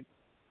hundreds of people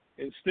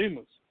in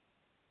steamers.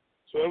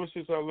 So ever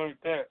since I learned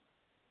that,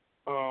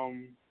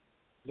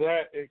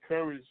 that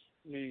encouraged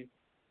me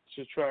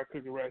to try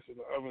cooking rice in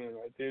the oven, and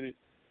I did it.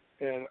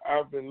 And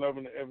I've been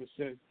loving it ever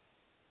since.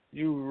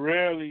 You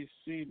rarely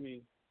see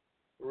me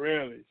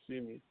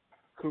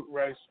cook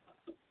rice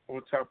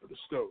on top of the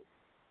stove,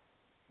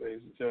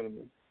 ladies and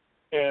gentlemen.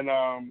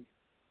 And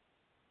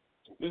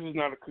this is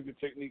not a cooking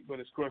technique, but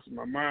it's crossing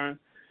my mind.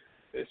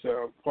 It's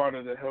a part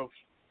of the health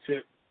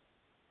tip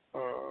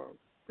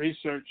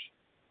research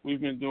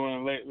we've been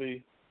doing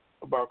lately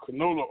about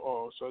canola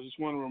oil. So I just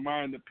want to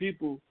remind the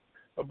people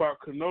about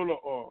canola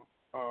oil.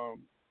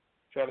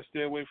 Try to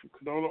stay away from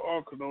canola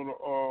oil. Canola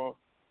oil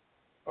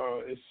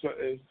is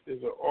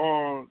an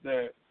oil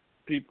that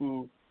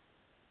people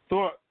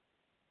thought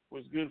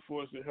was good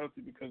for us and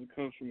healthy because it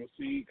comes from a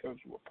seed, comes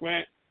from a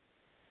plant,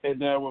 and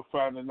now we're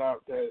finding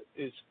out that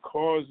it's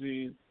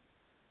causing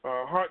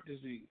heart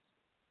disease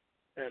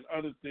and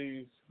other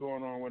things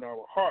going on with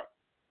our heart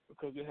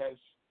because it has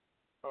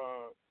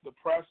the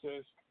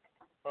process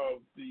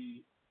of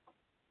the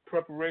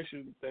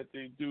preparation that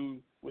they do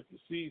with the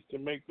seeds to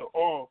make the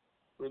oil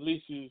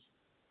releases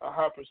a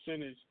high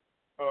percentage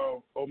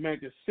of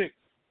omega-6,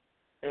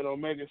 and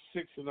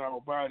omega-6 in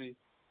our body,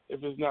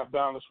 if it's not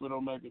balanced with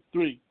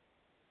omega-3,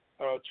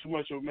 too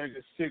much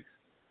omega-6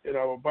 in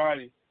our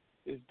body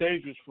is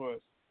dangerous for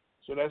us.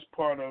 So that's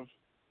part of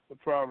the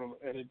problem,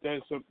 and it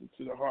does something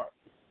to the heart.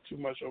 Too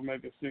much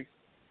omega-6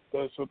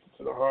 does something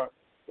to the heart,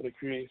 and it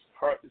creates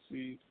heart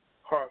disease,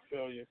 heart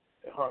failure,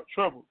 and heart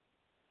trouble.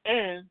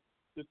 And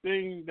the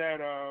thing that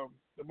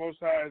the Most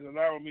High is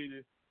allowing me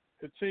to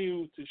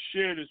continue to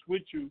share this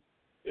with you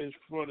is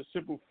for the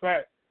simple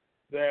fact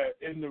that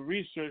in the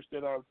research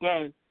that I've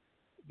done,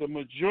 the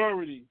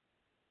majority,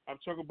 I'm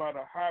talking about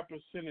a high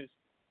percentage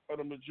of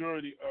the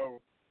majority of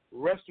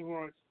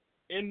restaurants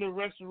in the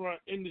restaurant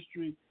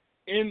industry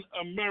in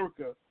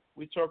America,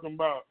 we're talking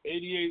about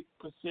 88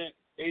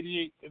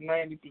 to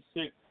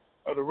 90%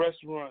 of the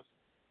restaurants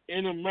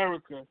in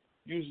America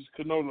uses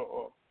canola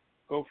oil.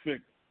 Go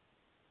figure.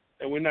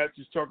 And we're not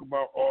just talking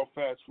about all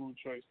fast food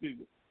joints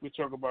either. we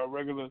talk about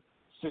regular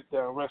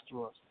sit-down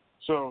restaurants.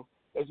 So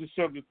that's just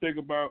something to think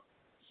about.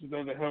 This is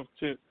another health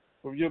tip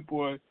from your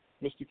boy,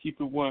 Mr.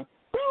 Keep It One.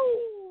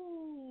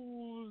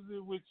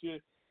 With you,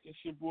 it's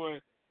your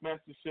boy,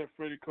 Master Chef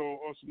Freddie Cole,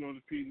 also known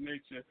as Petey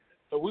Nature.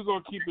 So we're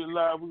going to keep it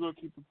live. We're going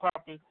to keep it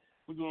popping.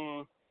 We're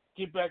going to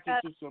get back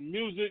into some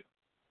music.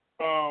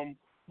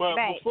 But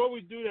before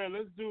we do that,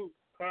 let's do,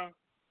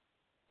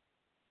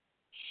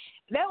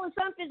 There was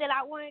something that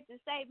I wanted to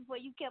say before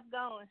you kept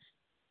going.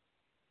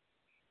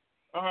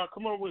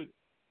 Come on with it.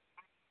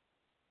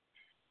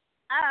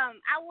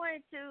 I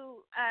wanted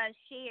to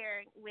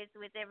share with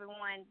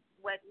everyone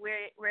what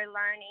we're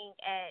learning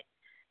at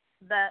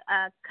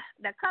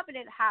the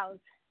Covenant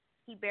House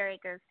Hebrew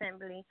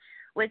Assembly,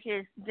 which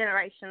is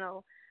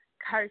generational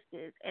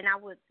curses. And I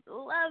would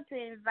love to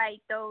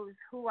invite those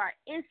who are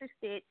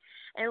interested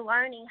in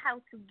learning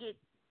how to get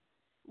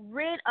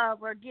rid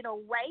of or get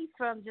away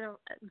from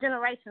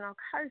generational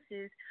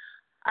curses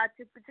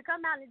to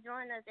come out and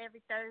join us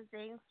every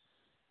Thursday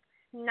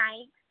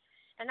night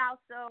and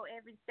also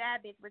every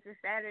Sabbath, which is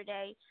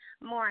Saturday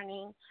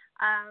morning.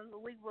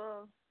 We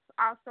will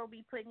also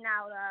be putting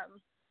out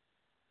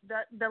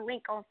the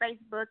link on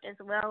Facebook as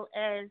well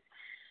as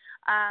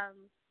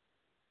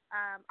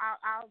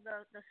all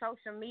the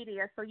social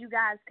media, so you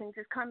guys can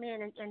just come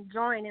in and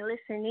join and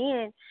listen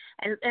in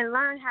and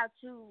learn how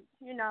to,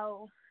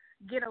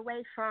 get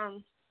away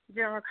from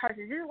general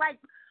curses. This is like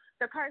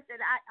the curse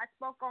that I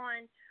spoke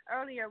on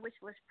earlier, which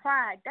was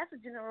pride. That's a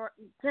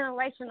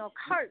generational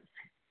curse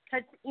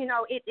because,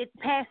 it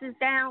passes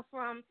down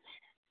from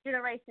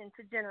generation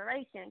to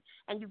generation,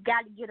 and you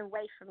got to get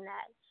away from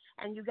that.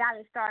 And you got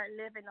to start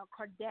living a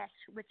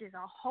Kodesh, which is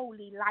a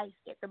holy life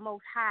that the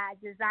Most High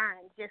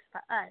designed just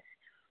for us.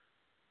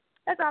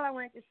 That's all I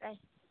wanted to say.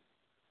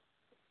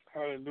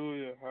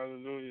 Hallelujah,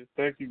 hallelujah.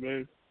 Thank you,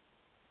 babe.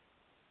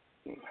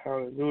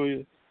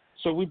 Hallelujah.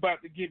 So we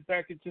about to get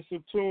back into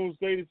some tunes,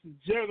 ladies and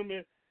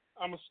gentlemen.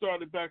 I'm going to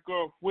start it back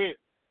off with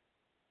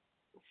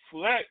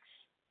Flex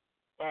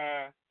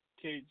by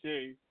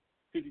KJ,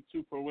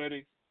 52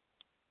 Poetics.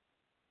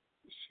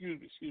 Excuse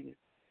me.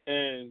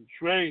 And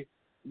Dre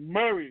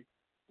Murray.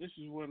 This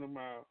is one of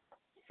my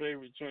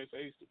favorite joints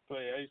I used to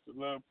play. I used to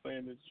love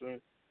playing this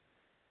joint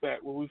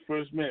back when we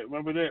first met.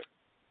 Remember that?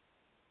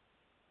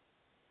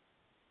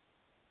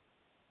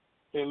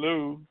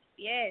 Hello?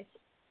 Yes,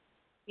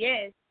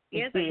 I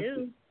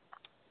do.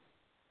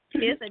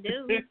 Yes, I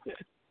do.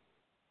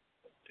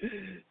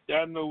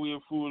 Y'all know we a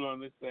fool on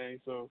this thing,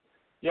 so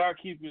y'all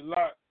keep it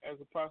locked, as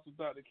Apostle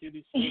Dr.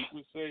 Kitty Smith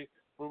would say,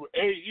 from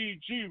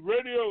AEG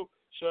Radio.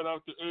 Shout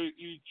out to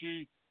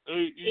AEG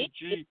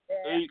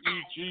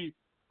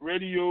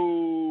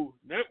Radio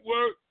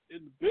Network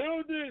in the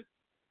building.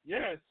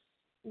 Yes.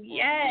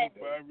 Yes.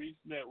 By Reach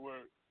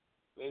Network.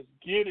 Let's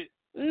get it.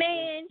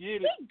 Man, we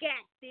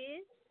got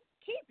this.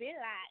 Keep it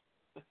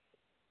locked.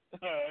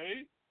 All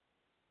right.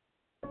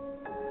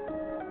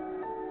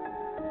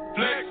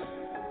 Flex.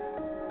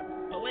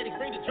 Oh, wait,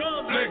 bring the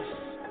drums. Flex.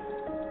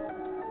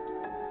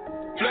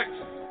 Flex.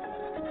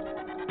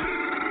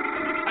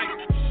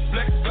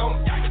 Flex on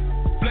it.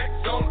 Flex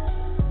on it.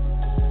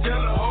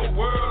 Tell the whole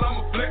world I'm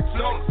a flex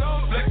on it.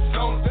 Flex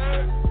on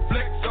it.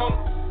 Flex on it.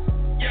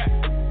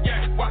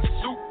 Yeah. Watch the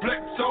suit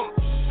flex on it.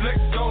 Flex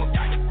on it.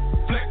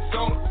 Flex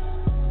on it.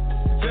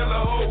 Tell the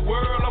whole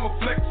world I'm a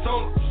flex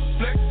on it.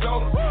 Flex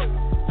on it.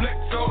 Flex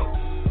on it.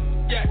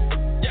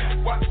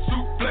 Yeah. Watch the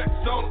suit flex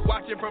on it.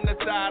 Watching from the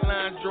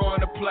sidelines,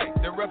 drawing a play.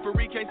 The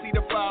referee can't see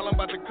the foul, I'm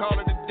about to call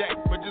it a day.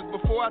 But just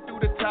before I threw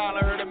the towel,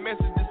 I heard a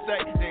message to say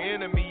the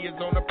enemy is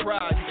on the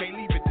prowl. You can't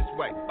leave it this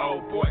way. Oh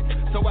boy.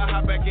 So I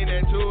hop back in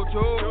that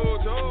tutu,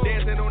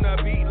 dancing on the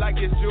beat like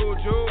it's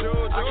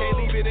juju. I can't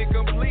leave it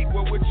incomplete.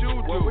 What would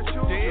you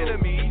do? The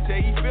enemy, he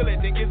say he feel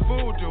it, think it's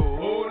voodoo.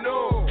 Oh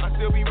no. I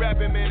still be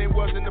rapping, man, it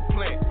wasn't the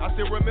plan. I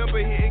still remember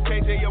hitting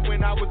KJ up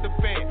when I was a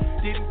fan.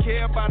 Didn't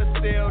care about a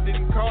sale,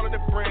 didn't call it a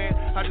brand.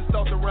 I just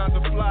thought the rounds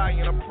would fly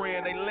and I'm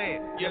praying they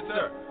land. Yes,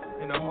 sir.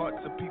 In the hearts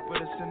of people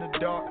that's in the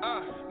dark,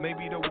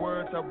 maybe the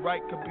words I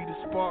write could be the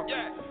spark.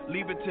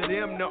 Leave it to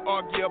them to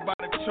argue about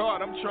a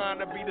chart. I'm trying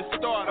to be the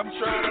start. I'm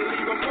trying to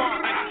leave a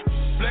mark.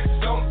 Flex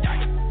on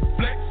it.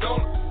 Flex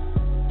on it.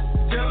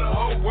 Tell the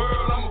whole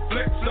world I'm a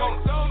flex on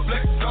it.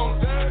 Flex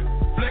on it.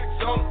 Flex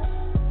on it.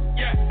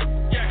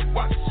 Yeah.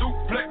 Watch the suit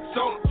flex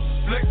on it.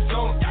 Flex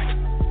on it.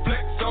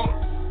 Flex on it.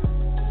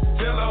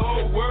 Tell the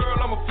whole world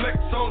I'm a flex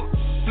on it.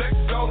 Flex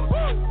on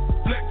it.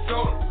 Flex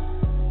on it.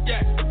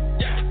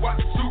 Yeah. Watch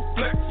the suit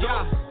flex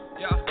on it.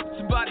 Yeah.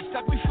 Somebody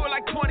stuck me for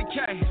like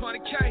 20K.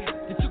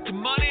 They took the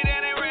money,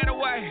 then they ran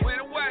away.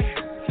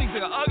 Things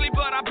are ugly,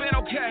 but I've been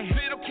okay.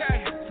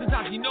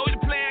 Sometimes you know the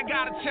plan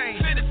gotta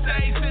change. Finna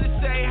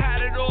say,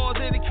 had it all,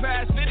 then it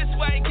crashed. Finna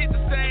sway, get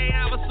the same,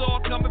 I was all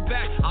coming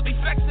back. I'll be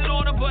flexing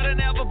on them, but I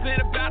never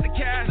been about the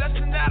cash.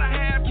 Lesson that I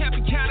have can't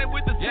be counted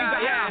with the things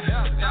I have.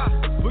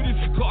 But if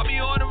you caught me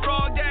on the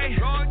wrong day,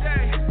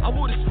 I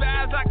would've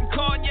spazzed like a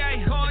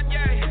Kanye.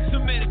 So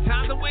many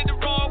times I went the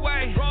wrong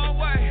way.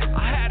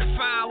 I had to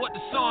find what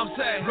the song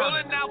say.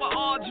 Rolling out with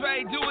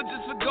Andre, doing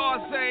just for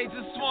God's sake.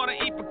 Just wanna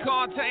eat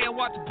Conte and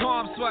watch the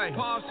palm sway.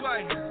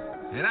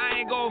 And I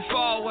ain't gon'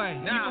 fall away.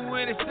 Even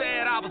when it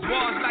said I was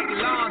washed like the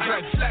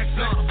laundry. Flex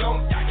on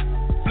it.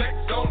 Flex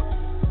on it.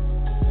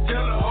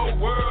 Tell the whole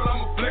world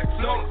I'ma flex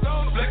on it.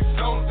 Flex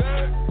on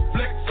it.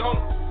 Flex on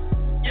it.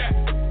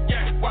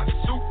 Yeah. Watch the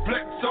suit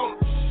flex on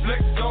it.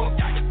 Flex on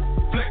it.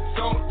 Flex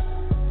on it.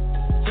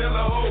 Tell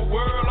the whole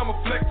world I'ma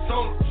flex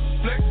on it.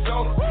 Flex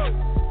on it.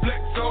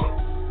 Flex on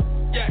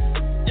it.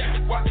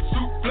 Yeah. Watch the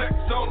suit flex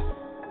on it.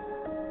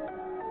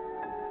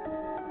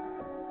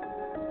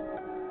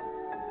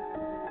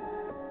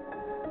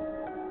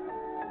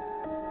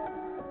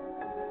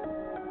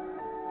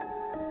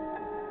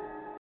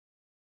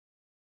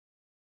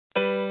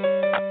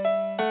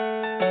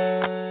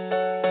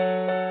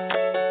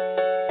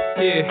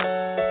 Yeah.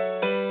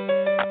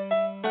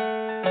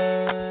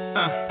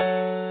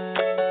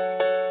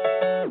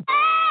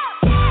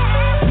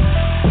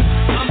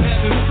 I'm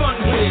having fun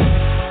with it.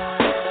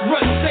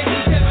 Run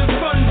Satan's having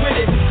fun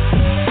with it.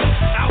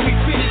 I'll be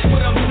finished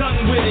when I'm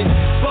done with it.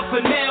 But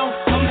for now,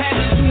 I'm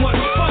having too much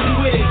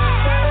fun with it.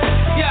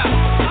 Yeah,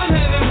 I'm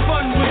having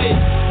fun with it.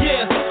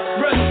 Yeah,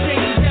 Run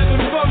Satan's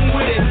having fun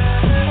with it.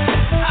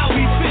 I'll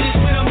be finished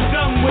when I'm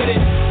done with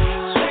it.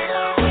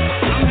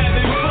 I'm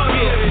having fun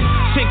with it.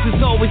 Shanks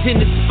is always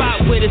in the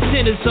spot where the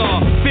sinners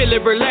are. Feel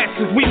it relaxed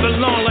cause we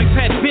belong like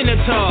Pat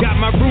Benatar. Got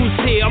my roots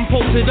here, I'm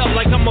posted up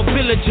like I'm a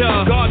villager.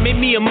 God made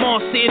me a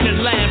monster in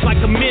the lab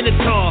like a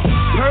minotaur.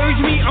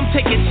 Purge me, I'm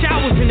taking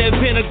showers in that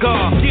vinegar.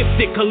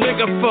 Gifted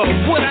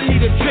calligrapher, what I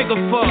need a trigger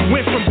for.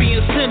 Went from being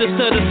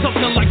sinister to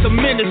something like a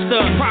minister.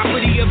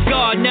 Property of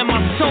God, now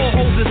my soul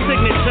holds a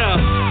signature.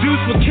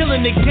 Dudes were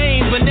killing the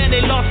game, but now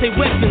they lost their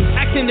weapons.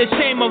 Acting the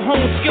shame of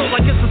home skill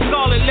like it's a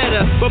scarlet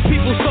letter. But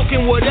people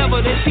soaking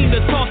whatever they seem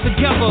to toss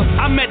together.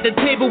 I'm at the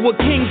table with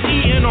kings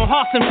eating on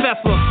horse and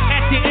pepper.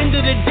 At the end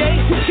of the day,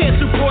 who cares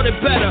who brought it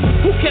better?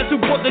 Who cares who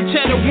brought the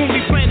cheddar when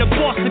we playing the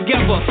boss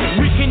together?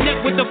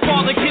 Reconnect with the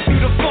Father, get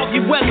through the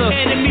foggy weather.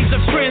 Enemies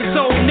are friends,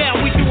 so now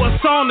we do a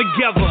song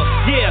together.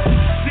 Yeah,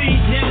 see,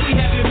 now we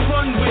having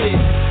fun with it.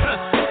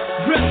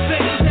 Dress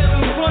Satan's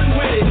having fun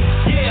with it.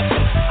 Yeah,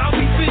 I'll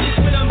be finished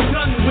when I'm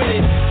done with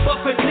it. But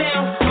for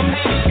now, I'm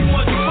having too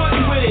much fun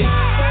with it.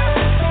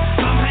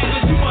 I'm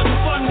having too much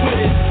fun with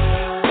it.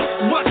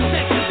 What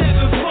Satan's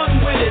having fun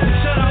with it.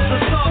 Shout out to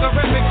Saga,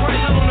 Reverend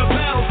Christ out on the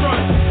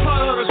battlefront.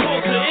 Part of the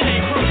culture, it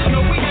ain't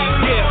personal, we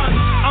having fun.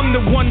 I'm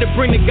the one to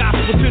bring the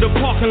gospel to the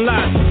parking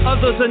lot.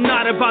 Others are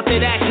not about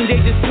that action, they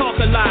just talk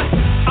a lot.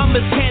 I'm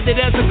as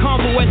candid as a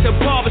combo at the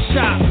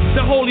barbershop.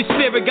 The Holy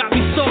Spirit got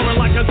me soaring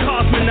like a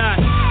cosmonaut.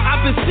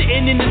 I've been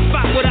sitting in the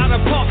spot without a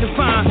parking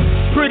fine.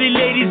 Pretty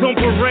ladies on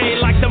parade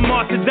like the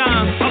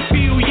Martyrdom. A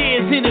few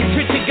years in the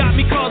trenches got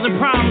me causing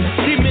problems.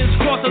 Demons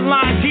cross the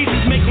line, Jesus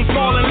make them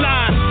fall in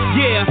line.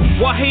 Yeah,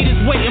 while haters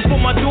waiting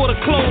for my door to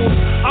close,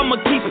 I'ma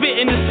keep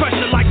spitting this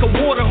pressure like a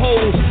water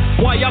hose.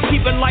 While y'all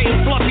keep it light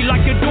and fluffy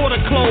like your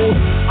daughter clothes,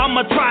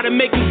 I'ma try to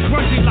make it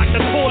crunchy like the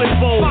toilet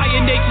bowl.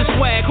 Fire Nature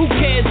swag, who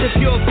cares if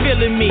you're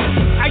feeling me?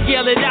 I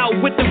yell it out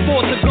with the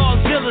force of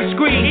Godzilla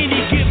scream.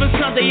 Any given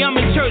Sunday I'm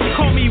in church,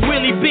 call me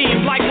Willie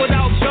Beam. Like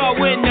without God,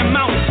 we're in the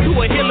mountains to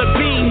a hill of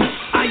beams.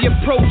 I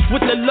approach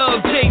with the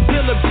love Jay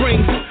Dilla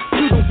brings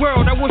to the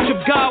world. I worship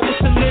God with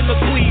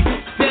soliloquy.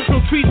 There's no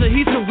treason,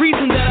 he's the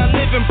reason that I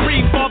live and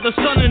breathe. Father,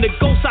 Son, and the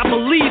Ghost, I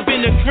believe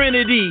in the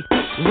Trinity.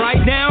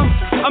 Right now,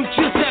 I'm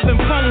just having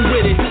fun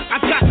with it. I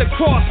got the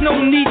cross, no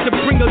need to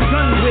bring a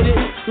gun with it.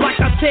 Like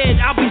I said,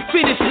 I'll be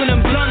finished when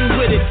I'm done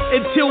with it.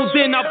 Until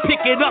then, I'll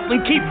pick it up and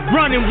keep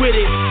running with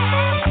it.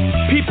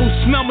 People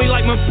smell me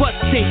like my butt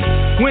stink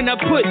when I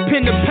put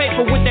pen to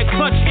paper with that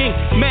clutch ink.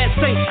 Mad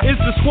Saint is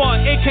the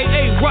squad,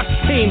 aka Rush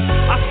Team.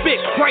 I spit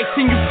Christ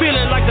and you feel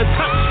it like a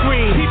touch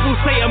screen. People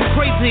say I'm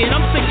crazy and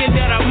I'm thinking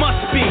that I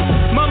must be.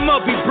 My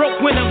mug be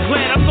broke when I'm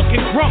glad I'm looking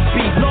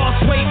grumpy.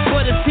 Lost weight,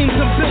 but it seems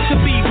I'm built to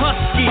be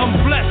husky.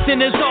 I'm blessed and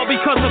it's all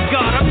because of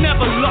God, I'm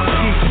never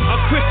lucky. A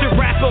Christian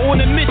rapper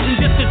on a mission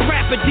just to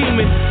trap a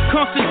demon.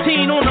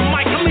 Constantine on the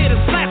mic, I'm here to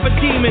slap a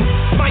demon.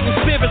 Fighting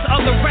spirits,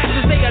 other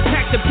rappers, they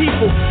attack the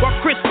people. While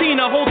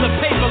Christina holds a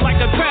paper like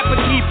a trapper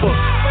keeper.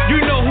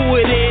 You know who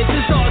it is,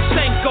 it's all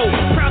Shanko.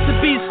 Proud to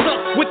be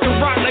stuck with the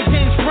rock like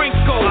James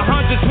Franco.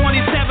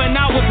 127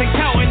 hours and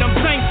counting, I'm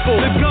thankful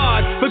to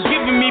God for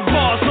giving me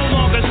bars, no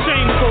longer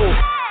shameful.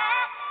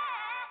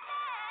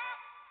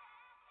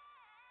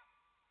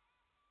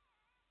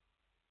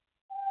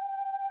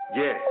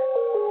 Yeah,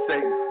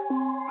 Satan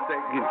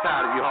getting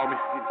tired of you, homie.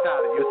 Getting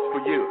tired of you. This is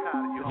for you.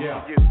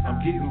 Yeah,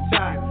 I'm getting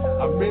tired.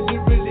 I'm really,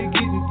 really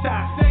getting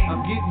tired.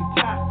 I'm getting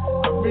tired.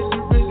 I'm really,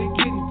 really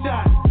getting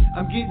tired.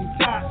 I'm getting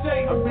tired.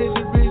 I'm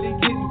really, really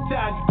getting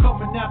tired. You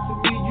coming after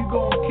me, you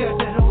gon' catch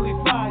that holy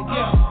fire.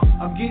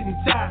 Yeah, I'm getting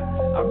tired.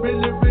 I'm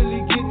really,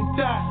 really getting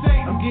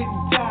tired. I'm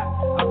getting tired.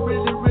 I'm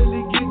really,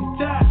 really getting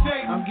tired.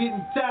 I'm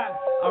getting tired.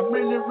 I'm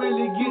really,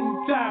 really getting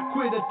tired.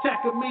 Quit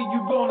attacking me,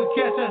 you gonna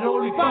catch that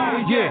holy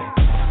fire. Yeah.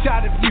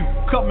 Tired of you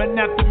coming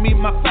after me,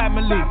 my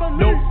family.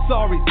 No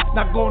sorry,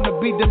 not gonna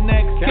be the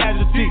next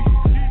casualty.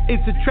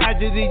 It's a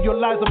tragedy, your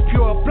lies are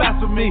pure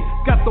blasphemy.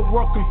 Got the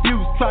world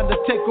confused, trying to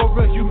take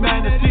over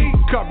humanity.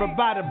 Covered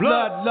by the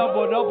blood,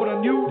 leveled up on a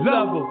new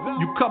level.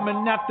 You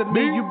coming after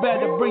me, you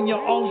better bring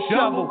your own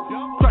shovel.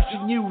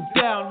 Crushing you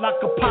down like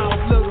a pile of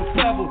little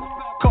pebbles.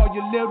 Call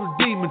your little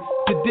demons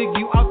to dig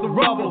you out the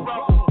rubble.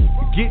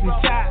 Getting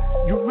tired,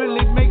 you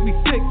really make me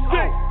sick.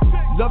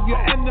 Love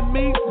your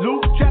enemies,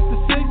 Luke chapter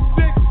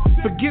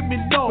 6. Forgive me,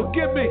 Lord,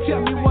 forgive me,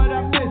 tell me what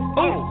I missed.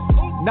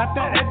 Not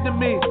the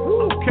enemy,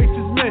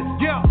 cases missed.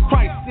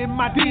 Christ in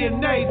my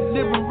DNA,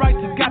 living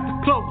righteous, got the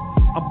cloak.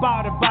 I'm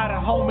about it,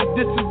 homie,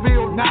 this is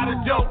real, not a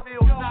joke.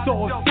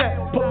 So upset,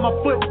 put my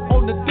foot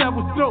on the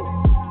devil's throat.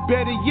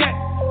 Better yet,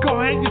 go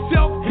hang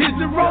yourself, here's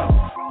the rope.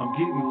 I'm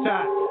getting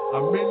tired,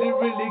 I'm really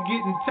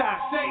getting tired.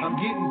 I'm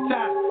getting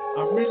tired,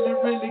 I'm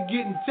really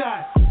getting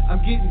tired. I'm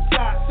getting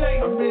tired,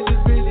 I'm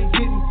really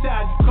getting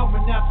tired. You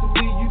coming after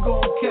me, you gon'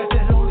 catch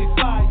that holy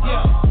fire,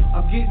 yeah.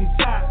 I'm getting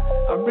tired,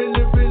 I'm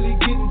really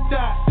getting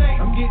tired.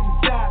 I'm getting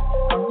tired,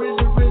 I'm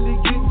really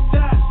getting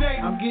tired.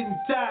 I'm getting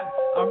tired,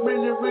 I'm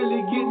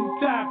really getting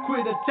tired.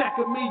 Quit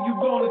attacking me, you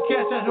gonna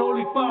catch that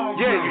holy fire.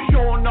 Yeah, you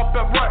showing up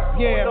at work.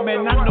 Yeah,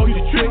 man, I know you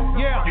trick.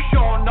 Yeah, you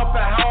showing up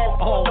at home.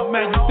 Oh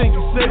man, you think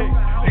you sick?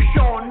 You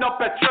showing up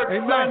at church.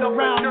 Ain't riding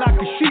around like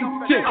a sheep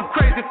chick. I'm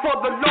crazy for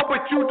the Lord,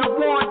 but you the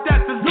one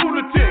that's a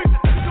lunatic.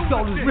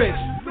 Soul is rich,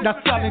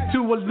 not selling to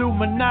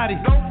Illuminati.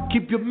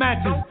 Keep your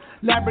matches,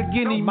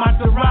 Lamborghini,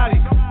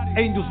 Maserati.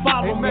 Angels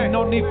follow me,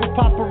 no need for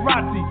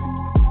paparazzi.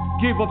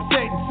 Give up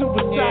Satan,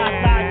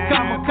 suicide like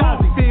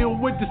kamikaze. Filled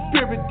with the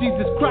Spirit,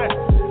 Jesus Christ,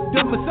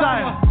 the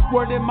Messiah.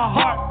 Word in my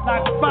heart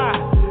like fire.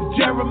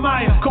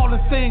 Jeremiah, calling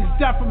things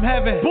down from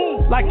heaven.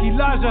 Boom, like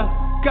Elijah,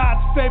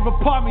 God's favorite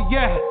part me,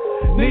 yeah.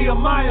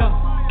 Nehemiah,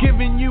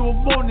 giving you a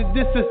warning,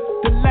 this is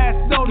the last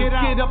notice.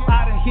 Get up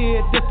out of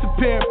here,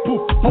 disappear,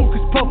 poof,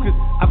 hocus pocus.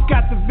 I've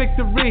got the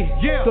victory,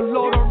 yeah. The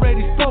Lord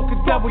already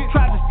spoken. Devil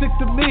tried to stick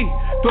to me,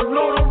 the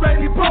Lord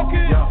already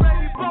broken.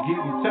 I'm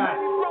getting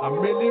tired, I'm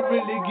really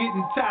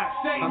getting tired.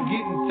 I'm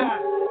getting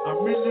tired,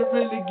 I'm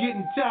really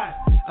getting tired.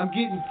 I'm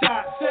getting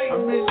tired,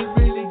 I'm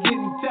really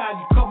getting tired.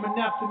 You coming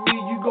after me,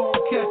 you gon'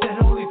 catch that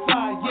holy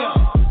fire, yeah.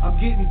 I'm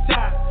getting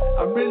tired,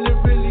 I'm really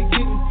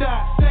getting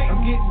tired.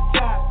 I'm getting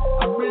tired,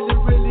 I'm really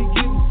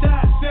getting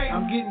tired.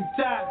 I'm getting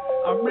tired,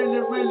 I'm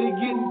really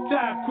getting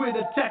tired. Quit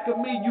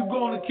attacking me, you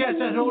gonna catch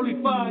that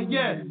holy fire,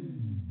 yeah.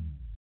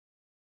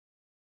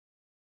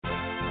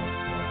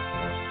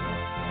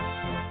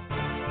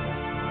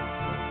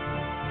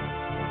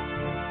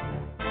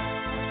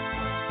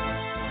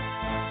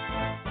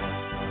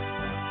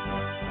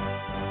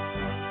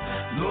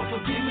 Lord,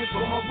 forgive me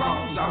for my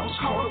wrongs. I was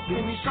caught up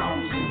in these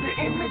songs and the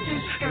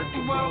images that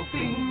the world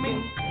feeding me.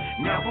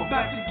 Now I'm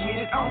about to get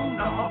it on.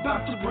 I'm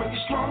about to bring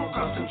it strong,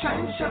 cause some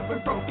chains have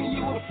been broken.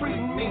 You are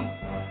freeing me.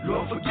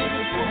 Lord, forgive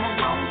me for my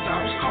wrongs. I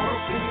was caught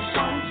up in these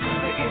songs and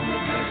the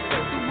images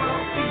that the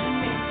world feeding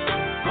me.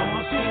 All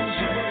my sins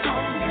you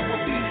atone. You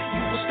were beat,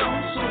 you were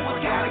stoned, so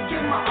I gotta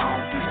get my own.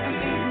 Please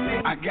believe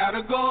me. I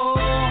gotta go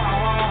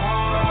hard.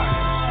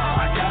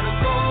 I gotta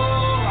go.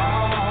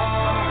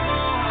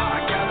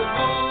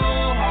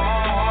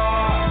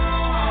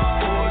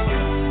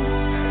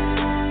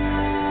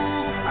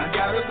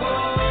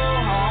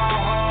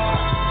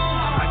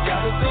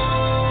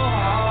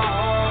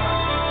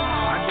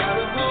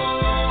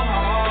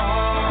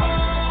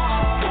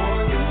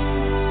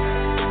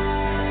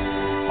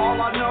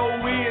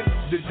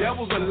 The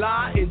devil's a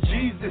lie and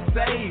Jesus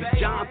saves.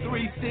 John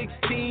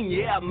 3:16,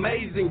 yeah,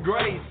 amazing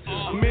grace.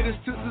 A menace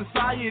to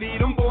society,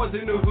 them boys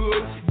in the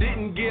hood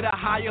didn't get a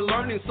higher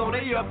learning, so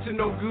they up to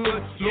no good.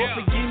 Lord,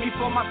 forgive me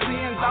for my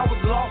sins, I was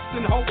lost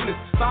and hopeless.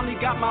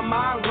 Finally got my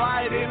mind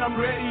right and I'm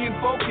ready and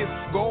focused.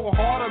 Go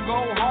hard or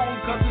go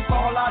home, cause it's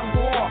all out of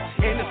war.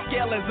 And the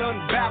scale is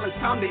unbalanced,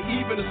 time to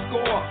even the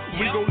score.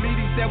 We gon' leave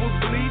these devils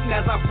bleeding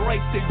as I break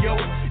the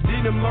yoke.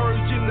 Then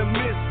emerge in the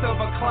midst of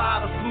a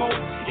cloud of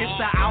smoke. It's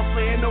the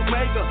Alpha and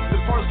Omega, the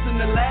first and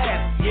the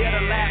last. Yeah,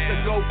 the last to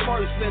go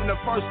first and the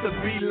first to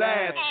be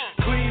last.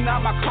 Clean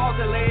out my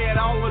closet, lay it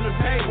all on the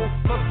table.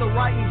 Plus the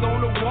writings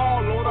on the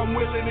wall, Lord, I'm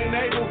willing and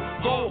able.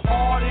 Go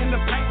hard in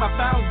the paint, my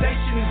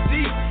foundation is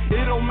deep.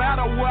 It don't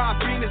matter where I've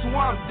been, it's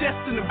where I'm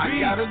destined to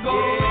be. I gotta go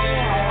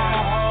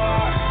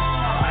hard.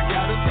 I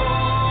gotta go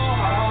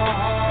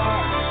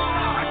hard.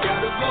 I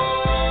gotta go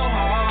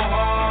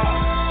hard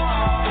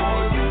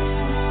for you.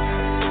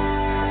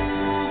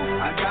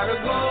 I gotta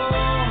go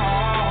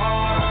hard.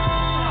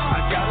 I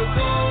gotta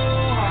go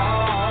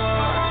hard.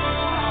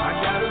 I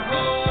gotta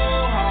go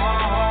hard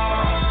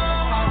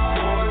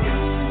for you.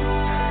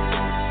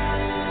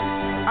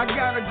 I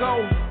gotta go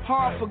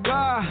hard for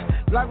God,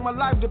 like my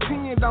life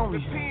depend on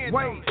it.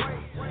 Wait,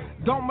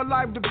 don't my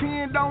life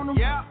depend on him?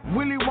 Yeah.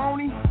 Will he,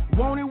 won't he?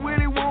 Won't he, will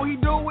he, won't he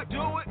do it?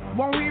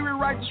 Won't he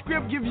rewrite the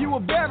script, give you a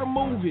better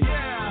movie?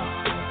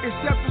 Yeah.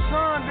 Except the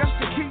son, that's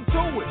the key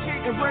to it.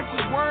 Embrace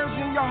his words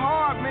in your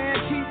heart, man,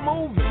 keep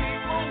moving.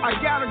 I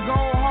gotta go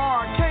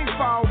hard, can't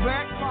fall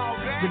back.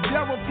 The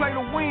devil play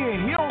to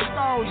win, he don't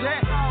stall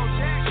Jack.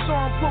 So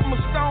I put my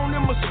stone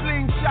in my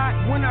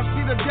slingshot, When I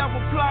see the devil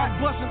fly,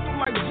 busting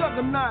through like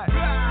juggernaut.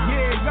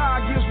 Yeah,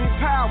 God gives me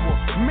power,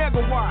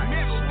 megawatt.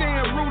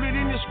 Staying rooted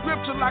in the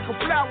scripture like a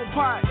flower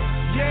pot.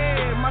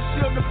 Yeah, my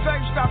shield of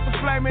faith stop the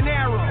flaming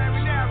arrows.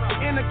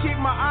 And to keep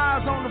my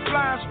eyes on the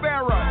flying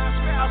sparrow.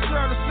 I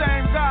serve the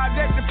same God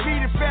that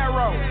defeated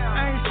Pharaoh.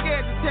 I ain't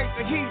scared to take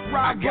the heat,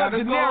 rob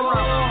De Niro.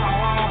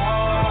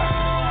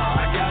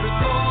 I gotta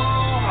go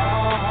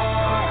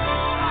hard.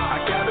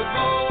 I gotta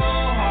go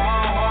hard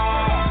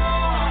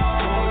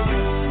for you.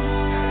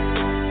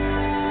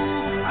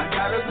 I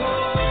gotta go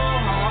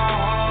hard.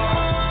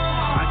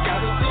 I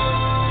gotta go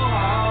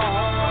hard.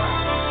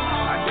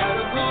 I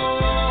gotta go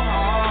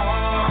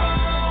hard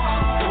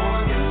for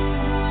you.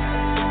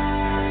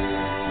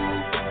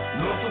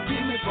 Lord,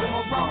 forgive me for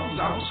my wrongs.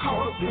 I was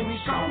caught up in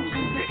these songs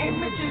and the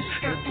images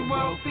that the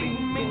world feed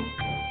me.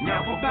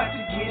 Now I'm about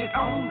to get it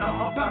on, I'm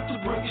about to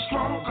bring it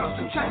strong. Cause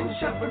some chains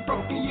have been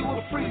broken, you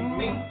have freed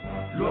me.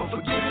 Lord,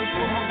 forgive me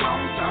for my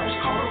wrongs. I was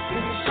caught up in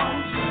these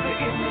songs and the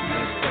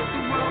images that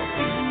the world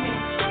feed me.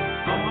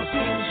 For my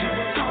sins you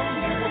atone,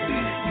 you were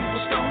beat, you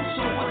were stoned.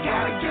 So I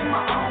gotta get my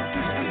own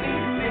peace,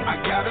 believe me. I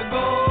gotta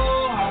go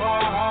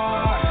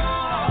hard.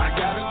 I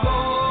gotta go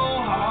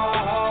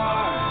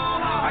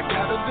hard. I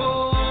gotta go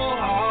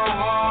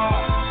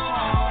hard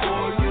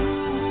for you.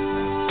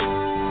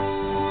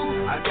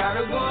 I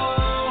gotta go.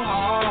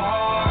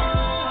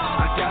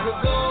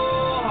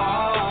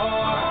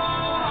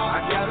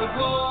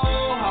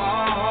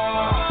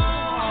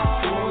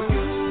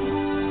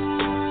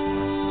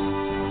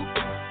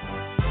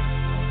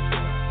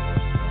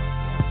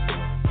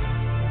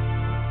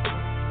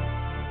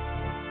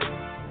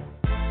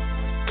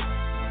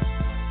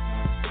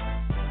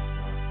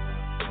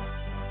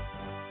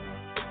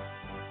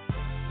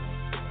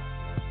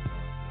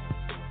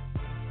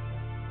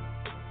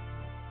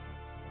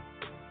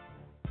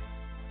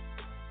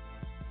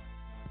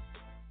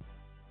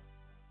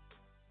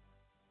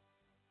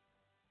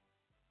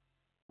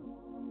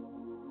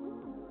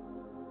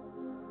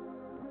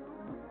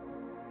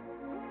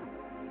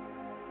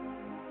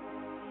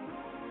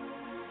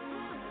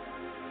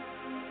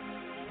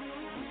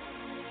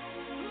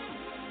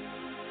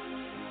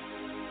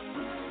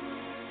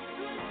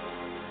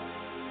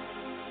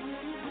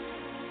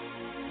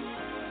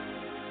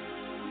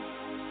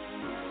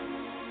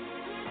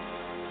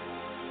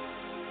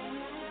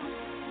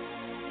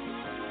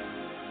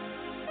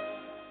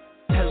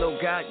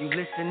 God, you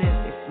listening?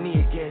 It's me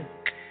again.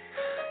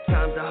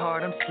 Times are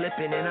hard, I'm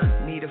slipping and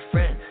I need a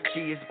friend.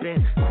 She has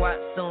been quite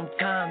some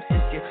time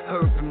since you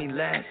heard from me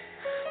last.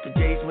 The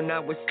days when I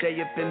would stay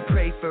up and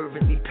pray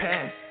fervently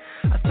past.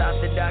 I thought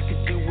that I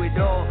could do it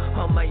all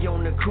on my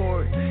own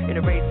accord. In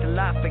a race till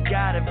I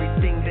forgot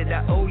everything that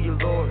I owe you,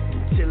 Lord.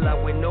 Till I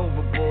went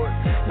overboard.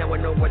 Now I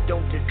know I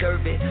don't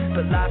deserve it,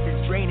 but life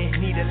is draining.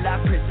 Need a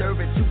life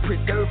preserver to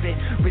preserve it.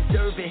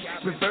 Reserve it,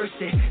 reverse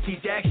it.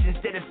 These actions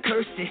that have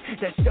cursed it.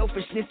 That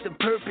selfishness of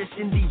purpose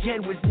in the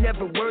end was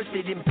never worth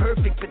it.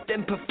 Imperfect, but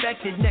then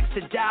perfected. Next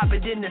to die,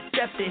 but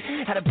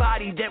intercepted. Had a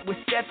body that was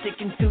septic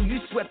until you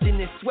swept in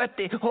and swept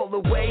it all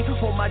away.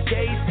 All my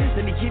days,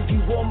 let me give you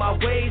all my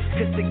ways.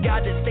 Cause the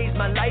God that saves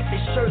my life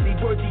is surely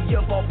worthy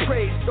of all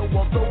praise. So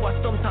although I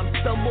sometimes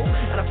stumble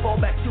and I fall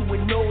back to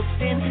an old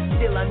sin,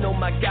 still I know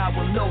my God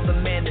will know the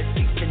man that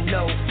seeks to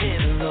know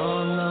him.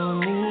 Long,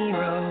 lonely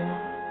road,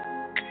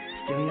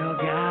 still you're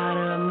God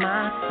of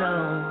my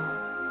soul.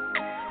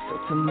 So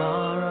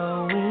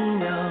tomorrow we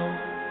know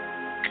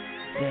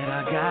that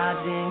our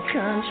God's in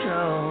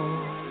control.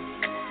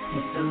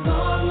 It's a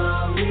long,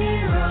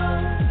 lonely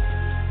road,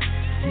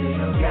 still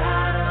you're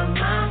God of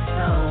my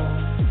soul.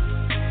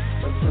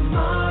 So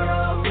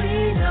tomorrow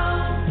we know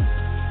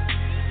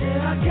that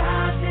our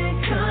God's in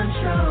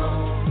control.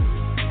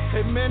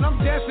 Hey man, I'm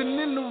dancing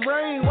in the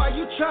rain while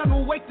you trying to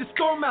wait the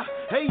storm out.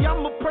 Hey,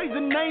 I'ma praise the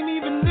name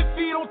even if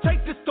he don't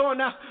take the storm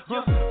out.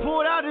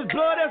 Poured out his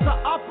blood as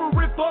an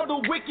offering for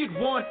the wicked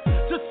one.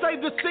 To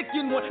save the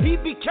sickened one, he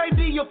became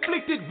the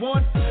afflicted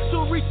one.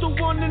 To reach the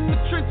one in the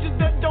trenches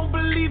that don't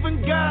believe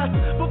in God.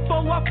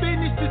 Before I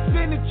finish this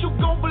sentence, you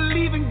gon'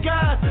 believe in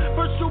God.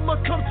 First you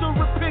must come to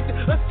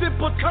repentance, a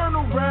simple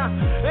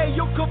turnaround. Hey,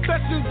 your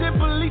confessions and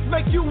beliefs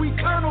make you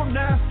eternal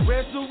now.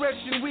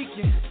 Resurrection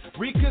weekend,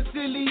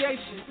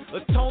 reconciliation,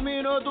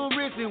 atonement of the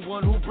risen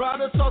one who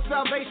brought us all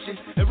salvation.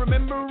 And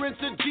remembrance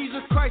of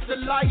Jesus Christ, the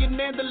Lion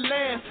and the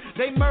Lamb.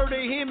 They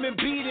murdered him and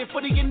beat him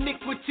for the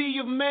iniquity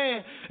of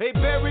man. They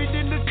buried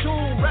in the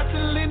tomb, wrapped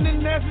in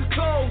linen as his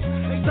clothes.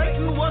 And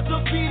Satan was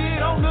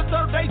defeated on the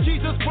third day,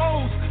 Jesus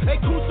rose. They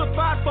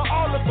crucified for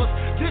all of us.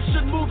 This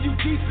should move you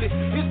deeply.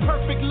 His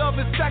perfect love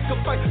and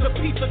sacrifice, the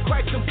peace of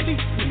Christ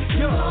completes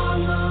me.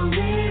 Long,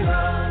 lonely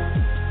road,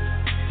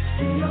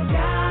 still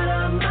God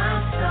of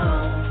my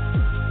soul.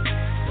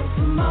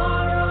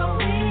 Tomorrow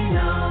we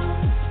know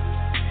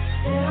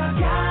that our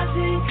God's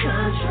in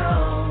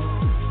control.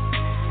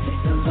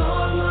 It's a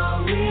long,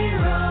 lonely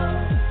road,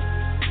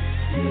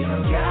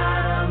 still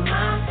God of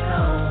my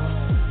soul.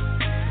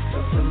 So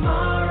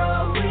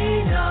tomorrow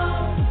we know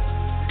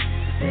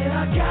that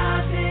our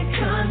God's in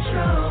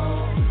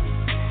control.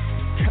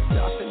 Kept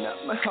laughing at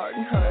my heart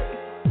and heart.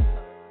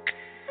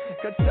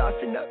 God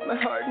soften up my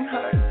heart and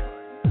heart.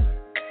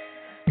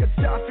 God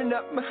soften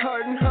up my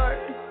heart and heart.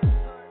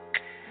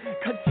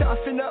 God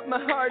soften up my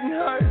heart and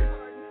heart.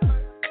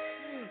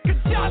 God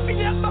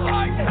soften up my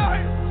heart and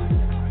heart.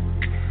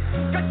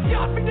 God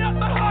soften up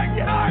my heart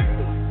and heart.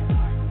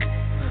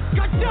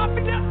 God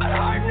soften up my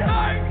heart and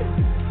heart.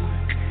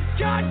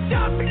 God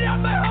soften up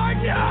my heart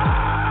and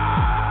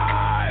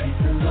heart.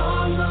 It's a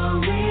long,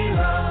 long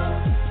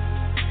road.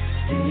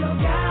 Still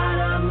God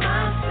of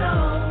my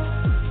soul.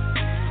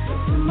 But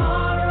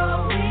tomorrow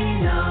we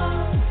know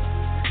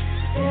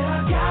that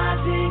our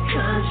God's in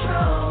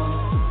control.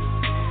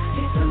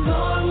 It's a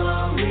long,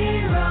 long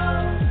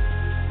road.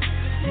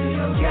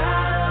 Still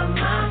God of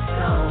my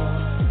soul.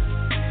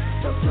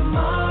 So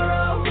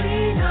tomorrow we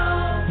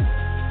know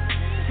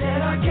that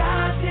our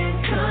God's in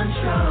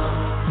control.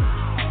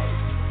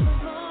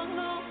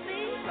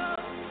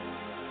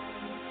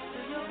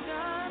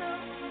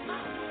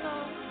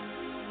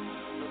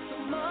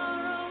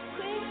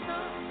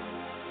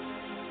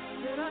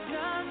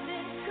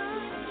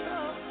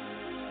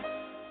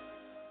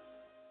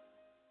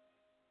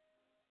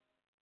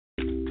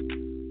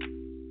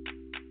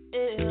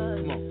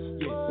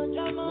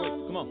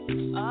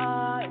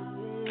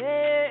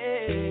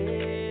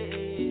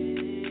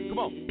 Come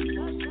on.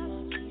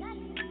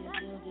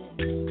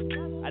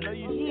 I know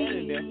you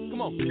standing there.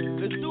 Come on,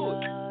 let's do it.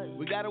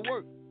 We gotta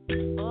work.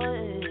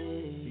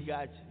 You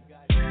got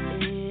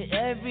you.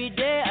 Every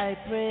day I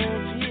pray,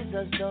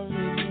 Jesus, don't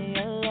leave me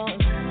alone.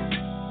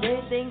 They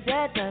think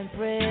that I'm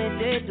praying,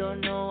 they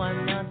don't know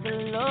I'm not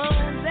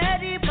alone. That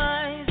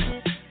reminds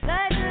me,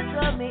 like to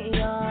throw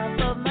me off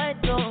of my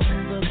throne,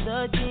 but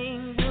the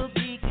king will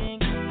be king,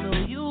 so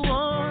you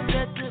won't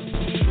get to me.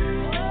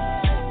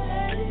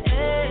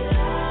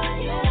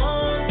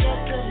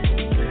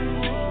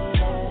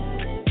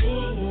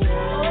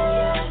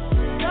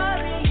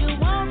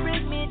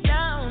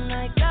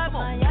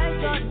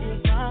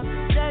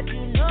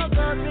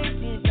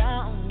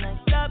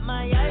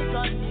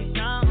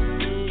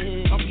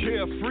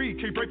 Free,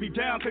 can't break me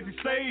down cause he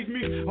saved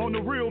me. On the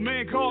real,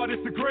 man, God is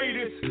the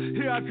greatest.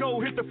 Here I go,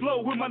 hit the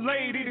flow with my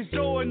lady. There's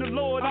joy in the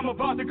Lord, I'm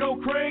about to go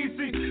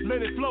crazy.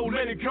 Let it flow,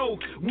 let it go.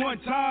 One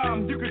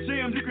time, you can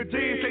jam, you can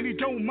dance, and he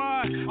don't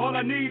mind. All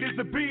I need is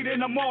a beat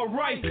and I'm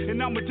alright.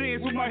 And I'ma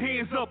dance with my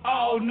hands up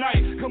all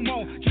night. Come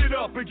on, get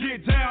up and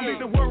get down. Leave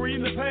the worry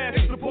in the past,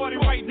 it's the party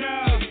right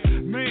now.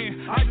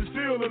 Man, I just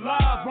feel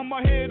alive. Run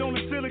my head on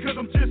the ceiling cause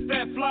I'm just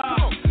that fly.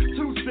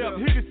 Two-step,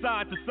 hit it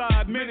side to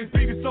side. Man, this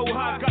beat is so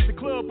hot, got the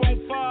club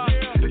on fire.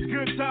 It's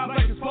good times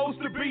like it's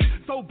supposed to be.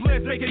 So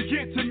blessed they can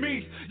get to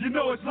me. You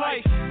know it's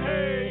like,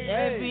 hey.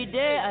 Every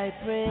day I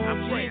pray,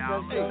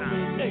 Jesus, don't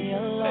leave me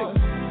alone.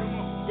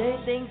 They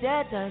think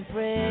that I'm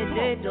praying,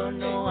 they don't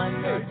know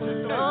I'm not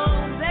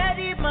alone. That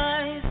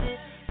reminds me,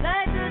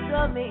 like to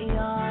throw me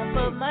off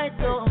of my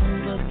throne,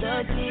 but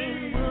the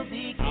king will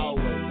be king,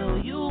 so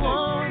you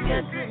won't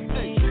get to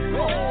me.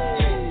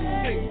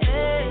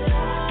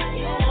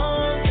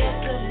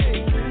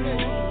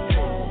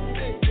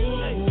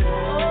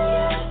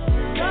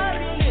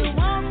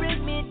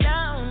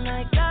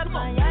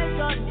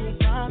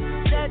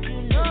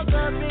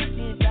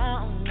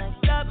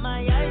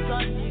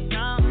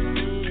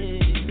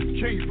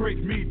 Can't break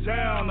me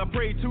down. I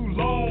prayed too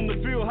long to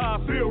feel how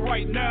I feel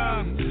right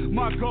now.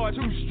 My God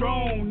too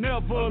strong,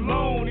 never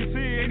alone. He's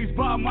here and he's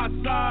by my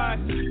side.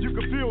 You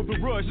can feel the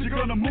rush. You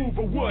gonna move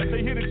or what?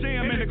 They hit a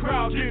jam and the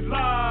crowd get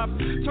live.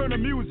 Turn the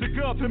music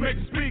up to make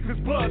the speakers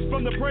bust.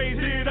 From the praise,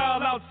 hear it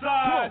all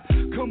outside.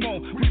 Come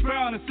on, we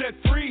found and set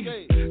free.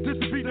 This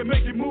is beat that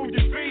make you move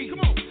your feet.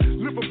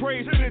 Lift a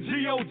praise to the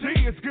G.O.D.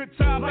 It's good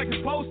time like it's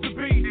supposed to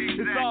be.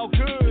 It's all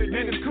good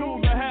and it's cool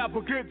to have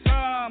a good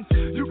time.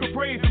 You can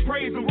praise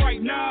him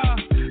right now.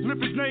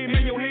 Lift his name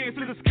in your hands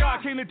to the sky.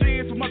 Came to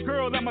dance with my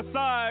girl at my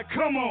side.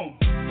 Come on.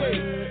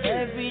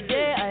 Every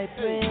day I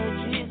pray,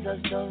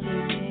 Jesus, don't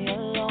leave me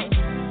alone.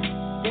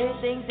 They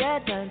think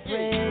that I'm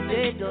praying,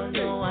 they don't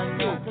know I'm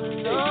not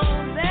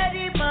alone. That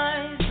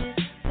reminds me,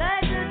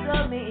 like to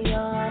throw me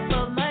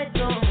off of my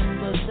throne,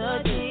 but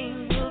the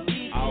king will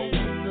be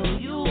king, so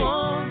you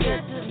won't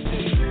get to me.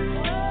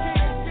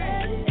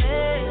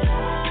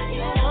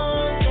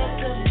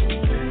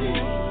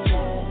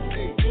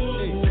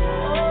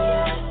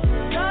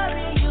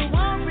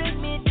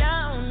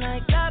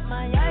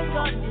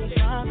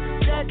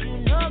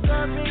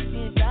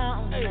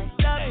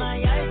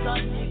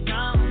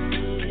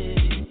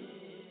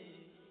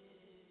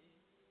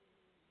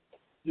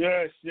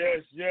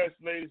 Yes,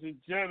 ladies and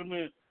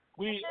gentlemen,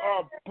 we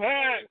are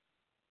back.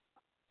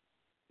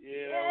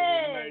 Yeah, that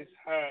was a nice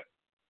hot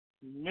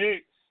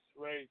mix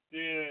right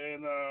there.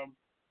 And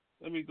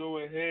let me go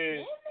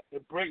ahead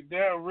and break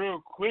down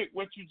real quick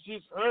what you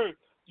just heard.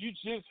 You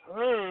just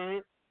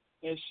heard,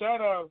 and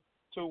shout out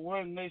to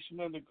One Nation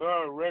Under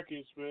God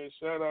Records, man.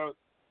 Shout out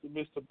to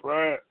Mr.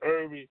 Brian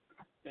Irby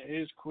and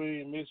his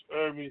queen, Miss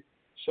Irby.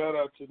 Shout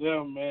out to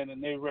them, man,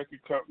 and their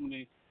record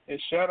company. And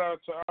shout out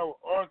to our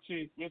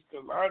auntie, Miss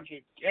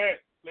Calandra Gatt,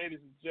 ladies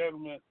and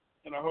gentlemen.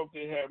 And I hope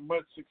they have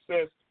much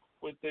success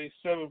with their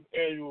 7th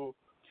annual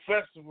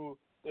festival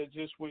that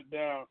just went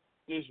down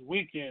this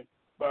weekend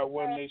by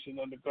One Nation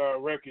Under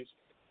God Records.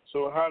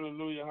 So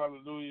hallelujah,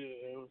 hallelujah,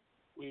 and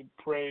we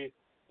pray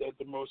that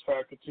the Most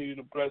High continue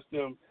to bless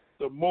them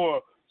the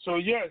more. So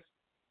yes,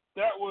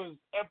 that was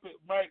Epic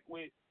Mike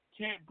with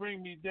Can't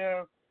Bring Me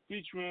Down,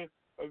 featuring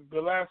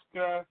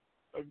Galaska,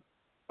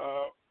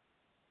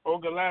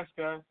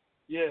 Galaska,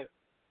 yeah,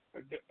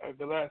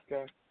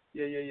 Galaska,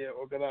 yeah,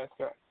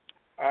 Galaska.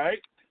 All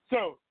right,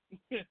 so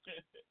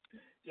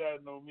y'all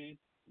know me,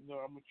 you know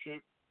I'm a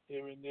trip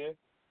here and there,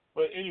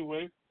 but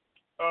anyway,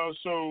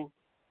 so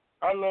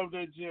I love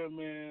that jam,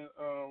 man.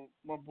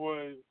 My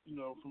boy, you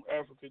know, from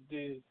Africa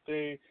did his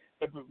thing.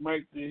 Epic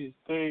Mike did his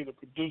thing. The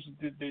producers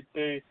did their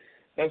thing.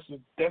 That's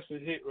a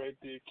hit right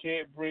there.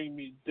 Can't Bring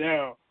Me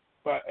Down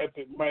by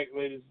Epic Mike,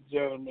 ladies and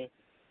gentlemen.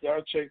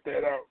 Y'all check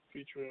that out,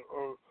 featuring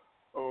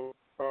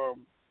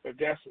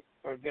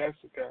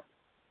Agasica.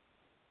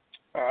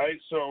 All right,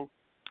 so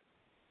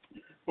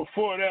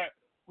before that,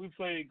 we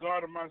played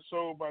God of My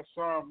Soul by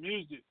Psalm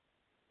Music.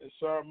 And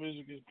Psalm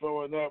Music is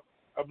blowing up.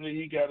 I believe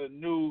he got a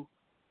new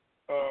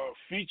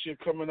feature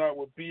coming out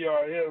with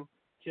BRM.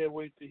 Can't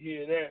wait to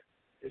hear that.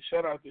 And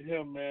shout out to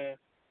him, man.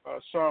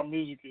 Psalm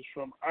Music is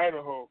from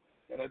Idaho.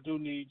 And I do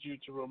need you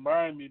to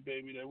remind me,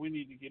 baby, that we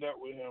need to get up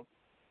with him.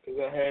 Because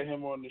I had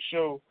him on the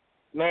show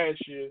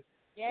last year.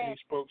 And he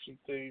spoke some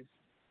things.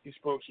 He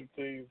spoke some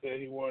things that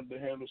he wanted to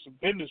handle some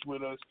business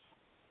with us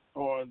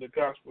on the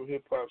gospel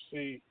hip hop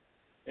scene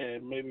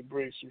and maybe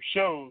bring some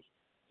shows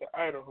to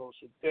Idaho.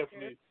 So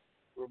definitely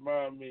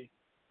remind me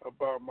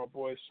about my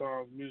boy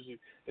Psalms Music.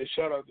 And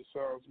shout out to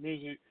Psalms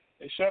Music.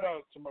 And shout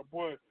out to my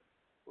boy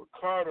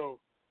Ricardo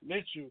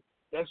Mitchell.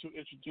 That's who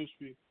introduced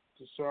me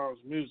to Psalms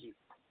Music.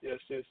 Yes.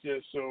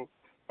 So,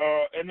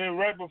 and then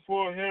right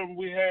before him,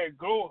 we had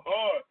Go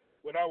Hard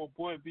with our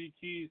boy B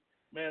Keys.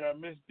 Man, I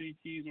miss B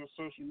Keys on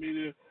social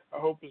media. I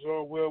hope it's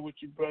all well with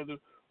you, brother.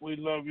 We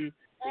love you.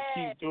 And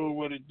keep doing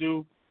what it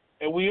do.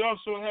 And we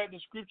also had the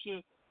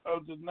scripture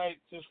of the night,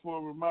 just for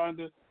a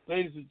reminder,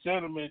 ladies and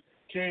gentlemen,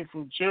 came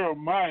from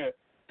Jeremiah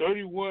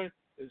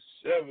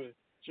 31:7.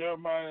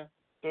 Jeremiah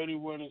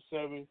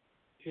 31:7.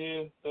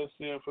 Here, let's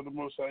say for the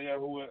Most High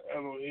Yahuwah,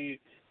 Elohim,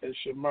 and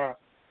Shema.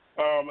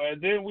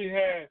 And then we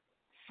had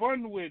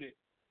Fun With It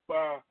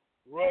by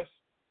Russ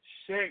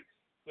Shanks,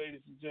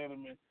 ladies and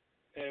gentlemen.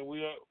 And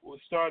we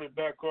started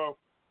back off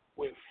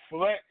with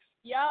Flex.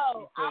 Yo,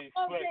 I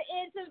want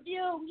to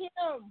interview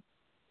him.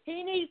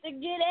 He needs to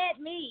get at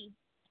me.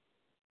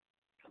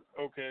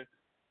 Okay.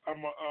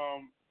 I'm going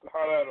to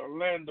holler at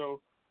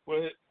Orlando.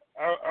 Well,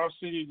 I'll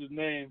send you the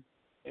name,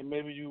 and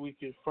maybe we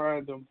can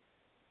find him.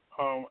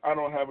 I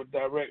don't have a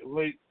direct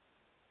link.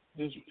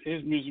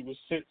 His music was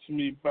sent to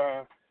me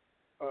by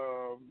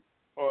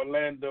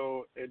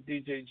Orlando and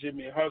DJ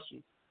Jimmy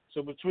Hustle.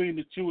 So between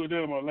the two of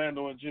them,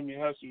 Orlando and Jimmy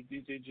Hustle,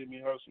 DJ Jimmy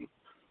Hustle,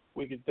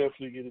 we can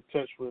definitely get in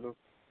touch with him.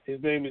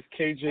 His name is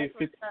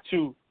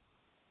KJ52.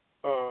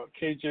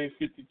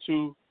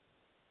 KJ52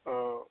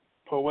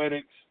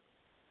 Poetics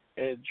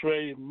and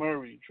Dre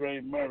Murray.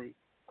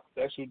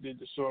 That's who did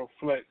the song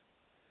Flex.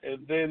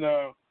 And then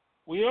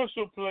we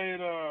also played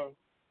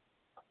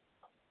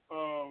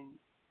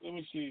let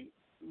me see.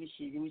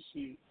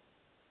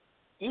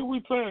 Did we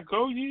play a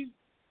Go Ye?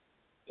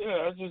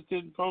 Yeah, I just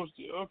didn't post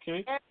it.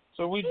 Okay.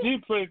 So we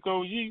did play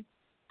Go Ye.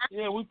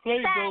 Yeah, we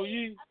played Go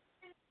Ye.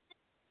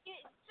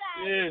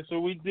 Yeah, so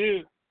we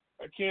did.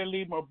 I can't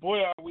leave my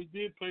boy out. We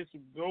did play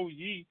some Go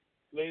Ye,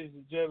 ladies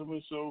and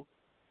gentlemen. So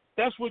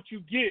that's what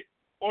you get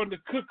on the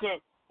Cook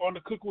Up, on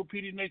the Cook with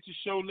Petey Nature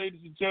show,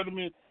 ladies and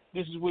gentlemen.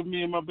 This is where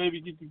me and my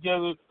baby get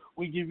together.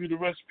 We give you the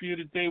recipe of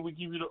the day. We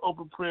give you the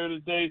open prayer of the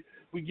day.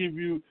 We give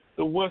you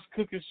the What's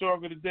Cooking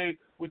song of the day,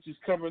 which is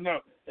coming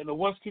up. And the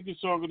What's Cooking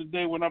song of the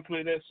day, when I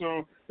play that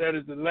song, that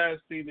is the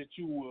last thing that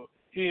you will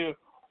hear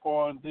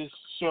on this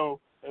show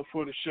and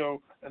for the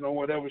show and on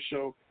whatever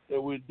show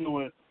that we're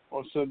doing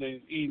on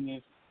Sunday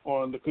evenings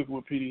on the Cooking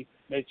with Petey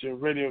Nature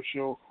radio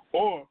show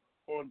or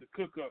on the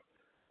Cook Up.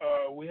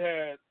 We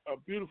had a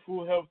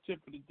beautiful health tip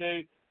of the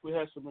day. We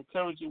had some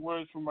encouraging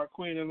words from my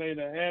queen,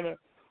 Alana Hannah.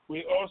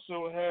 We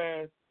also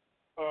had,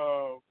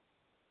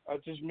 I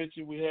just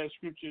mentioned we had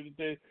scripture of the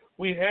day.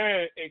 We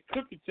had a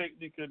cooking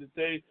technique of the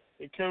day,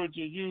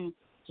 encouraging you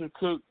to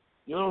cook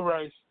your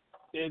rice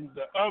in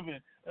the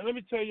oven. And let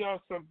me tell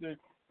y'all something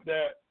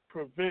that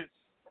prevents,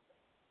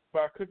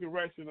 by cooking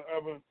rice in the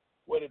oven,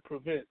 what it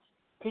prevents.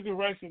 Cooking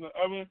rice in the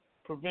oven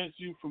prevents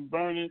you from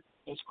burning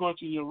and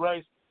scorching your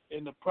rice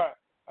in the pot.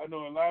 I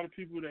know a lot of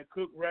people that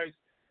cook rice,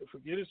 they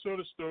forget it's on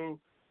the stove,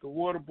 the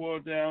water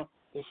boils down,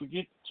 they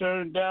forget to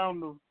turn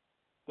down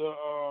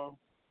the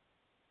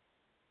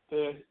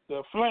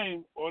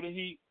flame or the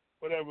heat,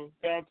 whatever,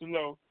 down to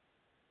low,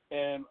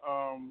 and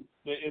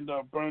they end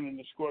up burning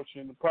and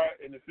scorching the pot.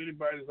 And if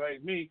anybody's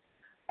like me,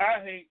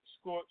 I hate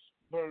scorched,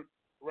 burnt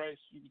rice.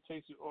 You can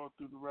taste it all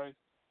through the rice.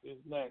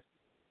 It's nasty.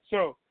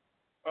 So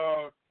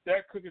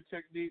that cooking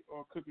technique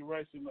or cooking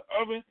rice in the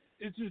oven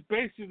is just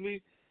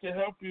basically to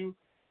help you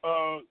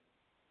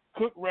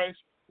cook rice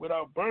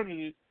without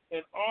burning it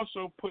and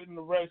also putting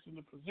the rice in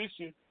the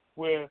position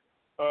where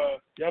y'all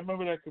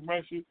remember that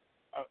commercial?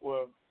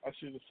 Well, I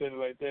shouldn't have said it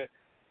like that,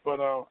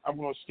 but I'm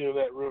gonna steal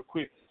that real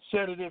quick.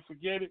 Set it and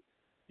forget it.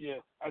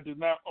 Yeah, I do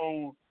not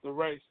own the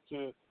rights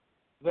to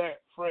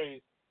that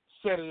phrase.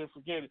 Set it and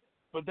forget it.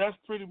 But that's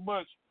pretty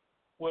much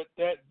what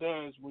that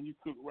does when you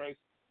cook rice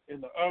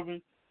in the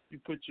oven. You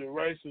put your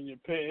rice in your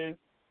pan.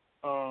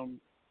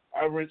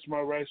 I rinse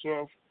my rice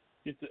off,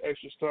 get the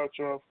extra starch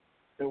off,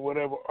 and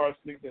whatever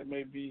arsenic that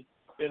may be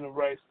in the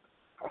rice.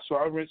 So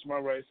I rinse my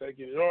rice, I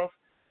get it off,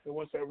 and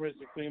once I rinse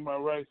and clean my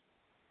rice,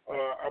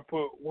 I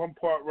put 1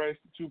 part rice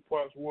to 2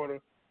 parts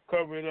water,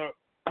 cover it up,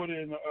 put it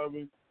in the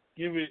oven,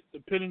 give it,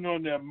 depending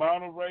on the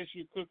amount of rice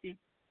you're cooking,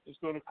 it's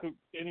going to cook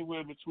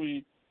anywhere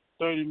between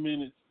 30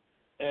 minutes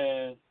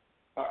and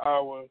an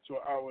hour to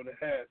an hour and a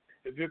half.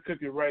 If you're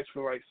cooking rice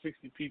for like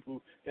 60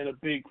 people in a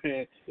big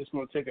pan, it's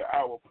going to take an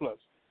hour plus,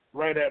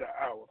 right at an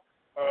hour.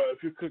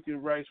 If you're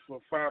cooking rice for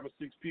 5 or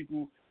 6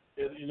 people,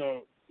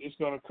 it's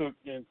going to cook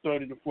in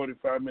 30 to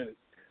 45 minutes,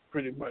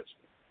 pretty much.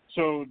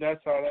 So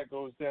that's how that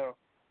goes down.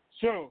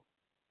 So,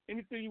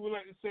 anything you would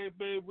like to say,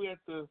 babe? We're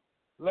at the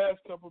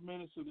last couple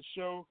minutes of the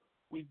show.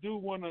 We do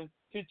want to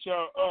hit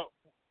y'all up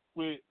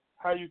with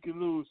how you can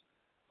lose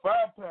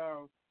 5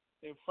 pounds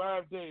in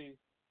 5 days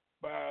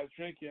by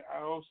drinking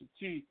Iosa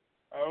tea.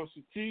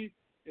 Iosa tea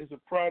is a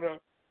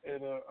product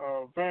and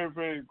a very,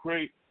 very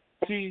great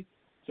tea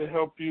to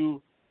help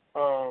you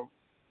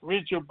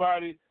rid your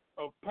body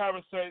of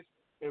parasites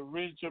and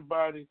rid your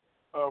body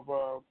of,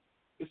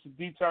 it's a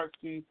detox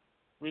tea,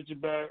 rid your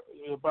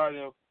body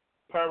of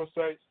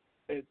parasites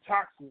and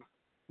toxins,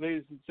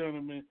 ladies and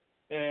gentlemen.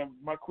 And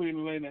my queen,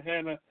 Alana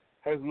Hannah,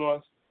 has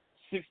lost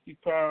 60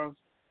 pounds.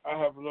 I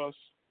have lost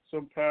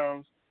some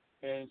pounds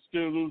and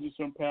still losing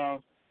some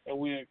pounds. And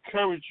we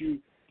encourage you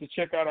to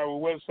check out our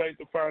website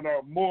to find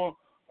out more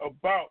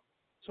about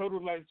Total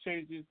Life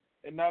Changes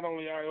and not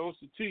only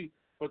Iosa tea,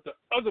 but the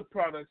other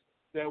products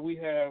that we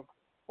have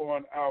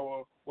on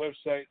our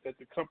website that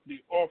the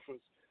company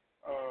offers.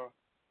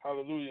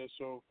 Hallelujah.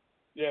 So,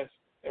 yes,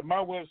 and my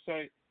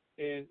website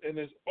is, and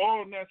it's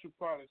all natural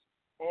products.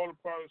 All the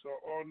products are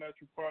all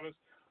natural products.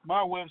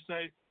 My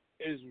website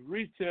is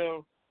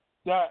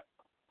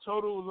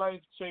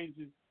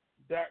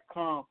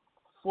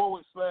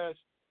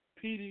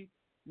retail.totallifechanges.com/Petey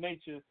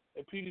Nature.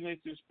 And Petey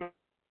Nature is spelled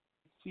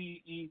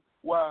TEYNATURE,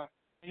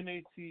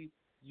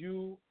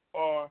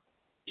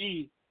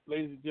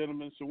 ladies and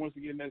gentlemen. So once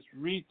again, that's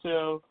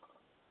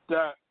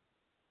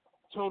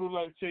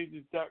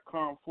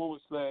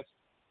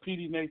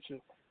retail.totallifechanges.com/Petey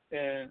Nature.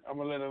 And I'm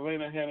going to let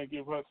Alana Hannah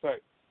give her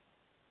site.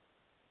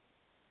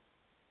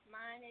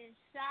 Mine is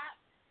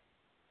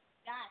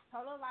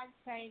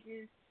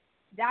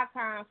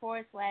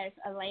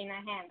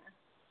shop.totallifechanges.com/Alana Hannah.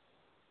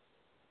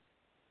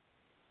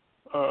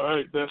 All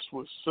right, that's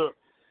what's up.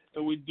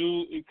 And we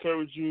do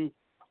encourage you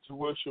to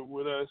worship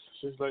with us.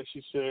 Just like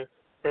she said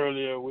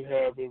earlier, we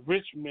have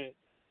Enrichment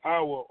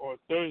Hour on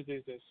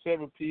Thursdays at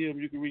 7 p.m.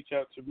 You can reach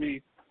out to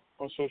me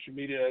on social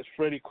media as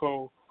Freddie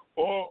Cole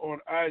or on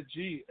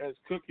IG as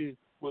Cooking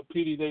with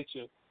Petey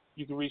Nature.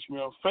 You can reach me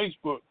on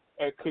Facebook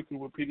at Cooking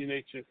with Petey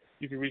Nature.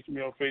 You can reach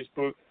me on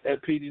Facebook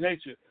at Petey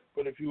Nature.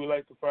 But if you would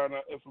like to find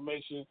out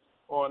information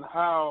on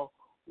how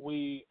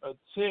we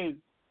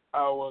attend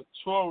our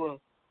Torah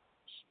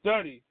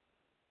study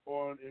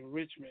on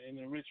Enrichment and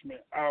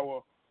Enrichment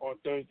Hour on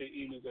Thursday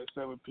evenings at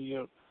 7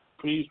 p.m.,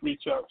 please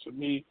reach out to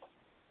me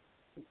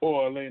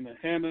or Alana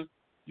Hannah.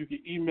 You can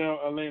email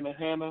Alana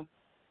Hannah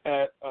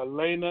at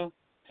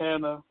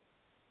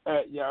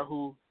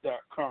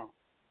alanahannah@yahoo.com.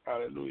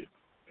 Hallelujah.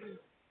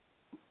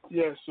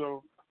 Yeah,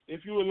 so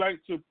if you would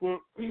like to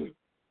book,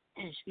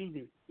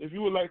 if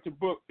you would like to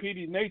book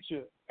Petey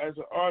Nature as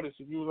an artist,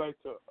 if you would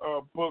like to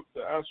book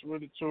the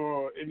Alana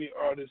or any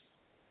artist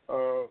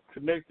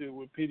connected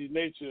with Petey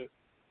Nature,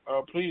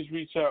 please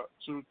reach out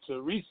to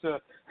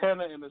Teresa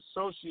Hannah and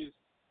Associates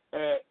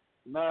at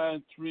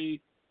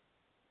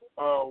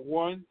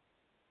 931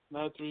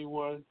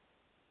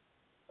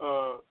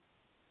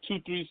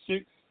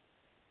 236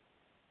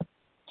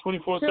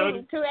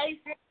 2430.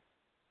 286.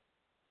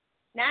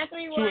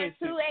 931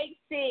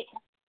 286.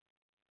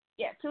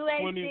 Yeah,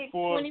 286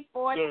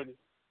 2430.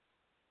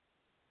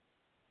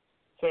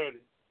 30.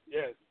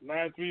 Yes,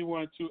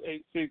 931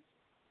 286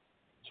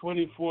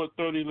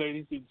 2430,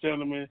 ladies and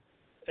gentlemen.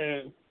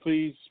 And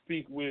please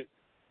speak with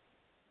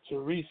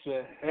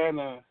Teresa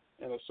Hannah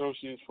and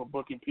Associates for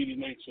booking Petey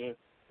Nature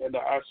and the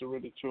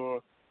Alana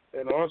Tour.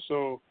 And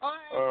also,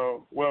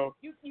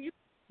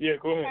 yeah,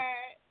 go ahead.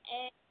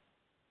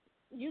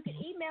 You can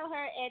email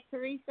her at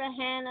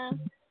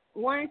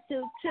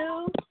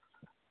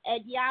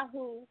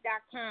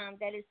TeresaHannah122@yahoo.com.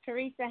 That is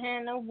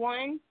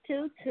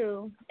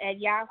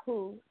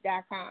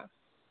TeresaHannah122@yahoo.com.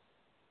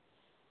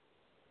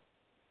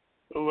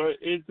 All right.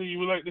 Anything you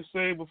would like to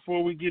say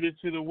before we get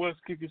into the What's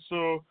Kicking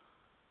Song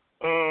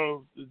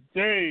of the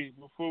day,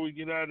 before we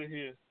get out of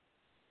here?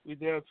 We're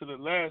down to the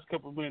last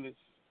couple minutes.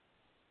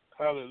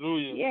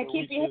 Hallelujah. Yeah, so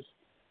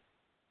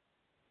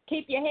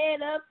keep your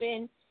head up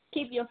and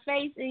keep your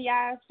face in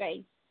y'all's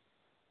face.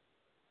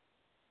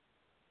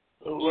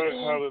 All right,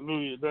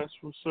 hallelujah. That's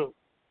what's up.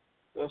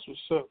 That's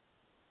what's up.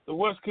 The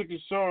West Cooking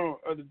song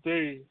of the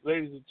day,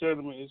 ladies and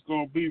gentlemen, is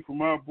going to be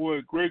from our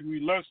boy Gregory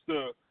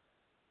Luster,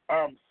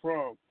 I'm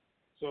From.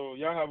 So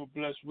y'all have a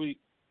blessed week.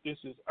 This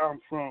is I'm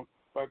From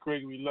by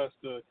Gregory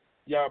Luster.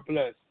 Y'all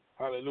blessed.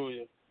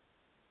 Hallelujah.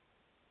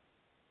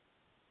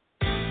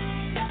 See,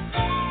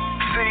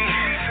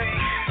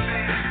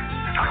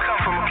 I come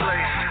from a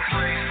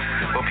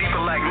place where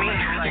people like me,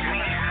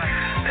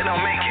 they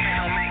don't make it.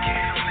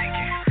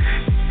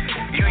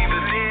 You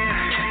either dead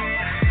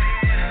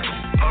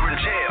or in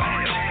jail.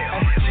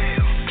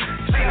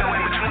 Ain't no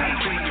in between.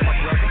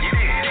 You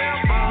did.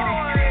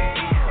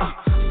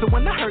 So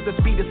when I heard this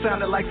beat, it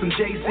sounded like some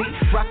Jay-Z.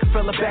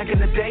 Rockefeller back in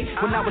the day,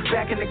 when I was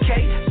back in the K.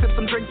 Sip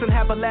some drinks and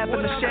have a laugh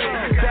in the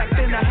shade. Back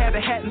then I had a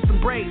hat and some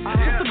braids.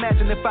 Just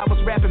imagine if I was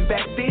rapping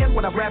back then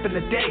when I rap in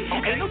the day.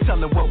 Ain't no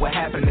telling what would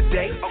happen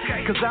today.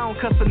 Cause I don't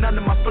cuss in none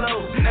of my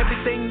flows.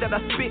 Everything that I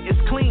spit is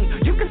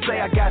clean. You can say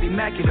I got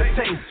immaculate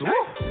taste. Woo!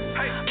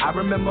 I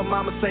remember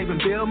mama saving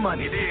bill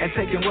money and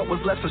taking what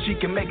was left so she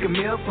can make a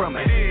meal from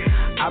it.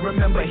 I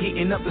remember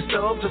heating up the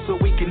stove just so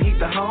we can heat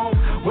the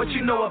home. What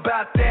you know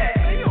about that?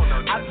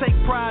 I take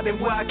pride in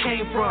where I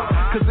came from.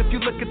 Cause if you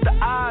look at the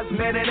odds,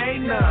 man, it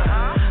ain't none.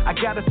 I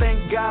gotta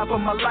thank God for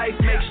my life.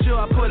 Make sure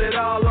I put it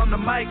all on the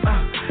mic.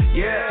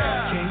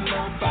 Yeah. Can't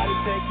nobody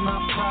take my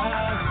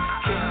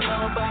pride. Can't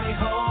nobody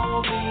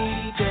hold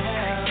me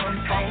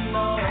down. Oh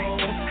no,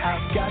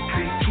 I've got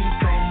to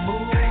keep on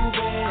moving.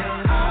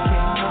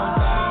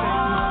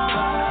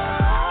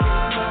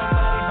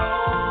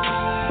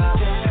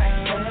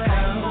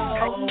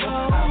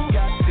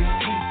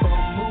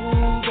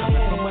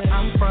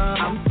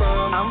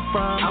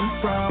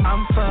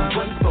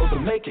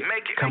 Make it.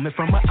 Coming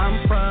from where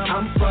I'm from.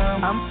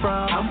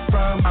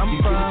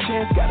 You get a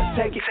chance, gotta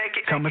take it.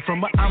 Coming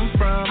from where I'm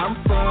from.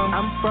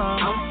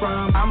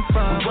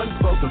 We wasn't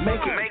supposed to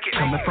make it.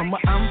 Coming from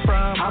where I'm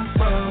from. You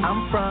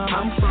get a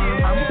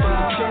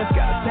chance,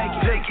 gotta take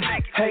it.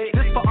 Hey,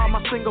 this for all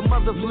my single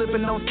mothers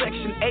living on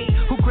Section 8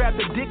 who grab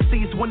the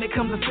Dixies when it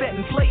comes to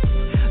setting plates.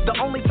 The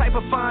only type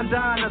of fine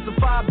dine is the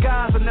 5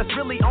 guys, and that's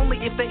really only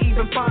if they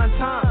even find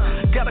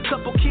time. Got a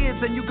couple kids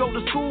and you go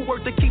to school,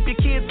 work to keep your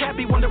kids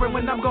happy, wondering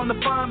when I'm gonna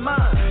find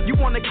mine. You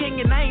want a king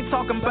and I ain't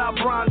talking about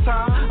prime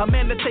time. A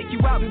man to take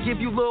you out and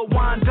give you little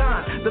wine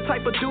dine. The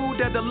type of dude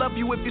that'll love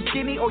you if you're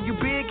skinny or you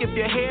big, if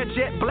your hair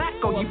jet black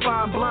or you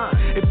fine blind.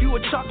 If you a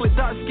chocolate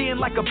dark skin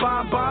like a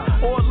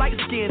bonbon or a light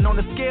skin on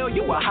the scale,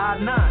 you a high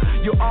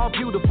 9. You're all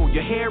beautiful,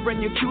 your hair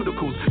and your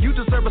cuticles. You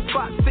deserve a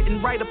spot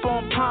sitting right up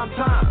on prime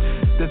time.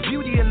 There's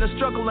beauty in the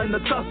struggle and the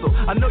tussle.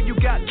 I know you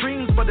got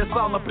dreams, but it's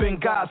all up in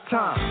God's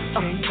time.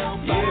 Can't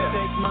nobody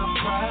take my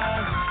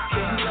pride.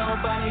 Can't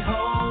nobody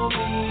hold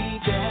me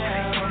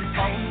down.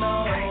 Oh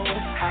no,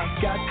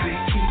 I've got to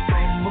keep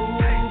on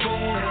moving.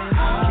 Can't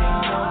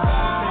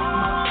nobody take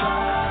my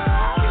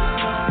pride.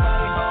 Can't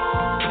nobody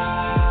hold me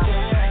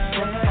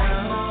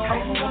down.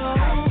 Oh no,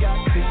 I've got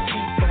to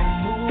keep on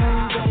moving.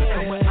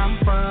 From where I'm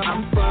from.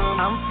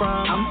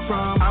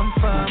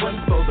 We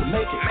wasn't supposed to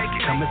make it.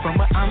 Coming from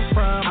where I'm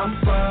from.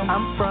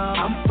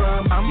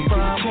 You get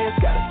a chance,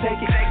 gotta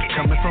take it.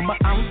 Coming from where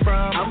I'm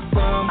from. We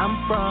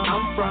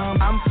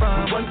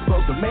wasn't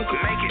supposed to make it.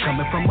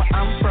 Coming from where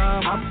I'm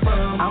from.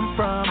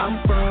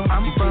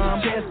 You get a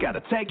chance,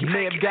 gotta take it. You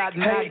may have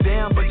gotten knocked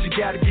down, but you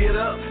gotta get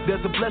up.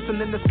 There's a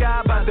blessing in the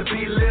sky about to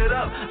be lit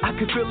up. I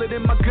can feel it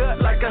in my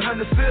gut like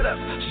 100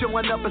 sit-ups.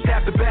 Showing up is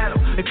half the battle.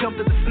 It comes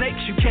to the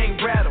snakes, you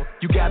can't rattle.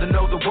 You gotta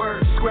know the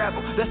words,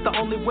 scrabble. That's the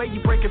only way you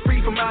break it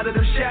free from out of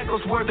them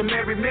shackles. Word to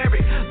Mary.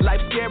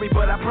 Life's scary,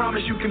 but I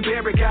promise you can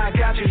bear it. God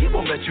got you, he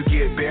won't let you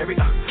get buried.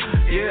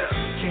 Yeah.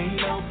 Can't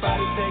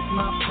nobody take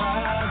my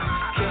pride.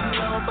 Can't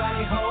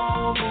nobody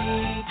hold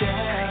me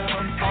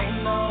down. Oh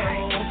no,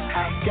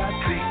 I've got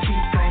to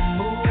keep on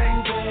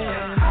moving.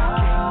 Can't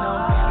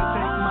nobody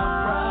take my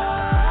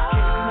pride.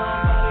 Can't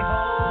nobody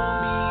hold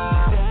me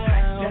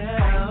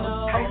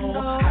down. Oh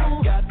no, I've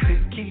got to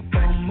keep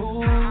on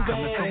moving.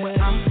 Coming from where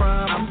I'm from.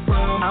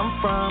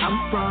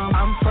 We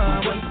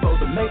wasn't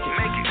supposed to make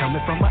it.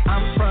 Coming from where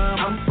I'm from.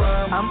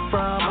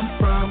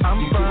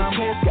 You get a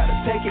chance, gotta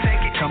take it.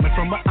 Coming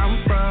from where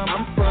I'm from.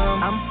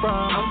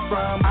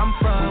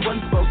 We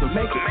wasn't supposed to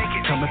make it.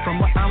 Coming from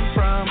where I'm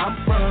from.